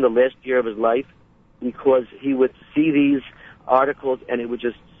from him the last year of his life because he would see these articles and it would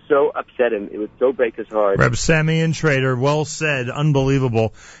just so upset him. It would so break his heart. Reb Sammy Intrator, well said,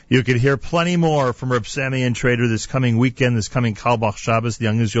 unbelievable. You could hear plenty more from Reb Sammy Intrator this coming weekend, this coming Kalbach Shabbos, the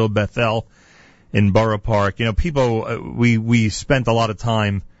Young Israel Bethel in Borough Park. You know, people, we spent a lot of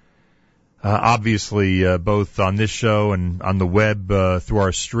time, obviously, both on this show and on the web, through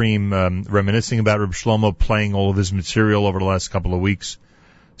our stream, reminiscing about Reb Shlomo, playing all of his material over the last couple of weeks,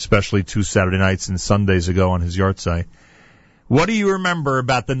 especially 2 Saturday nights and Sundays ago on his yahrzeit. What do you remember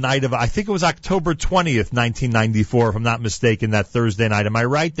about the night of, I think it was October 20th, 1994, if I'm not mistaken, that Thursday night? Am I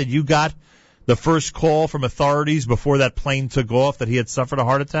right that you got the first call from authorities before that plane took off that he had suffered a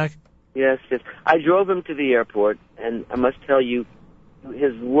heart attack? Yes, yes. I drove him to the airport, and I must tell you,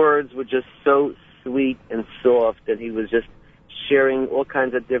 his words were just so sweet and soft, and he was just sharing all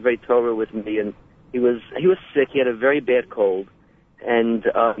kinds of divrei Torah with me. And he was sick. He had a very bad cold, and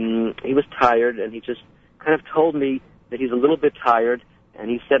he was tired. And he just kind of told me that he's a little bit tired. And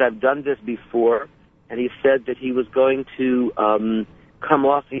he said, "I've done this before." And he said that he was going to come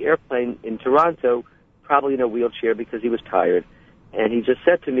off the airplane in Toronto, probably in a wheelchair because he was tired. And he just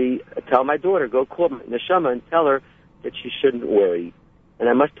said to me, "Tell my daughter, go call Neshama and tell her that she shouldn't worry." And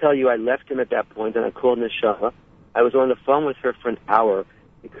I must tell you, I left him at that point, and I called Neshama. I was on the phone with her for an hour,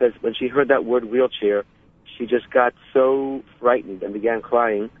 because when she heard that word wheelchair, she just got so frightened and began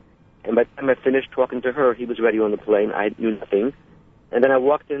crying. And by the time I finished talking to her, he was already on the plane. I knew nothing. And then I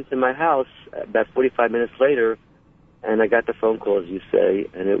walked into my house about 45 minutes later, and I got the phone call, as you say,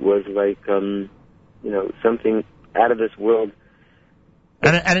 and it was like, something out of this world.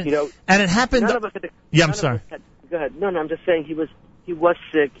 And it happened. I'm sorry. Go ahead. No, I'm just saying he was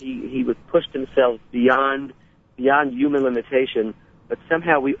sick. He was pushed himself beyond human limitation, but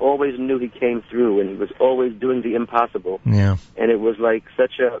somehow we always knew he came through, and he was always doing the impossible. Yeah. And it was like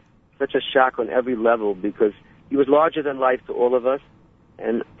such a shock on every level, because he was larger than life to all of us,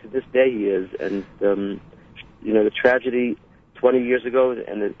 and to this day he is. And the tragedy 20 years ago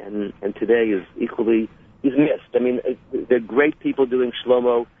and today is equally. He's missed. I mean, they're great people doing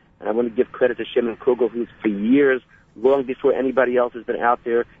Shlomo, and I want to give credit to Shimon Kugel, who's for years, long before anybody else has been out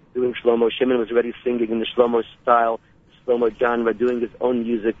there doing Shlomo. Shimon was already singing in the Shlomo style, Shlomo genre, doing his own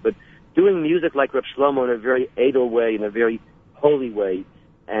music, but doing music like Reb Shlomo in a very edel way, in a very holy way.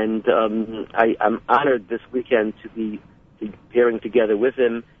 And I'm honored this weekend to be pairing together with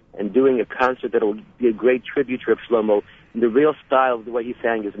him and doing a concert that will be a great tribute to Reb Shlomo in the real style of the way he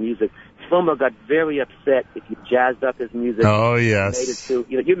sang his music. Shlomo got very upset if you jazzed up his music. Oh, yes. Made it too,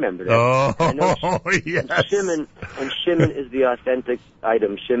 you remember that. Oh, yes. And Shimon is the authentic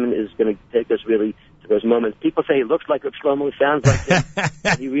item. Shimon is going to take us really to those moments. People say he looks like Reb Shlomo, sounds like him.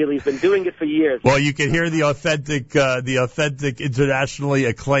 He really has been doing it for years. Well, you can hear the authentic, internationally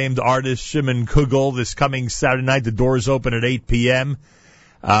acclaimed artist Shimon Kugel this coming Saturday night. The doors open at 8 p.m.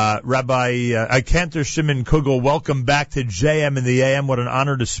 Rabbi Cantor Shimon Kugel, welcome back to JM in the AM. What an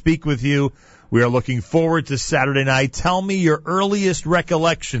honor to speak with you. We are looking forward to Saturday night. Tell me your earliest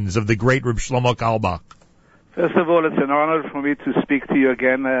recollections of the great Reb Shlomo Carlebach. First of all, it's an honor for me to speak to you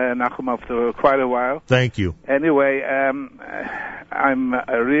again, Nachum, after quite a while. Thank you. Anyway, I'm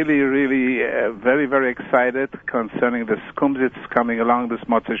really very, very excited concerning the Skumsitz coming along this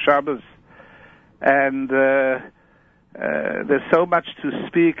Motzei Shabbos. And there's so much to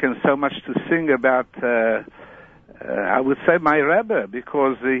speak and so much to sing about, I would say, my Rebbe,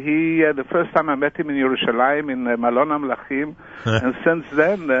 because he, the first time I met him in Yerushalayim, in Malon HaMelachim, and since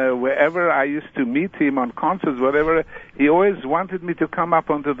then, wherever I used to meet him on concerts, whatever, he always wanted me to come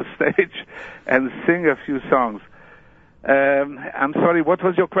up onto the stage and sing a few songs. I'm sorry, what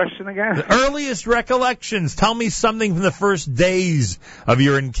was your question again? The earliest recollections. Tell me something from the first days of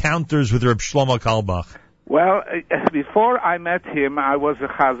your encounters with Reb Shlomo Carlebach. Well, before I met him, I was a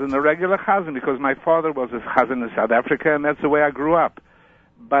chazan, a regular chazan, because my father was a chazan in South Africa, and that's the way I grew up.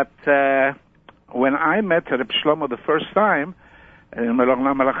 But when I met Reb Shlomo the first time, in Malon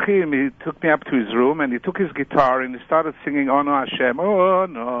HaMelachim, he took me up to his room, and he took his guitar, and he started singing, Ono Hashem,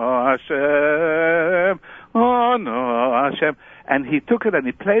 Ono Hashem, Ono Hashem. And he took it, and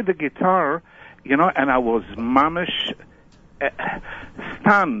he played the guitar, and I was mamish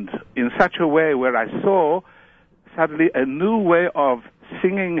stunned in such a way where I saw suddenly a new way of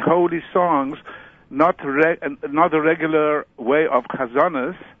singing holy songs, not a regular way of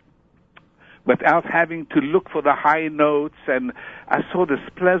chazonas, without having to look for the high notes. And I saw this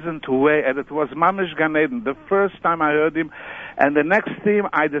pleasant way, and it was Mamish Gan Eden, the first time I heard him. And the next theme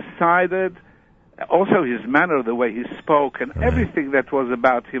I decided, also his manner, the way he spoke, and everything that was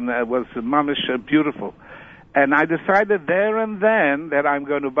about him was Mamish beautiful. And I decided there and then that I'm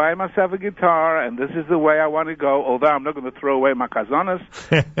going to buy myself a guitar, and this is the way I want to go, although I'm not going to throw away my kazonas.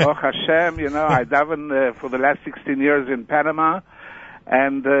 Oh, Hashem, I daven for the last 16 years in Panama,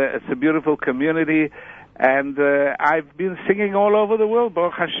 and it's a beautiful community. And I've been singing all over the world,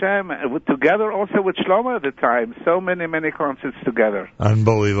 Baruch Hashem, together also with Shlomo at the time. So many concerts together.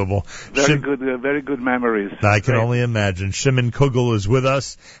 Unbelievable. Very good memories. I can only imagine. Shimon Kugel is with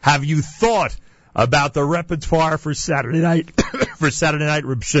us. Have you thought about the repertoire for Saturday night? For Saturday night,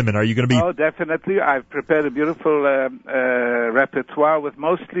 Reb Shimon, are you going to be? Oh, definitely. I've prepared a beautiful repertoire with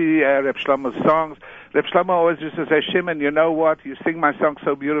mostly Reb Shlomo's songs. Reb Shlomo always used to say, Shimon, you know what? You sing my song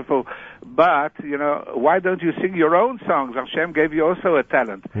so beautiful, but why don't you sing your own songs? Hashem gave you also a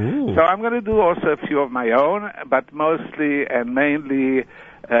talent. Ooh. So I'm going to do also a few of my own, but mostly and mainly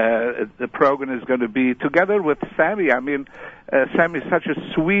the program is going to be together with Sammy. I mean, Sammy is such a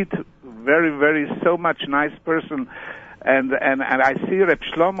sweet, very so much nice person, and I see Reb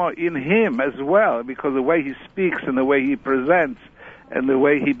Shlomo in him as well, because the way he speaks and the way he presents and the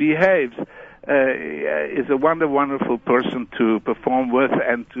way he behaves is a wonderful person to perform with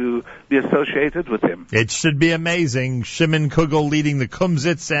and to be associated with him. It should be amazing. Shimon Kugel leading the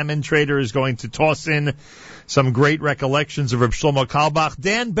Kumsitz. Sam Intrator is going to toss in some great recollections of Reb Shlomo Carlebach.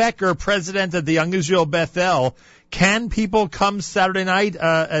 Dan Becker, president of the Young Israel Bethel. Can people come Saturday night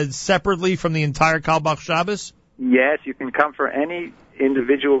separately from the entire Carlebach Shabbos? Yes, you can come for any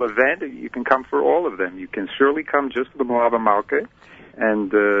individual event. You can come for all of them. You can surely come just for the Moab Malka,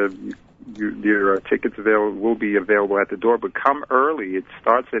 and your tickets will be available at the door. But come early. It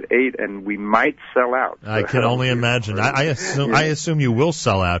starts at 8, and we might sell out. I can only imagine. I assume you will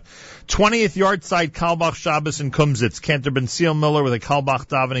sell out. 20th Yahrzeit Carlebach Shabbos in Kumsitz. Cantor Ben Seal Miller with a Carlebach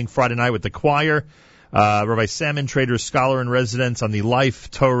davening Friday night with the choir. Rabbi Sam Intrator, scholar in residence on the life,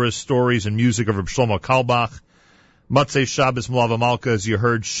 Torah, stories, and music of Reb Shlomo Carlebach. Motzei Shabbos Malava Malka, as you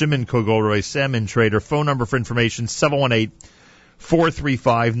heard, Shimon Kugel, Rabbi Sam Intrator. Phone number for information,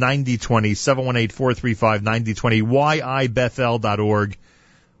 718-435-9020, 718-435-9020, yibethel.org,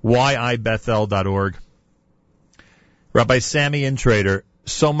 yibethel.org. Rabbi Sammy Intrator,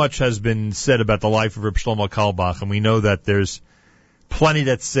 so much has been said about the life of Reb Shlomo Carlebach, and we know that there's plenty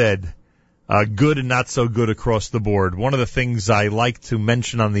that's said, good and not so good across the board. One of the things I like to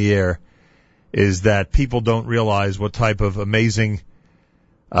mention on the air is that people don't realize what type of amazing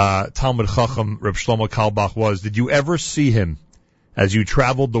Talmud Chacham Reb Shlomo Carlebach was. Did you ever see him, as you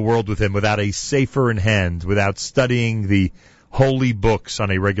traveled the world with him, without a sefer in hand, without studying the holy books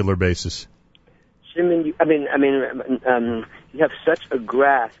on a regular basis? Shimon, you have such a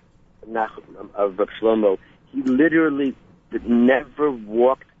grasp of Reb Shlomo. He literally never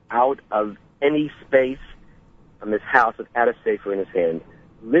walked out of any space from his house without a sefer in his hand.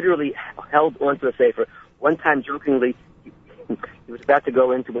 Literally held onto a sefer. One time, jokingly, he was about to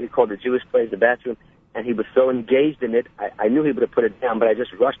go into what he called the Jewish place, the bathroom, and he was so engaged in it, I knew he would have put it down, but I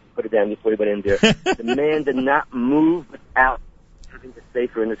just rushed to put it down before he went in there. The man did not move without having the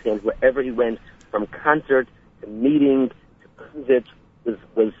sefer in his hands. Wherever he went, from concert to meeting to visit,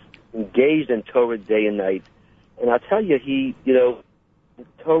 was engaged in Torah day and night. And I'll tell you, the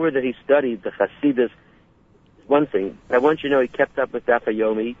Torah that he studied, the Hasidus, is one thing. I want you to know he kept up with Daf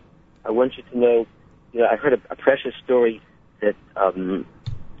Yomi. I want you to know, I heard a precious story that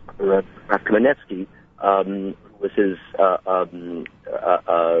Rav Kamenetsky, who was his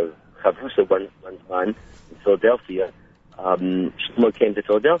chavrusa one time in Philadelphia, Shimon came to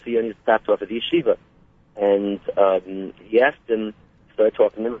Philadelphia and he stopped off at the yeshiva. And he asked him, started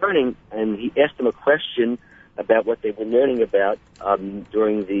talking and learning, and he asked him a question about what they were learning about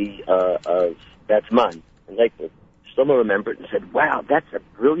during the Batzman in Lakewood. Shlomo remembered and said, "Wow, that's a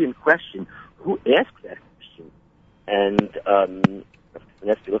brilliant question. Who asked that question?" And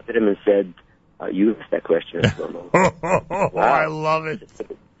Nestor looked at him and said, "You asked that question, Shlomo." Wow. I love it.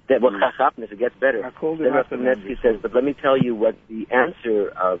 It gets better. Then Nestor says, "But let me tell you what the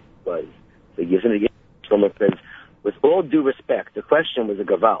answer was." So he gives him the Shlomo says, "With all due respect, the question was a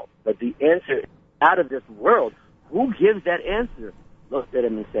gaval, but the answer out of this world. Who gives that answer?" Looked at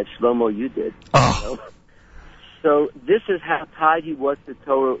him and said, "Shlomo, you did." Oh. So this is how tied he was to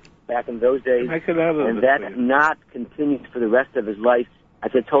Torah back in those days, and that not continued for the rest of his life.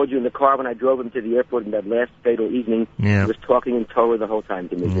 As I told you in the car when I drove him to the airport in that last fatal evening, he was talking in Torah the whole time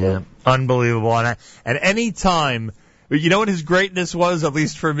to me. Yeah. Unbelievable. And any time, you know what his greatness was, at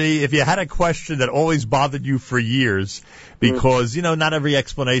least for me? If you had a question that always bothered you for years, because, not every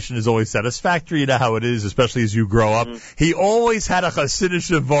explanation is always satisfactory, you know how it is, especially as you grow up. He always had a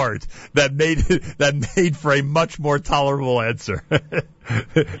Hasidic Vart that made for a much more tolerable answer.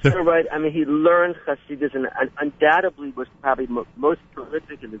 You're right. I mean, he learned Hasidus and undoubtedly was probably most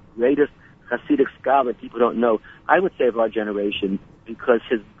prolific and the greatest Hasidic scholar people don't know, I would say, of our generation, because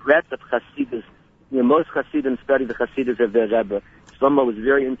his breadth of Hasidus, most Hasidim study the Hasidus of their Rebbe. Shlomo was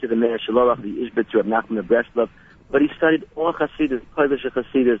very into the Meir Shalorach, the Ishbitzer of Nachman of Breslov, but he studied all Hasidus, Polish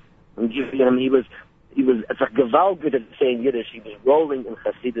Hasidus, and he was, it's like Gewaltgut to say in Yiddish, he was rolling in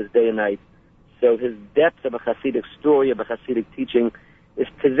Hasidus day and night. So his depth of a Hasidic story, of a Hasidic teaching, is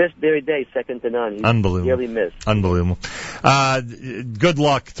to this very day second to none. He's Unbelievable. Really missed. Unbelievable. Good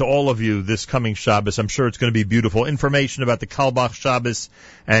luck to all of you this coming Shabbos. I'm sure it's going to be beautiful. Information about the Kalbach Shabbos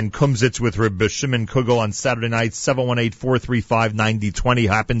and Kumsitz with Rabbi Shimon Kugel on Saturday night, 718-435-9020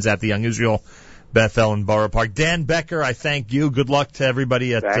 happens at the Young Israel, Bethel, and Borough Park. Dan Becker, I thank you. Good luck to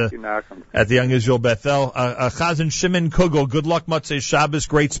everybody at the Young Israel Bethel. Chazan Shimon Kugel, good luck, Motzei Shabbos.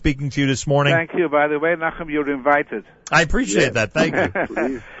 Great speaking to you this morning. Thank you. By the way, Nachum, you're invited. I appreciate that. Thank you.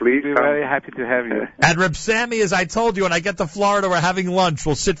 Please. We're very happy to have you. And Reb Sammy, as I told you, when I get to Florida, we're having lunch.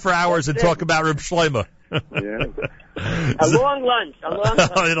 We'll sit for hours and talk about Reb Shlomo. A long lunch.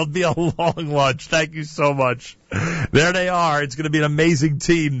 It'll be a long lunch. Thank you so much. There they are. It's going to be an amazing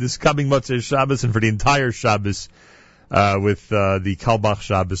team this coming Motzei Shabbos and for the entire Shabbos with the Kalbach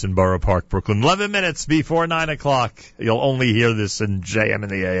Shabbos in Borough Park, Brooklyn. 11 minutes before 9 o'clock. You'll only hear this in JM in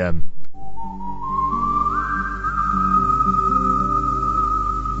the AM.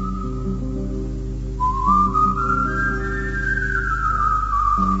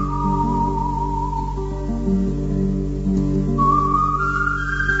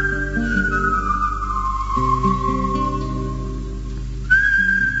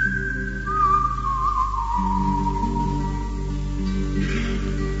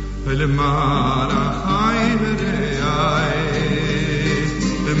 למען החי ורעי,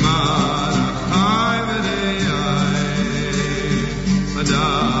 למען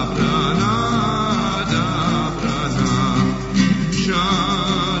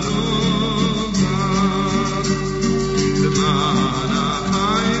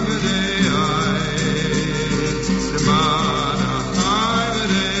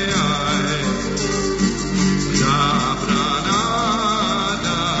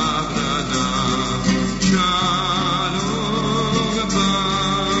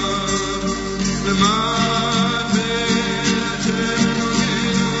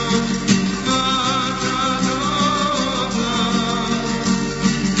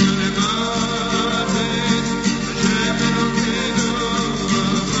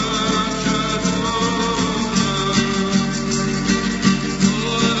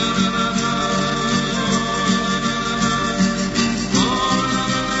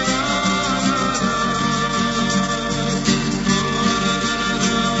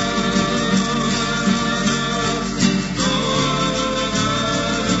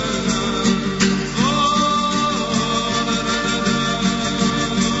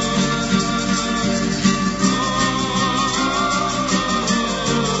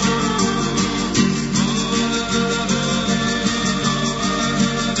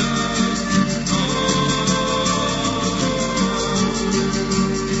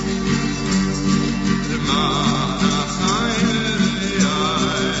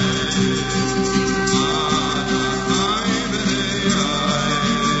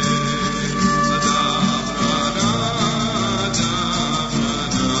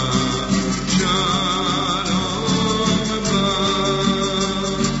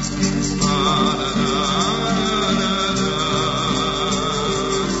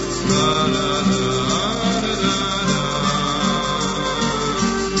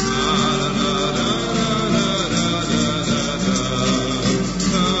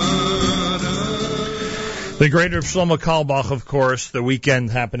The great Reb Shlomo Carlebach, of course, the weekend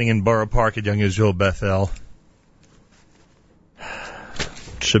happening in Borough Park at Young Israel Bethel.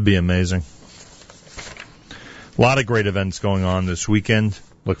 Should be amazing. A lot of great events going on this weekend.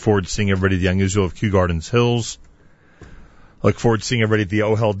 Look forward to seeing everybody at the Young Israel of Kew Gardens Hills. Look forward to seeing everybody at the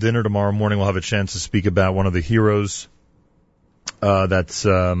Ohel dinner tomorrow morning. We'll have a chance to speak about one of the heroes that's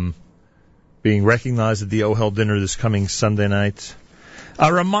being recognized at the Ohel dinner this coming Sunday night. A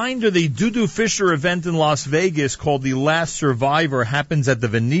reminder, the Dudu Fisher event in Las Vegas called The Last Survivor happens at the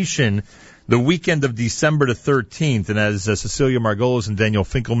Venetian the weekend of December the 13th. And as Cecilia Margolis and Daniel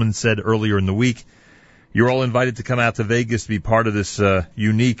Finkelman said earlier in the week, you're all invited to come out to Vegas to be part of this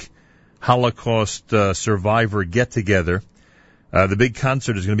unique Holocaust survivor get-together. The big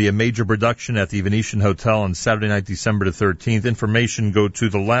concert is going to be a major production at the Venetian Hotel on Saturday night, December the 13th. Information, go to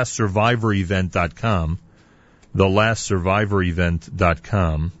thelastsurvivorevent.com.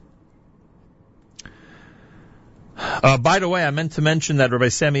 thelastsurvivorevent.com. By the way, I meant to mention that Rabbi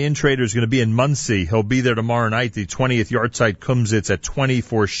Sammy Intrator is going to be in Muncie. He'll be there tomorrow night, the 20th Yahrzeit Kumsitz at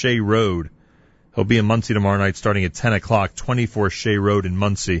 24 Shea Road. He'll be in Muncie tomorrow night starting at 10 o'clock, 24 Shea Road in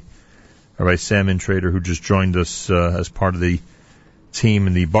Muncie. Rabbi Sam Intrator, who just joined us as part of the team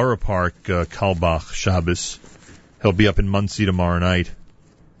in the Borough Park Kalbach Shabbos. He'll be up in Muncie tomorrow night.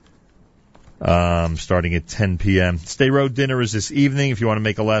 Starting at 10 p.m. Stay Road dinner is this evening. If you want to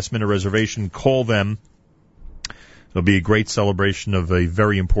make a last-minute reservation, call them. It'll be a great celebration of a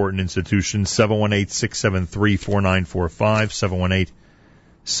very important institution. 718-673-4945.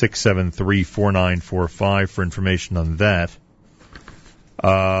 718-673-4945 for information on that.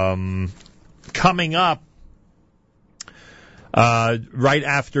 Coming up, right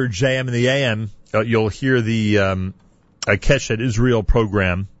after JM and the AM, you'll hear the Keshet Israel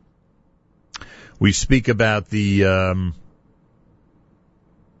program. We speak about the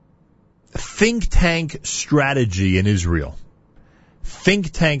think tank strategy in Israel.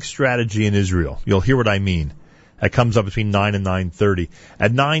 Think tank strategy in Israel. You'll hear what I mean. That comes up between 9 and 9:30.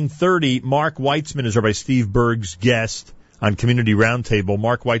 At 9:30, Mark Weitzman is Rabbi Steve Berg's guest on Community Roundtable.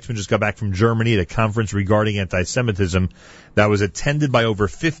 Mark Weitzman just got back from Germany at a conference regarding anti-Semitism that was attended by over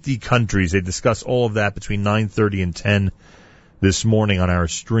 50 countries. They discuss all of that between 9:30 and 10 this morning on our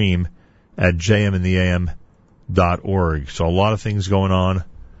stream at jmandtheam.org. So a lot of things going on,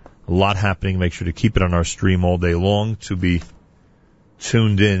 a lot happening. Make sure to keep it on our stream all day long to be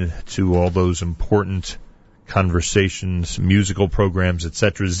tuned in to all those important conversations, musical programs,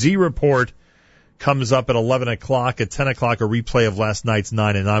 etc. Z Report comes up at 11 o'clock. At 10 o'clock, a replay of last night's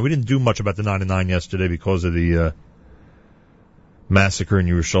 9 and 9. We didn't do much about the 9 and 9 yesterday because of the massacre in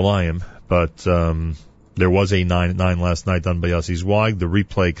Yerushalayim, but there was a 9 at 9 last night done by Yossi Zweig. The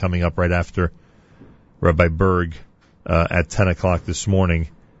replay coming up right after Rabbi Berg at 10 o'clock this morning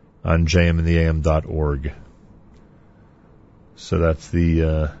on jmandtheam.org. So that's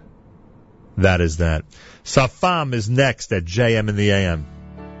the that is that. Safam is next at JM and the AM.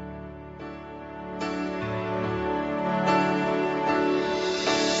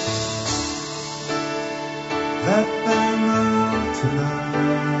 Let them out tonight.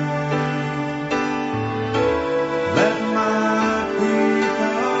 Let my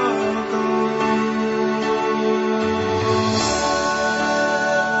people go.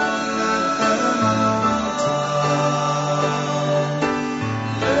 Let them out tonight.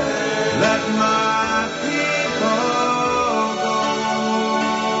 Let my people go.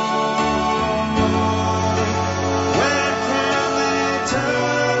 Where can they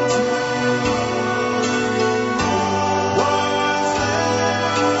turn to?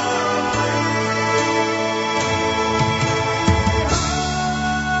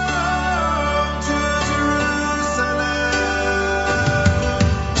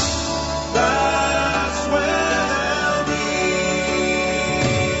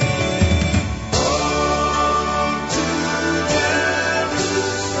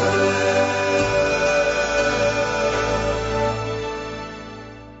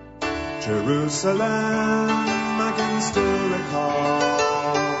 Jerusalem, I can still recall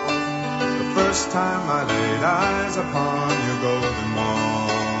the first time I laid eyes upon your golden wall.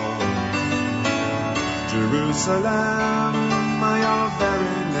 Jerusalem, your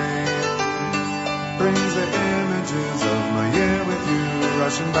very name brings the images of my year with you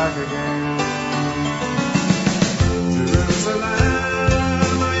rushing back again.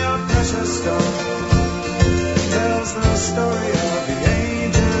 Jerusalem, your precious stone tells the story of the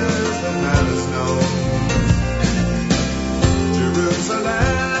ages that matters known.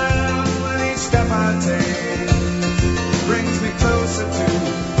 Jerusalem, when each step I take brings me closer to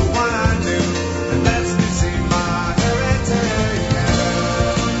the one I knew and lets me see my heritage.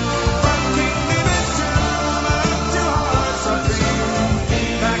 From King David to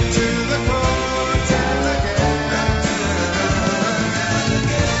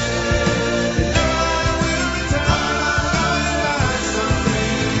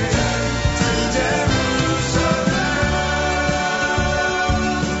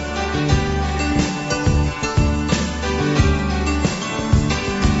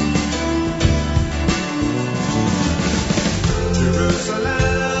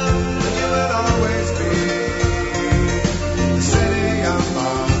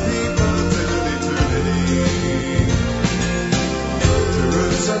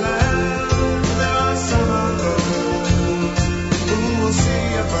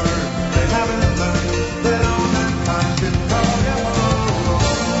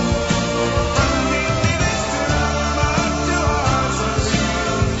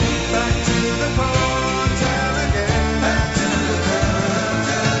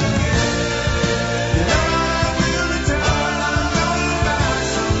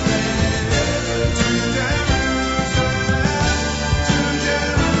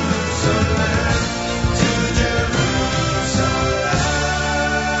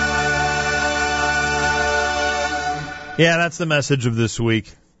Yeah, that's the message of this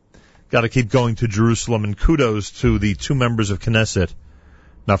week. Got to keep going to Jerusalem, and kudos to the two members of Knesset,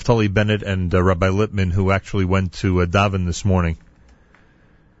 Naftali Bennett and Rabbi Lippman, who actually went to daven this morning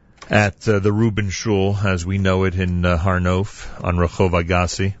at the Reuben Shul, as we know it, in Har Nof on Rehov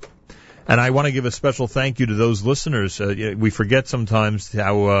Agassi. And I want to give a special thank you to those listeners. We forget sometimes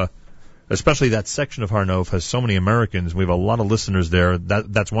how, especially that section of Har Nof has so many Americans. We have a lot of listeners there.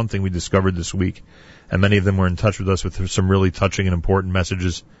 That's one thing we discovered this week. And many of them were in touch with us with some really touching and important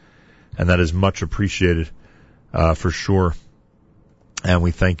messages. And that is much appreciated, for sure. And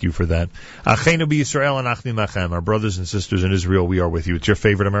we thank you for that. Achenu b'Yisrael and achni machem. Our brothers and sisters in Israel, we are with you. It's your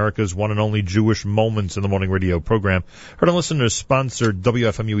favorite America's one and only Jewish Moments in the Morning radio program. Heard on listeners sponsored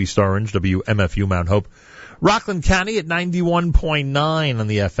WFMU East Orange, WMFU Mount Hope, Rockland County at 91.9 on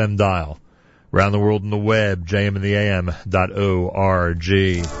the FM dial. Around the world on the web, jmintheam.org.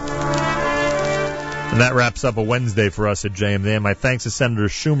 And that wraps up a Wednesday for us at JM. My thanks to Senator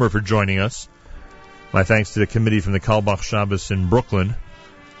Schumer for joining us. My thanks to the committee from the Kalbach Shabbos in Brooklyn.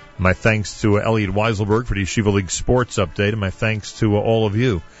 My thanks to Elliot Weiselberg for the Yeshiva League Sports Update. And my thanks to all of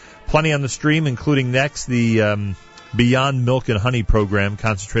you. Plenty on the stream, including next the Beyond Milk and Honey program,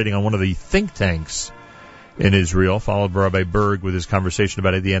 concentrating on one of the think tanks in Israel, followed by Rabbi Berg with his conversation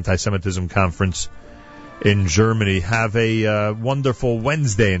about the Anti-Semitism Conference in Germany. Have a wonderful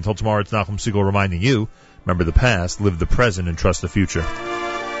Wednesday. Until tomorrow, it's Nachum Segal reminding you, remember the past, live the present, and trust the future.